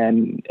it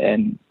again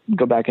and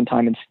go back in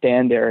time and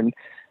stand there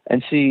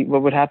and see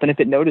what would happen if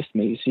it noticed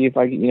me. See if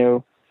I, you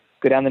know,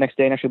 go down the next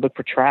day and actually look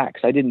for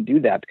tracks. I didn't do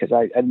that because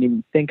I didn't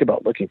even think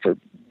about looking for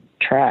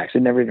tracks.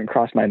 It never even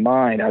crossed my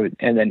mind.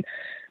 And then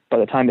by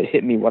the time it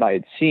hit me what I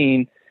had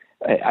seen,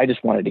 I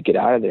just wanted to get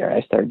out of there.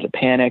 I started to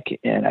panic,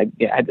 and I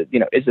had to, you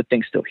know, is the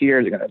thing still here?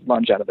 Is it going to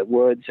lunge out of the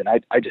woods? And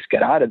I just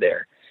got out of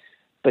there.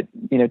 But,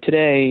 you know,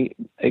 today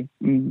I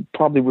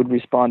probably would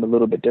respond a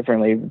little bit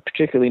differently,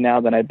 particularly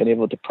now that I've been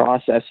able to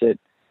process it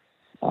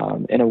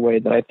in a way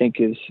that I think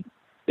is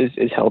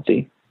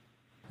healthy.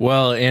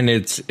 Well, and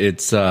it's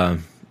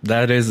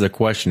that is the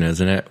question,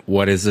 isn't it?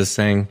 What is this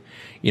thing?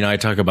 You know, I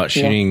talk about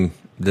shooting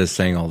this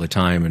thing all the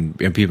time,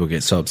 and people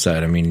get so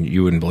upset. I mean,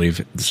 you wouldn't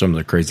believe some of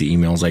the crazy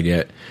emails I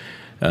get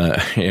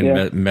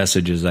and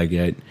messages I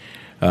get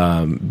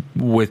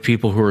with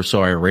people who are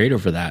so irate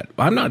over that.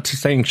 I'm not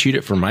saying shoot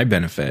it for my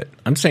benefit.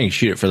 I'm saying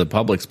shoot it for the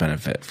public's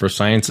benefit, for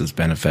science's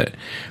benefit,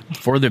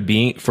 for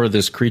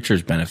this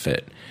creature's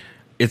benefit.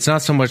 It's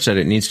not so much that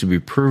it needs to be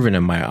proven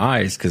in my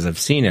eyes because I've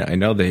seen it. I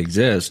know they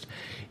exist.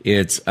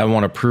 I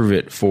want to prove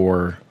it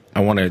I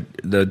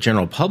want the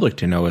general public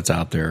to know it's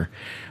out there.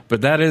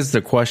 But that is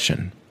the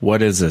question.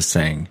 What is this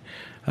thing?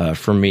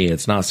 For me,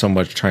 it's not so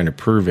much trying to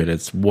prove it.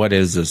 It's what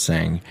is this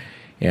thing?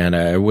 And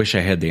I wish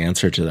I had the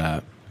answer to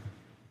that.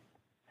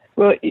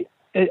 Well,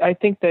 I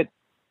think that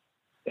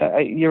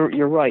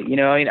you're right. You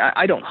know, I mean,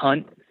 I don't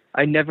hunt.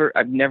 I've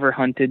never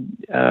hunted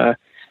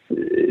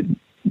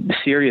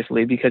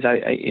seriously because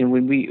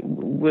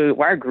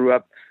where I grew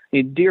up,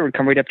 deer would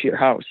come right up to your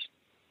house.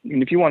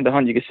 And if you wanted to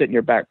hunt, you could sit in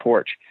your back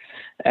porch,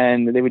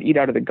 and they would eat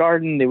out of the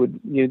garden. They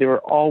were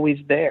always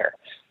there,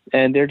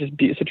 and they're just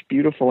such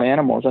beautiful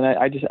animals. And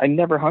I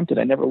never hunted.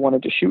 I never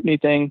wanted to shoot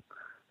anything,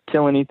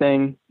 kill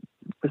anything.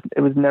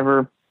 It was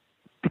never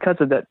because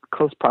of that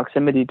close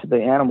proximity to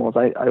the animals.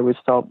 I always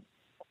felt,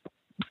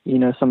 you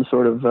know, some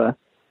sort of,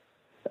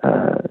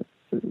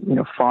 you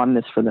know,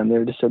 fondness for them. They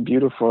were just so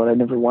beautiful, and I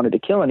never wanted to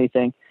kill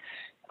anything.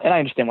 And I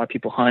understand why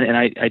people hunt, and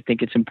I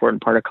think it's an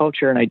important part of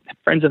culture. And I have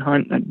friends that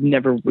hunt, and I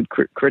never would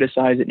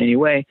criticize it in any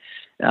way.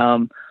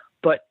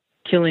 But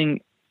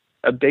killing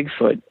a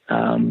Bigfoot,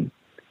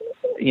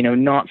 you know,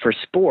 not for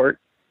sport,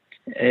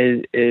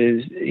 is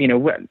you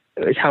know,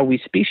 is how we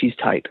species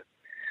type.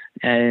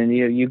 And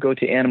you know, you go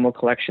to animal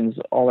collections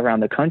all around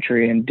the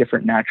country and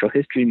different natural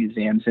history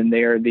museums, and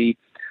they are the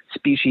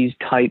species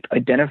type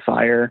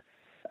identifier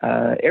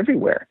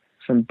everywhere,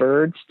 from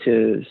birds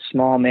to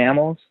small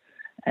mammals.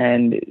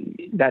 And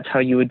that's how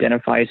you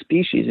identify a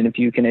species. And if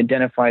you can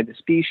identify the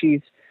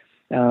species,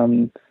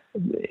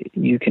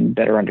 you can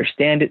better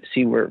understand it,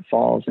 see where it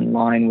falls in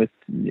line with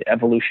the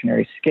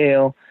evolutionary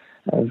scale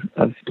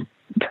of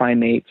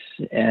primates.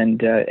 And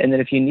then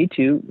if you need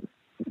to,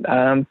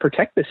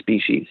 protect the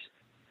species.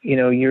 You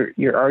know,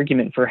 your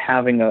argument for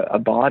having a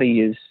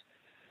body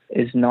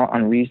is not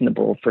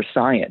unreasonable for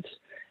science,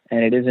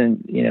 and it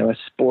isn't, you know, a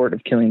sport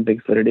of killing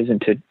Bigfoot. It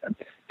isn't to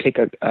take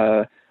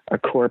a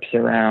corpse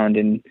around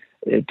and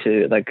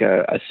to like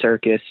a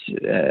circus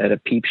at a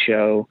peep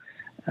show.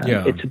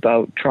 It's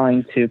about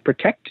trying to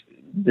protect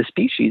the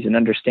species and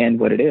understand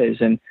what it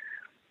is. And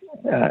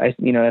I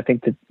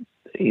think that,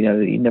 you know,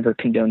 you never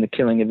condone the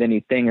killing of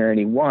anything or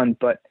anyone,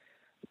 but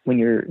when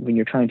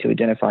you're trying to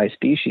identify a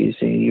species,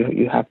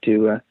 you have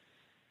to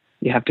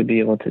be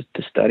able to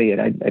study it.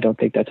 I don't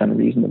think that's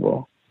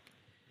unreasonable.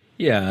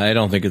 Yeah, I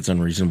don't think it's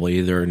unreasonable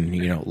either. And,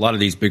 you know, a lot of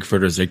these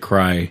Bigfooters, they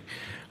cry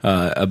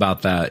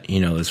about that,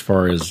 you know, as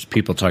far as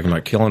people talking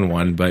about killing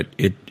one, but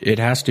it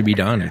has to be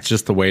done. It's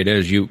just the way it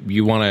is.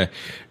 You want to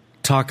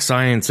talk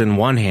science in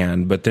one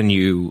hand, but then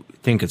you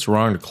think it's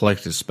wrong to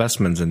collect the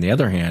specimens in the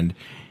other hand,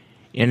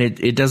 and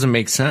it doesn't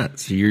make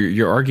sense.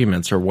 Your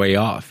arguments are way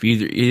off.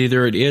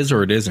 Either it is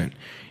or it isn't.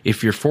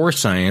 If you're for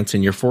science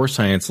and you're for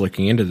science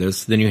looking into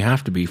this, then you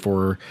have to be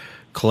for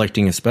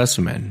collecting a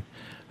specimen.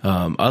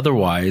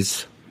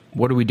 Otherwise,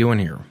 what are we doing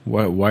here?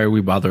 Why are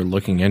we bothered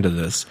looking into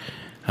this?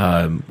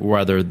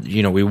 Rather,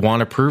 you know, we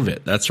want to prove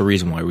it. That's the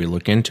reason why we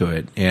look into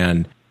it.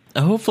 And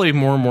hopefully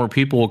more and more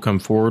people will come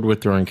forward with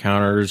their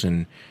encounters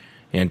and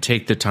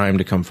take the time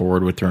to come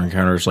forward with their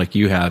encounters like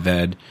you have,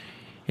 Ed,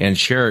 and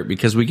share it,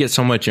 because we get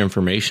so much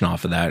information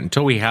off of that.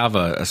 Until we have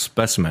a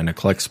specimen,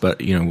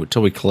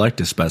 until we collect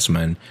a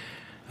specimen,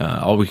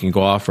 all we can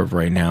go off of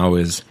right now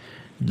is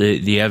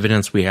the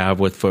evidence we have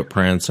with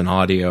footprints and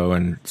audio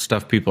and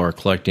stuff people are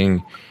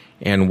collecting,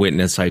 and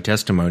witness eye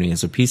testimony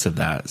is a piece of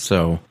that.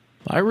 So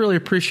I really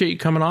appreciate you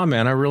coming on,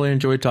 man. I really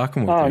enjoyed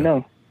talking with you. Oh,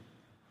 no.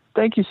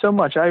 Thank you so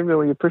much. I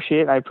really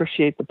appreciate it. I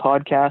appreciate the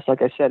podcast.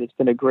 Like I said, it's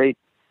been a great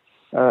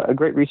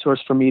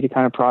resource for me to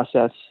kind of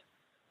process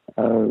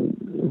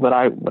what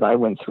I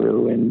went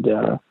through.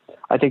 And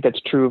I think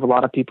that's true of a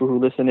lot of people who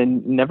listen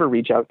and never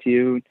reach out to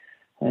you,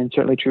 and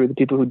certainly true of the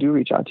people who do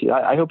reach out to you.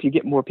 I hope you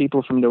get more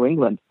people from New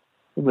England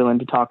willing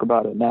to talk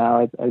about it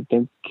now. I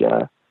think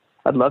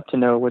I'd love to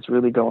know what's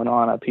really going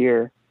on up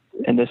here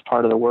in this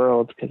part of the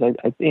world, because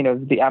I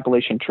the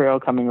Appalachian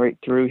Trail coming right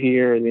through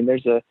here. I mean,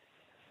 there's a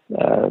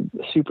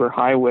super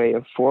highway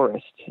of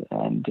forest,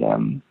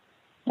 and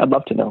I'd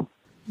love to know.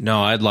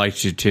 No, I'd like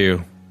to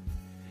too.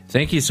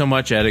 Thank you so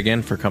much, Ed,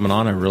 again, for coming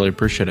on. I really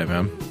appreciate it,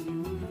 man.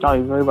 Oh,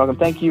 you're very welcome.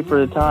 Thank you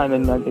for the time,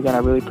 and again, I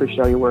really appreciate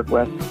all your work,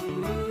 Wes.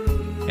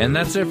 And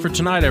that's it for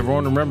tonight,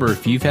 everyone. Remember,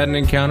 if you've had an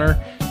encounter,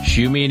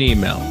 shoot me an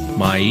email.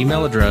 My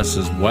email address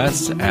is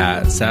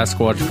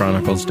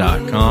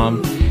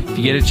wes@sasquatchchronicles.com. If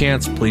you get a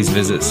chance, please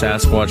visit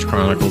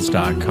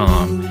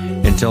sasquatchchronicles.com.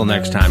 Until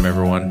next time,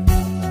 everyone.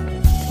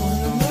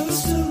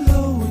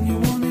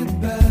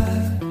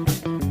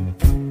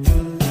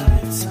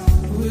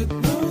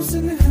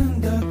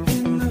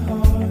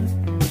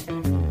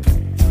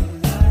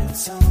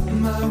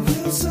 My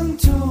wheels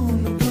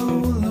unturned.